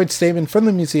 A joint statement from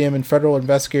the museum and federal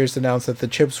investigators announced that the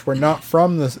chips were not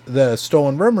from the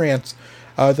stolen Rembrandts,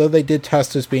 though they did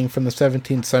test as being from the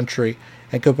 17th century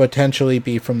and could potentially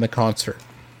be from the concert.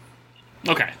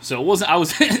 Okay, so it wasn't. I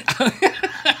was,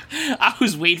 I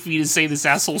was waiting for you to say this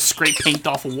asshole scraped paint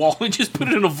off a wall and just put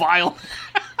it in a vial.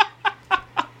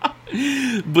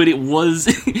 But it was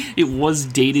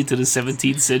dated to the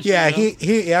 17th century. Yeah,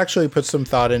 he actually put some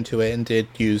thought into it and did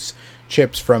use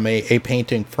chips from a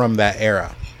painting from that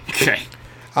era. Okay.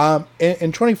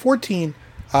 In 2014,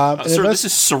 sir, this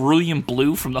is cerulean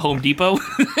blue from the Home Depot.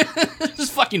 This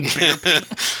is fucking bear paint.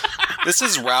 This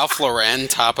is Ralph Lauren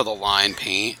top of the line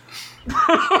paint.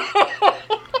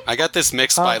 I got this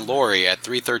mixed by Lori at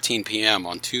 3:13 p.m.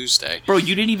 on Tuesday. Bro,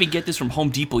 you didn't even get this from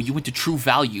Home Depot. You went to True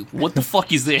Value. What the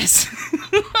fuck is this?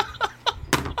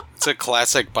 It's a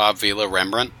classic Bob Vila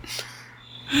Rembrandt.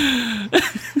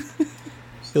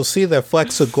 You'll see the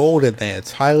flecks of gold in there.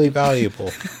 It's highly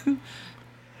valuable.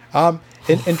 In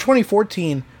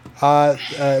 2014,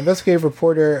 investigative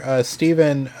reporter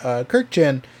Stephen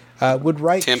Kirkjian would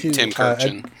write Tim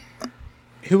Kirkjian.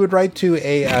 Who would write to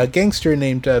a gangster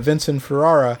named Vincent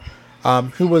Ferrara,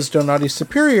 who was Donati's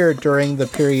superior during the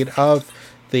period of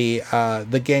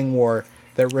the gang war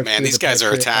that ripped. Man, these guys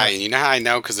are Italian. You know how I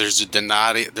know? Because there's a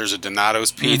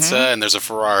Donato's pizza and there's a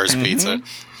Ferrara's pizza.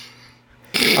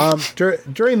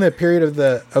 During the period of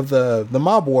the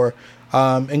mob war,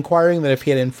 inquiring that if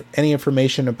he had any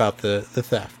information about the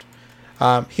theft.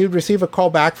 He would receive a call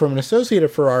back from an associate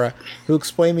of Ferrara who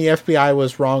explained the FBI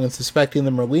was wrong in suspecting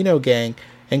the Merlino gang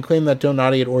and claimed that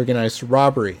Donati had organized the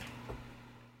robbery.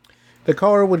 The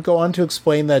caller would go on to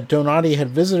explain that Donati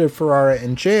had visited Ferrara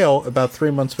in jail about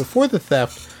 3 months before the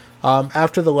theft,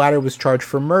 after the latter was charged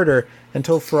for murder, and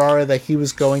told Ferrara that he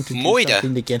was going to do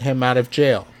something to get him out of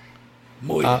jail.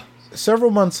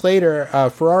 Several months later,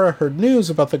 Ferrara heard news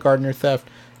about the Gardner theft,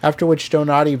 after which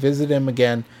Donati visited him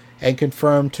again and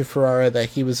confirmed to Ferrara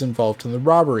that he was involved in the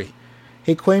robbery.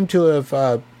 He claimed to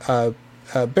have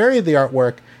buried the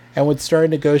artwork and would start a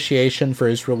negotiation for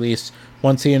his release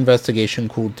once the investigation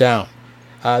cooled down.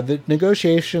 The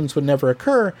negotiations would never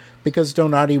occur because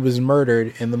Donati was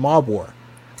murdered in the mob war.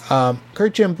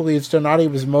 Kirkjian believes Donati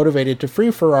was motivated to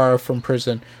free Ferrara from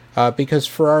prison because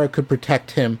Ferrara could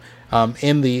protect him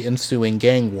in the ensuing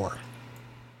gang war.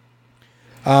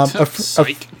 A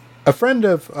friend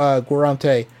of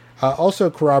Guarante also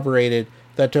corroborated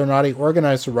that Donati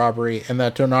organized the robbery and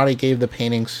that Donati gave the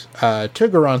paintings to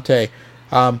Guarante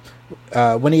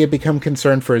when he had become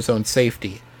concerned for his own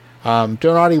safety.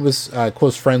 Donati was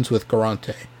close friends with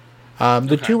Guarante.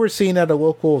 The two were seen at a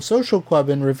local social club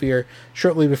in Revere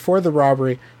shortly before the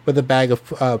robbery with a bag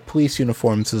of police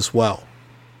uniforms as well.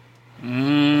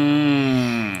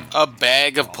 A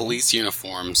bag of police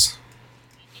uniforms.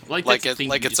 Like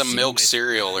it's a milk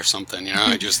cereal or something, you know?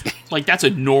 I just like that's a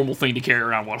normal thing to carry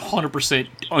around, 100%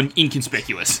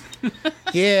 inconspicuous.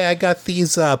 Yeah, I got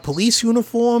these police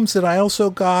uniforms, and I also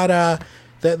got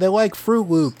they're like Fruit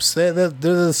Loops. They're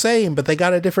the same, but they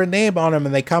got a different name on them,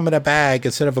 and they come in a bag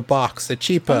instead of a box. They're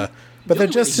cheaper, but they're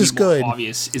just as good.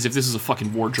 Obvious is if this is a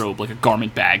fucking wardrobe, like a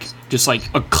garment bag, just like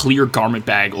a clear garment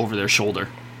bag over their shoulder.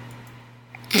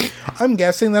 I'm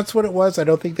guessing that's what it was. I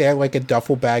don't think they had like a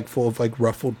duffel bag full of like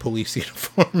ruffled police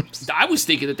uniforms. I was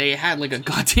thinking that they had like a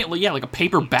goddamn, like a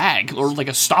paper bag or like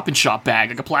a Stop and Shop bag,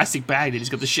 like a plastic bag that he's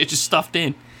got the shit just stuffed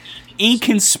in.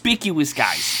 Inconspicuous,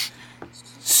 guys.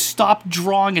 Stop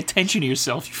drawing attention to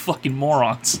yourself, you fucking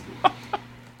morons.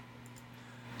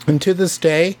 And to this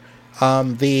day,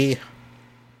 the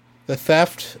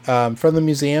theft from the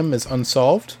museum is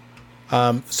unsolved.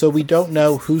 So we don't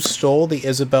know who stole the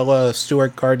Isabella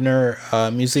Stewart Gardner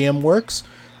museum works,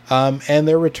 and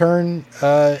their return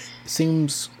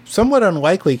seems somewhat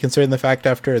unlikely considering the fact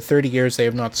after 30 years they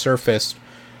have not surfaced,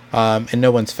 and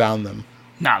no one's found them.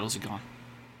 Nah, those are gone.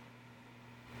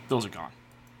 Those are gone.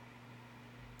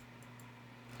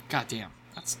 God damn.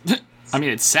 That's. I mean,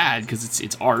 it's sad because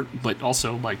it's art, but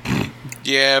also like.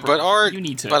 Yeah, bro, but art,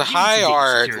 but high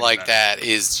art like that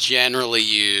is generally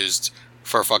used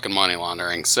for fucking money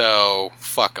laundering, so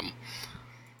fuck them.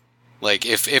 Like,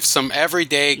 if some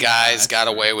everyday guys got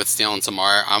away with stealing some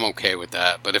art, I'm okay with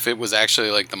that. But if it was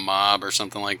actually like the mob or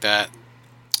something like that,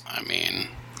 I mean,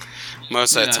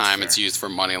 most of the time it's used for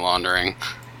money laundering.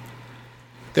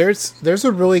 There's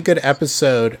a really good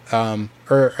episode,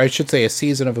 or I should say a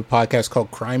season of a podcast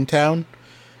called Crime Town.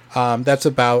 That's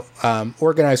about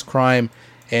organized crime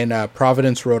in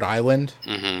Providence, Rhode Island,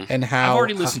 and how I've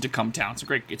already listened to Come Town. It's a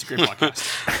great podcast.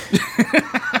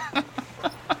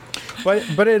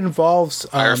 but it involves.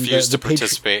 I refuse the to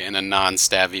participate in a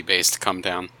non-stabby based come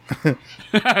down.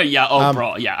 Yeah.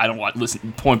 Bro. Yeah. I don't want.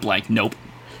 Listen. Point blank. Nope.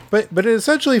 But it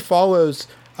essentially follows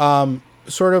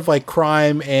sort of like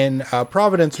crime in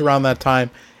Providence around that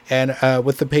time, and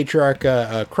with the patriarch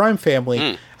crime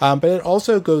family. But it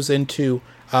also goes into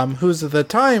who's at the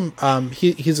time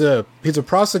he's a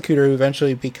prosecutor who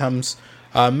eventually becomes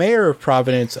mayor of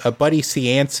Providence, Buddy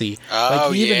Cianci.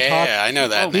 Oh, I know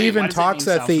that. He even talks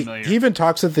at the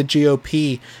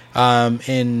GOP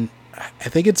in. I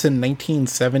think it's in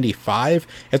 1975.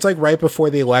 It's like right before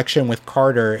the election with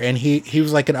Carter, and he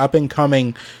was like an up and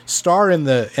coming star in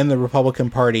the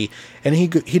Republican Party, and he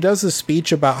does a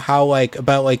speech about how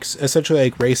about essentially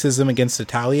like racism against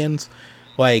Italians,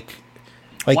 like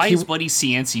why is Buddy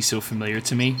Cianci so familiar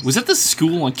to me? Was that the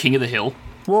school on King of the Hill?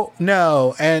 Well,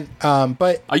 no, and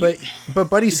but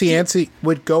Buddy Cianci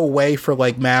would go away for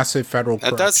like massive federal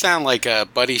corruption. That does sound like a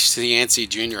Buddy Cianci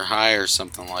Junior High or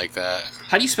something like that.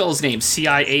 How do you spell his name?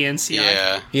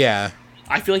 Cianci? Yeah.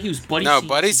 I feel like he was Buddy. No,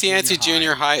 Buddy Cianci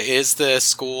Junior High is the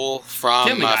school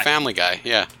from Family Guy.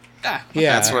 Yeah. Yeah.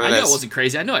 That's what it is. I know it wasn't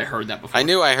crazy. I know I heard that before. I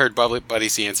knew I heard Buddy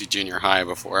Cianci Junior High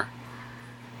before.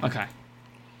 Okay.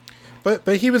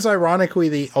 But he was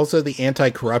ironically also the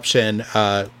anti-corruption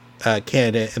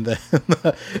candidate in the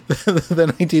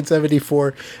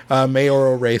 1974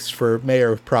 mayoral race for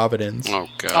mayor of Providence. Oh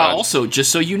God! Also,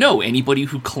 just so you know, anybody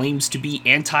who claims to be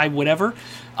anti-whatever,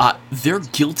 they're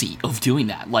guilty of doing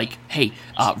that. Like, hey,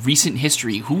 recent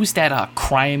history. Who's that that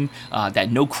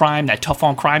tough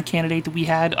on crime candidate that we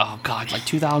had? Oh God, like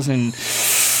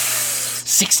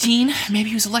 2016, maybe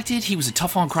he was elected. He was a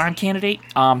tough on crime candidate.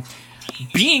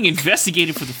 Being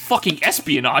investigated for the fucking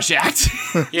Espionage Act.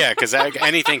 Yeah, because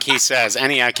anything he says,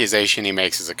 any accusation he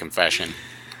makes is a confession.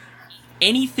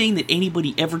 Anything that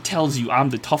anybody ever tells you, I'm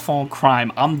the tough on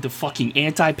crime, I'm the fucking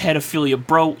anti-pedophilia,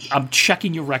 bro, I'm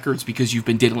checking your records because you've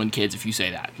been diddling kids if you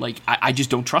say that. Like, I just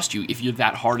don't trust you. If you're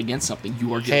that hard against something,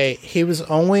 you are guilty. Hey, he was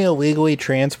only illegally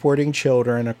transporting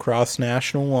children across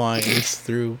national lines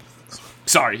through...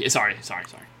 Sorry. Ease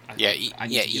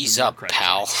up,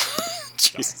 pal.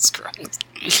 Jesus Christ.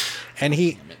 And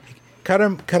he cut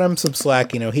him some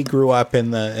slack. You know, he grew up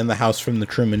in the house from the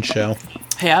Truman Show.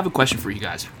 Hey, I have a question for you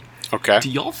guys. Okay.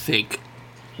 Do y'all think?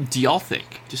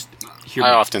 Just hear me.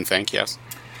 I often think, yes.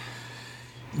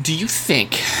 Do you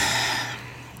think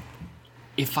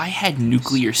if I had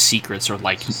nuclear secrets, or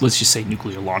like, let's just say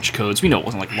nuclear launch codes? We know it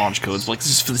wasn't like launch codes, but like, this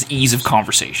is for the ease of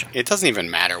conversation. It doesn't even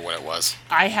matter what it was.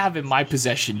 I have in my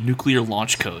possession nuclear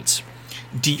launch codes.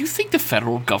 Do you think the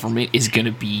federal government is going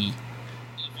to be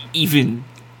even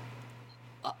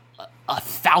a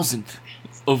thousandth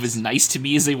of as nice to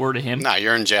me as they were to him? No,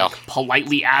 you're in jail.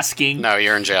 Politely asking. No,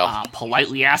 you're in jail.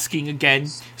 Politely asking again.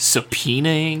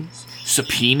 Subpoenaing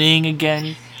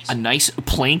again. A nice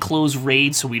plainclothes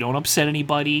raid so we don't upset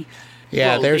anybody.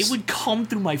 Yeah, bro, they would come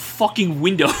through my fucking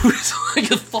windows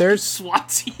like a fucking SWAT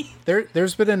team.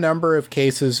 There's been a number of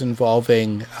cases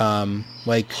involving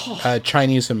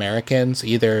Chinese Americans,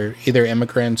 either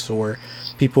immigrants or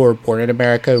people who were born in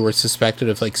America who were suspected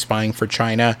of like spying for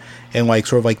China and like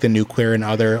sort of like the nuclear and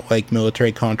other like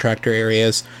military contractor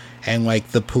areas, and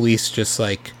like the police just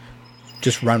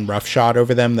run roughshod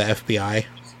over them, the FBI.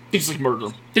 They just like murder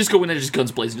them. They just go in there, just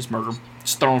guns blazing, just murder them.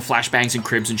 Just throwing flashbangs and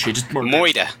cribs and shit. Just murder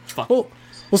Moida. Well,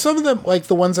 some of them, like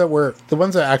the ones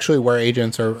that actually were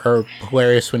agents, are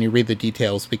hilarious when you read the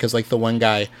details, because like the one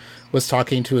guy was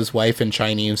talking to his wife in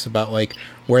Chinese about like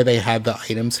where they had the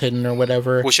items hidden or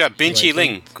whatever. Binchi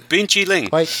Ling.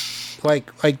 Like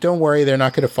don't worry, they're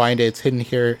not going to find it. It's hidden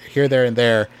here, there, and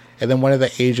there. And then one of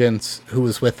the agents who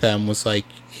was with them was like,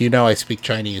 "You know, I speak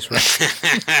Chinese, right?" Just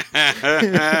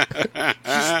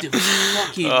the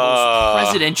fucking most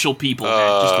presidential people,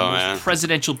 man. Just the most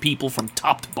presidential people from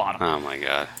top to bottom. Oh my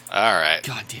God! All right.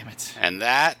 God damn it! And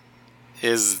that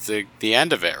is the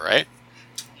end of it, right?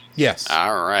 Yes.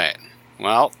 All right.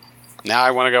 Well, now I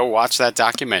want to go watch that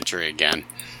documentary again.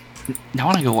 Now I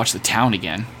want to go watch The Town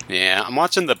again. Yeah, I'm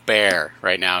watching The Bear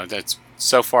right now. That's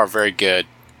so far very good.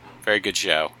 Very good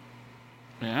show.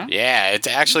 Yeah? Yeah, it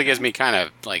actually gives me kind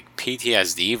of like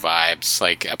PTSD vibes.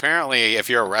 Like, apparently, if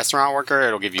you're a restaurant worker,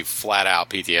 it'll give you flat out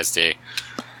PTSD.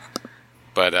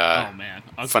 But, oh man,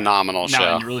 okay. Phenomenal show.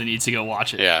 Now you really need to go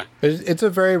watch it. Yeah. It's a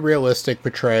very realistic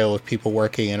portrayal of people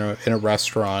working in a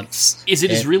restaurant. Is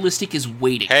it as realistic as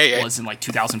Waiting was in like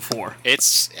 2004?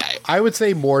 I would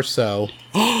say more so.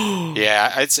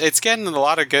 Yeah, it's getting a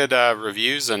lot of good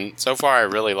reviews, and so far I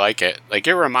really like it. Like,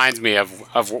 it reminds me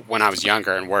of when I was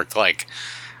younger and worked like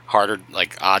harder,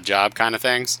 like odd job kind of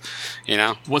things, you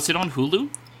know? What's it on Hulu?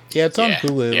 Yeah, it's on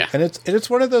Hulu, yeah. and it's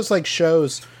one of those like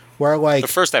shows where like The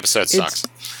first episode sucks.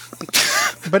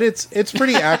 but it's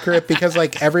pretty accurate because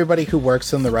like everybody who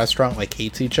works in the restaurant like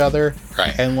hates each other,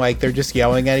 Right. and like they're just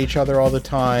yelling at each other all the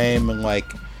time, and like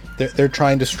they're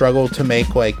trying to struggle to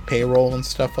make like payroll and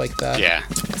stuff like that. Yeah,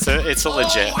 it's a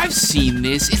legit. Oh, I've seen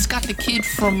this. It's got the kid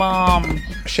from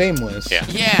Shameless. Yeah.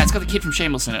 Yeah, it's got the kid from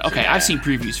Shameless in it. Okay, Yeah. I've seen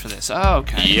previews for this. Oh,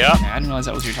 okay. Yep. Okay, I didn't realize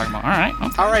that was what you were talking about. All right.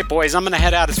 Okay. All right, boys, I'm gonna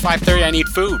head out. It's 5:30. I need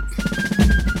food.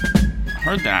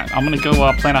 Heard that. I'm gonna go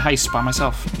plan a heist by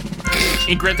myself.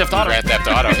 In Grand Theft Auto. Grand Theft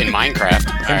Auto in Minecraft.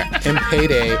 All right. And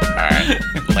Payday. All right.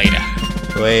 Later.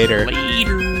 Later. Later.